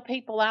tell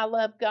people I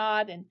love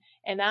God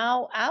and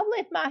I'll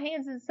lift my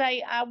hands and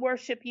say I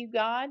worship you,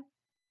 God.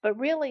 But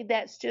really,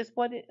 that's just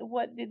what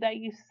did they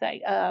used to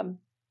say?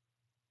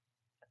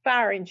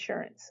 Fire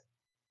insurance,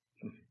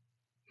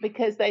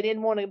 because they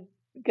didn't want to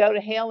go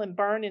to hell and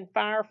burn in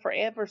fire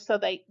forever. So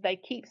they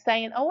keep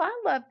saying, oh, I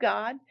love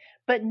God,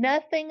 but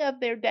nothing of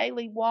their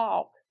daily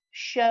walk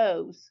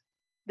shows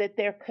that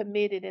they're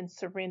committed and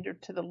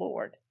surrendered to the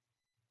Lord.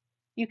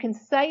 You can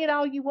say it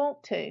all you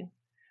want to,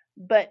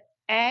 but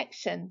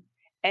action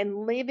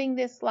and living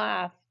this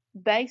life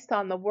based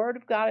on the Word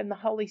of God and the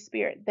Holy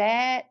Spirit,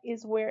 that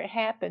is where it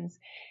happens.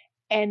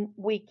 And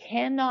we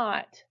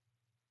cannot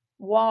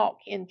walk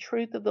in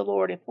truth of the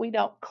Lord if we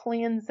don't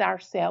cleanse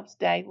ourselves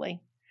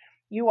daily.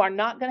 You are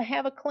not going to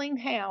have a clean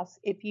house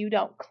if you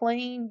don't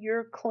clean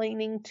your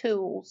cleaning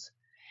tools.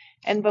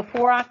 And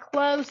before I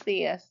close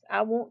this,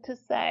 I want to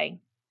say,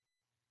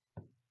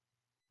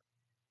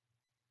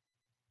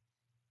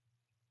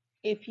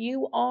 if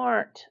you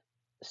aren't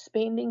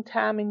spending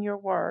time in your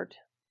Word,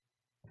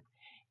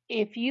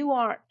 if you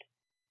aren't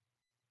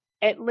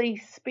at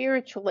least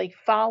spiritually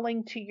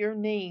falling to your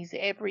knees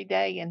every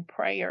day in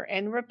prayer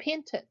and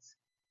repentance,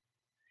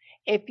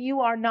 if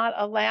you are not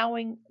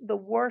allowing the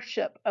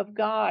worship of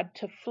God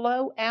to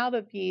flow out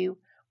of you,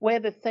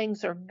 whether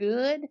things are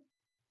good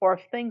or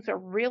if things are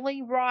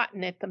really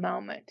rotten at the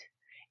moment,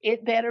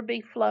 it better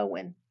be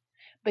flowing,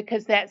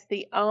 because that's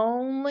the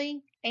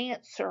only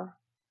answer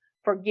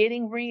for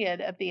getting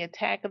rid of the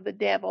attack of the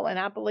devil. And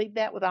I believe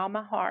that with all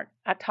my heart.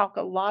 I talk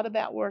a lot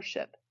about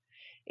worship.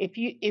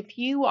 If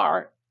you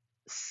are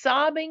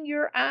sobbing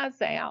your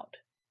eyes out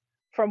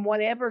from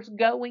whatever's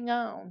going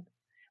on,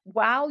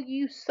 while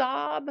you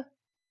sob,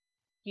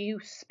 you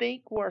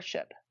speak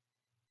worship.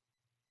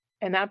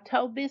 And I've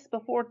told this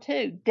before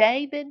too.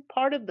 David,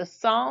 part of the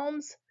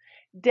Psalms,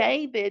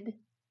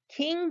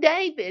 King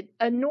David,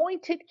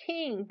 anointed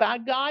king by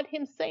God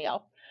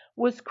himself,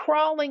 was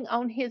crawling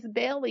on his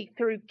belly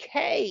through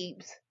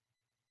caves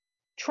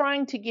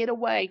trying to get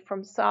away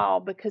from Saul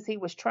because he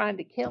was trying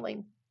to kill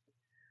him.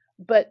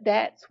 But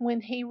that's when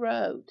he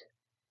wrote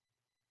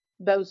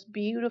those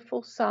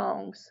beautiful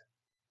songs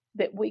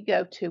that we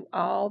go to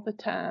all the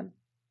time,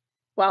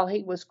 while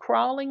he was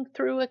crawling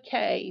through a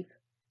cave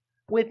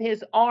with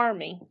his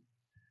army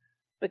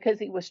because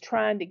he was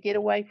trying to get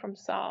away from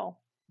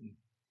Saul.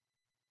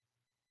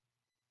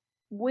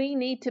 We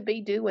need to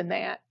be doing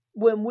that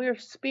when we're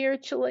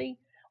spiritually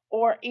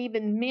or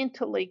even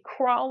mentally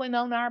crawling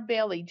on our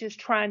belly, just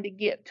trying to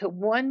get to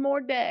one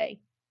more day.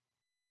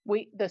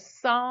 The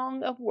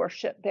song of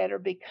worship better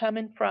be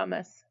coming from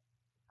us.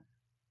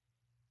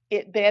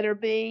 It better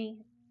be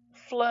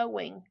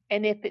flowing.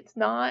 And if it's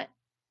not,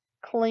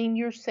 clean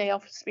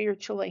yourself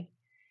spiritually.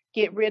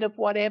 Get rid of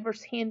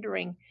whatever's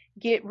hindering.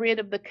 Get rid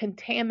of the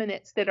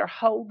contaminants that are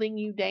holding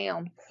you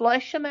down.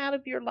 Flush them out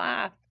of your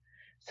life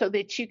so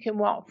that you can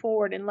walk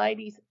forward. And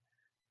ladies,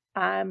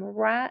 I'm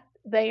right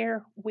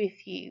there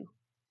with you.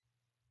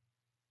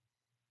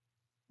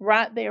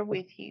 Right there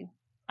with you.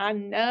 I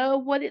know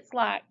what it's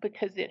like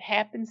because it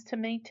happens to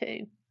me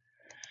too.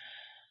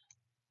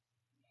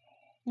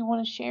 You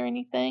want to share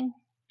anything?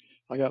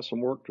 I got some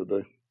work to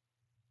do.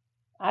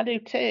 I do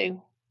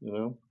too.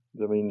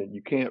 I mean,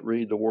 you can't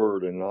read the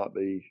Word and not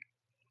be.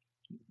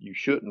 You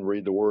shouldn't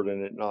read the Word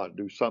and it not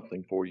do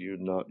something for you.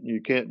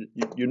 You can't.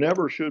 You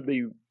never should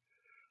be,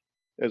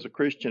 as a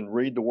Christian,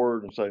 read the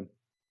Word and say,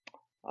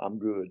 "I'm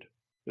good."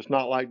 It's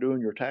not like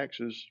doing your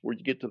taxes where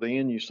you get to the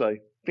end, you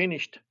say,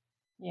 "Finished."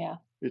 Yeah.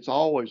 It's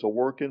always a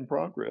work in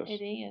progress.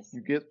 It is.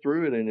 You get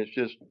through it and it's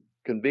just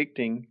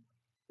convicting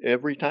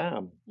every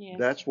time. Yes.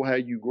 That's how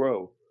you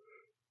grow.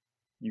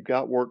 You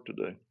got work to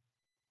do.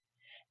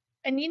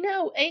 And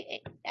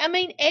I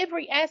mean,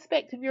 every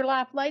aspect of your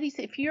life, ladies,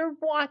 if you're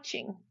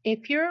watching,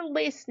 if you're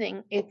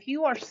listening, if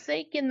you are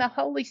seeking the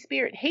Holy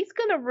Spirit, He's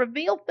going to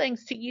reveal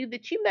things to you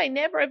that you may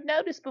never have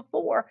noticed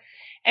before.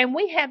 And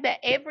we have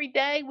that every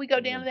day. We go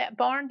down to that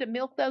barn to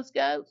milk those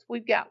goats.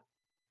 We've got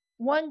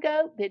one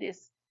goat that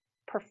is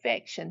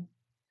perfection.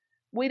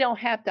 We don't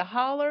have to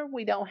holler.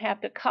 We don't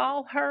have to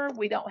call her.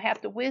 We don't have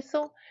to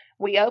whistle.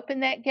 We open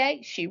that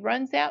gate. She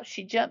runs out.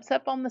 She jumps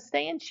up on the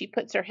stand. She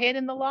puts her head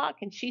in the lock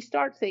and she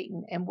starts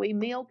eating. And we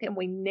milk and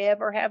we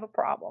never have a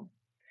problem.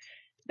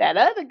 That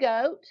other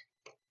goat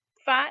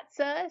fights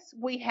us.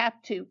 We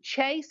have to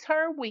chase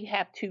her. We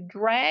have to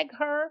drag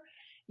her.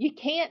 You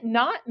can't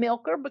not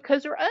milk her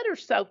because her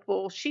udder's so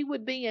full. She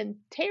would be in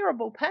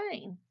terrible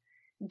pain.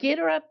 Get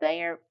her up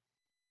there.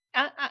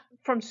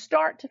 from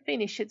start to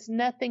finish, it's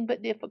nothing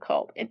but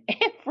difficult. And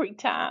every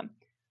time,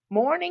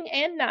 morning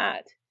and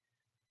night,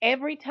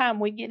 every time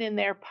we get in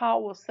there,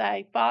 Paul will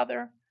say,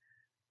 Father,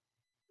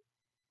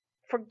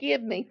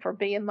 forgive me for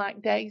being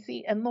like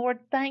Daisy. And Lord,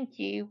 thank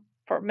you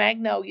for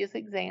Magnolia's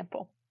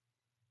example.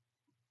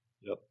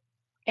 Yep.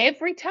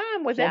 Every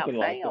time without Something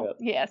like fail. that.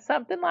 Yeah,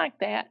 something like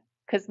that.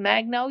 Because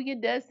Magnolia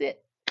does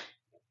it.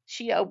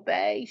 She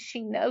obeys.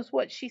 She knows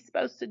what she's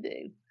supposed to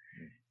do.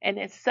 And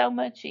it's so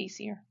much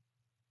easier.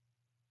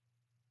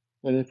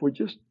 And if we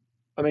just,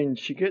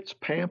 she gets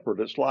pampered.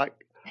 It's like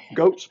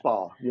goat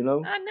spa, you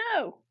know? I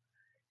know.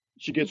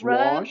 She gets Rub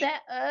washed.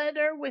 that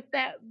udder with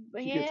that.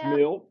 She gets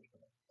milk.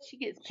 She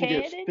gets She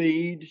petted. gets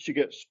feed. She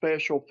gets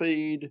special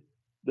feed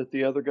that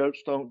the other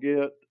goats don't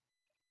get.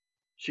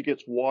 She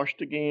gets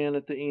washed again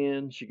at the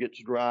end. She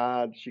gets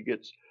dried. She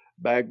gets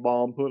bag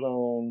balm put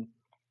on.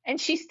 And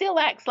she still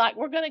acts like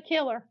we're going to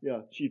kill her.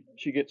 Yeah,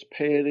 she gets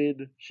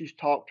petted. She's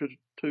talked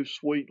to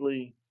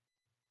sweetly.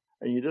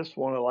 And you just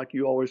want to, like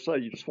you always say,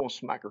 you just want to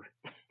smack her.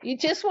 You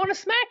just want to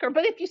smack her.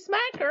 But if you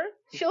smack her,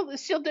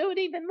 she'll do it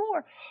even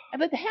more.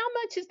 But how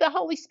much is the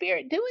Holy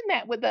Spirit doing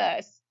that with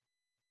us?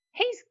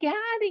 He's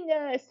guiding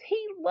us.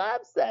 He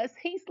loves us.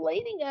 He's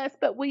leading us.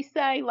 But we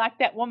say, like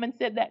that woman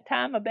said that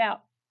time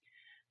about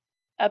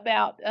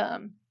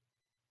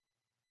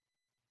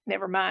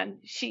never mind.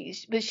 She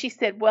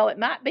said, well, it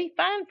might be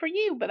fine for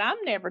you, but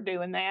I'm never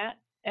doing that.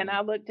 And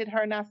I looked at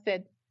her and I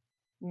said,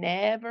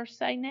 never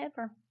say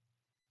never.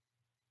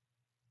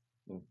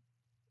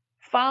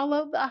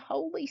 Follow the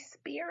Holy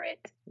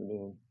Spirit.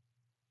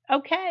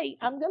 Okay,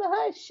 I'm going to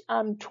hush.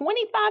 I'm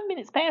 25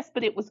 minutes past,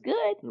 but it was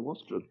good. It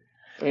was good.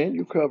 And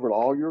you covered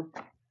all your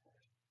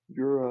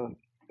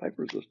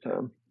papers this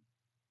time.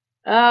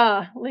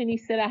 Lenny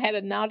said I had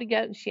a naughty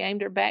goat and she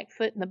aimed her back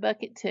foot in the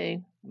bucket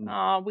too.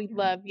 We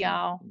love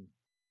y'all.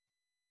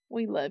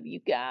 We love you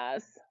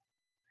guys.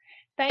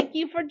 Thank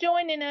you for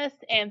joining us.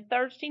 And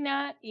Thursday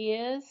night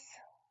is?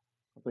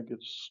 I think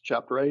it's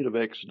chapter 8 of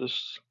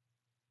Exodus.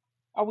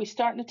 Are we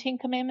starting the 10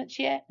 Commandments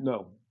yet?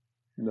 No,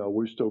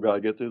 we still got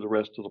to get through the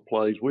rest of the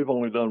plagues. We've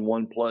only done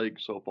one plague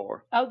so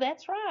far. Oh,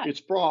 that's right. It's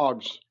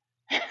frogs.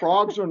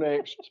 Frogs are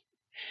next.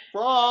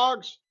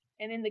 Frogs.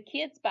 And in the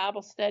kids'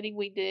 Bible study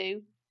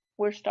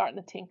we're starting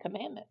the 10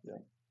 Commandments. Yeah.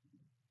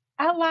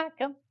 I like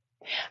them.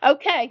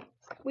 Okay,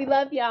 we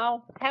love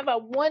y'all. Have a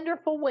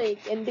wonderful week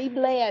and be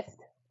blessed.